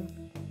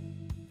cauldron,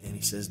 and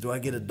he says, "Do I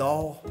get a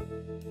doll?"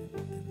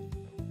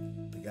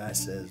 And the guy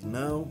says,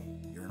 "No,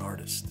 you're an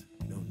artist.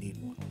 You don't need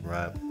one."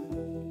 Right.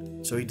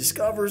 So he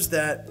discovers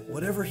that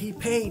whatever he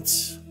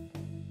paints,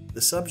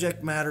 the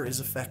subject matter is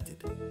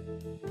affected.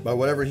 By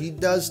whatever he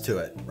does to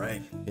it.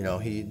 Right. You know,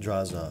 he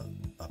draws a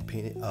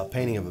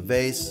painting of a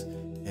vase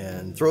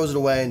and throws it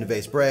away, and the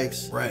vase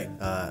breaks. Right.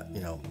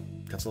 You know,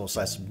 cuts a little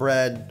slice of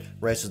bread,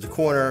 races the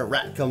corner,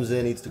 rat comes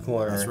in, eats the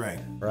corner. That's right.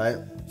 Right?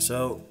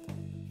 So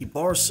he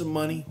borrows some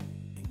money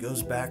and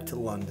goes back to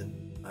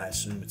London. I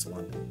assume it's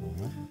London.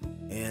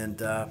 Mm-hmm.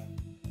 And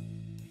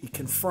he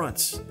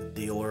confronts the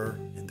dealer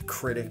and the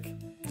critic,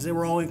 because they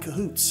were all in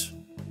cahoots,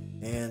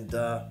 and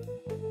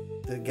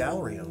the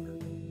gallery owner.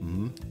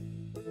 Mm-hmm.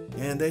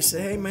 And they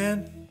say, "Hey,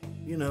 man,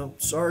 you know,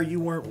 sorry you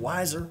weren't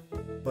wiser,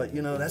 but,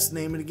 you know, that's the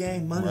name of the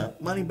game. Money,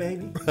 Right. money,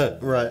 baby."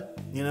 Right.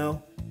 You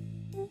know?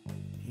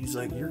 He's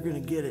like, "You're going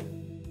to get it."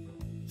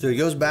 So he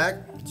goes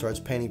back, starts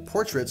painting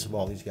portraits of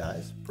all these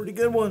guys. Pretty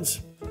good ones.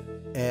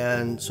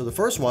 And so the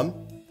first one,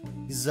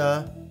 he's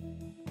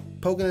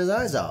poking his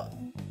eyes out.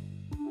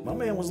 My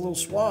man was a little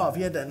suave.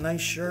 He had that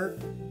nice shirt.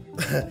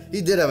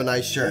 He did have a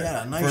nice shirt.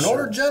 Yeah, a nice For an shirt.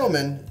 older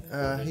gentleman,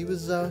 he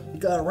was... He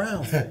got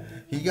around.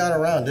 He got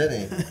around,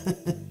 didn't he?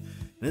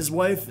 And his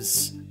wife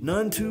is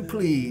none too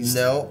pleased.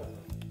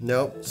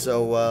 Nope.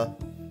 So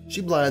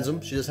she blinds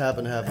him. She just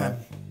happened to have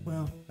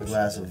a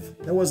glass of...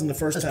 That wasn't the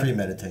first That's time.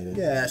 premeditated.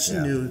 Yeah, she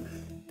knew.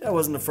 That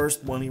wasn't the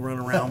first one he run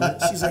around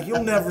with. She's like,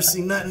 "You'll never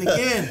see nothing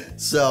again."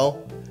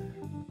 So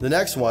the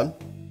next one,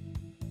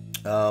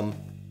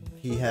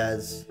 he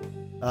has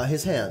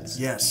his hands.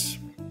 Yes.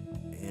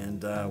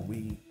 And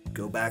we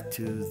go back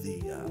to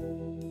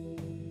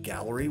the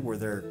gallery where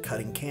they're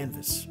cutting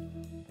canvas.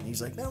 And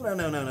he's like, no,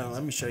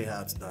 let me show you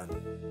how it's done.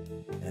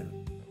 And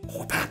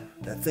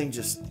that thing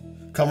just...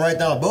 Come right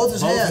down. Both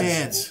his hands. Both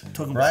hands.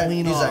 Took them Right?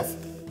 clean He's off.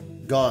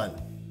 like, gone.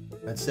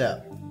 That's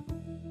it.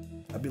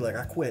 I'd be like,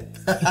 "I quit."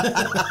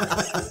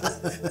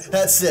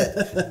 That's it.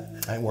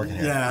 I ain't working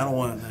here. Yeah, I don't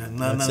want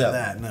none of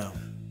that, no.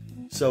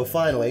 So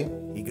finally...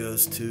 He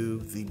goes to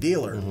the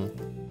dealer,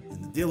 Mm-hmm.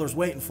 and the dealer's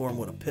waiting for him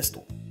with a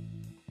pistol.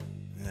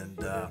 And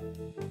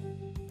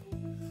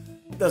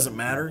it doesn't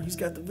matter. He's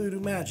got the voodoo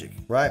magic.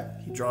 Right.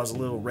 He draws a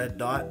little red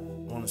dot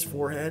on his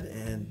forehead,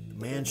 and the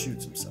man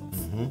shoots himself.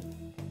 Mm-hmm.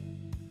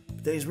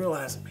 But then he's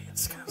realizing, man,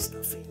 this kind of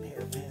stuff in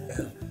here,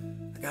 man.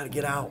 I got to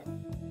get out.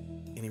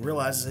 And he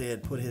realizes he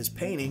had put his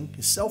painting,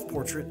 his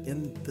self-portrait,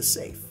 in the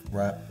safe.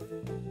 Right.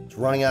 It's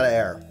running out of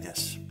air.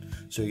 Yes.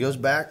 So he goes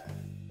back,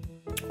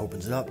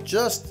 opens it up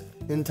just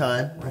in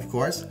time, of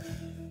course.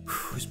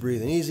 He's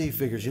breathing easy.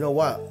 Figures, you know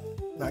what?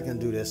 I'm not gonna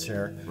do this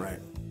here. Right.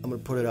 I'm gonna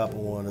put it up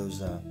on one of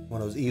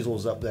those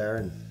easels up there,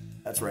 and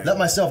that's right. Let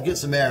myself get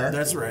some air.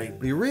 That's right.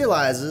 But he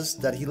realizes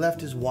that he left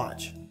his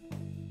watch.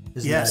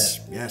 Yes.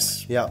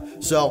 Yeah.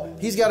 So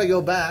he's got to go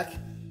back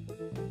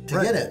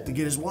to get it. To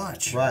get his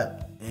watch. Right.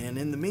 And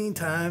in the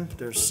meantime,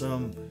 there's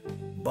some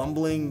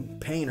bumbling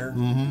painter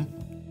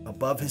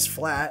above his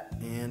flat,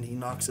 and he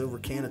knocks over a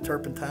can of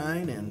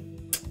turpentine and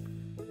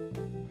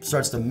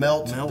starts to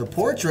melt the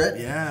portrait.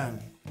 Yeah.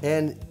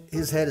 And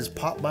his head is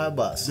popped by a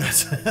bus.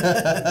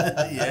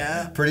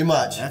 Yeah. Pretty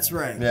much. That's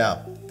right.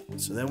 Yeah.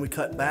 So then we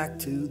cut back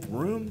to the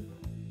room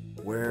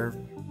where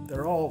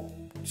they're all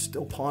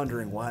still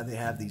pondering why they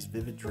have these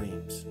vivid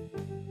dreams.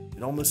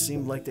 It almost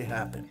seemed like they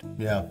happened.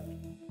 Yeah.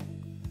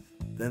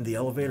 Then the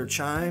elevator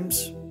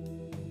chimes,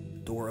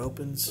 the door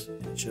opens,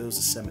 and it shows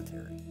a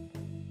cemetery.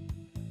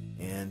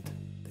 And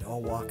they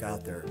all walk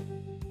out there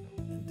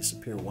and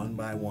disappear one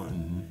by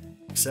one,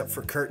 except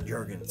for Kurt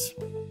Jurgens,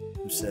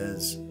 who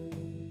says,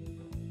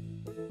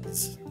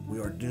 "We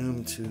are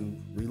doomed to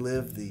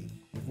relive the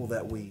evil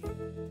that we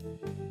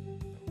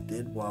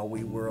did while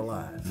we were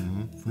alive."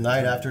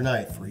 Night after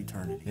night. For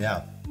eternity.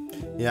 Yeah.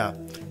 Yeah.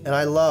 And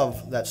I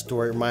love that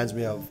story. It reminds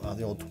me of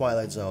the old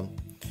Twilight Zone,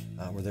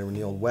 where they were in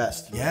the Old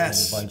West.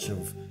 Yes. A bunch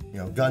of,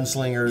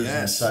 gunslingers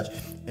and such.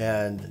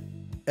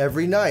 And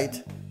every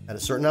night at a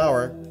certain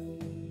hour,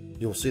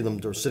 you'll see them,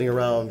 they're sitting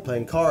around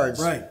playing cards.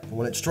 Right. But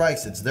when it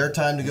strikes, it's their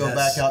time to go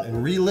back out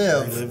and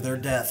relive their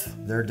death.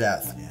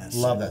 Yes.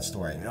 Love that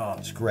story. Oh,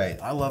 it's great.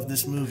 I love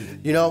this movie.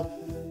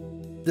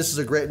 This is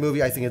a great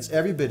movie. I think it's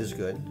every bit as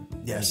good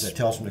Yes. as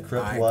Tales from the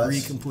Crypt I was.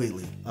 agree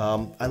completely.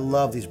 I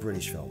love these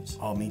British films.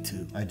 Oh, me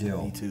too. I do.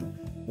 Me too.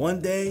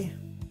 One day,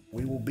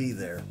 we will be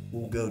there.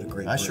 We'll go to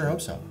Great Britain. I sure hope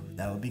so.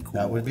 That would be cool.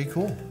 That would be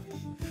cool.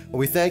 Well,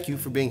 we thank you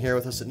for being here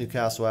with us at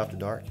Newcastle After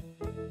Dark.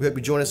 We hope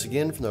you join us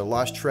again for the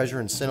Lost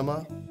Treasure in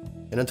Cinema.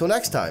 And until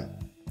next time,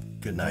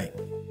 good night.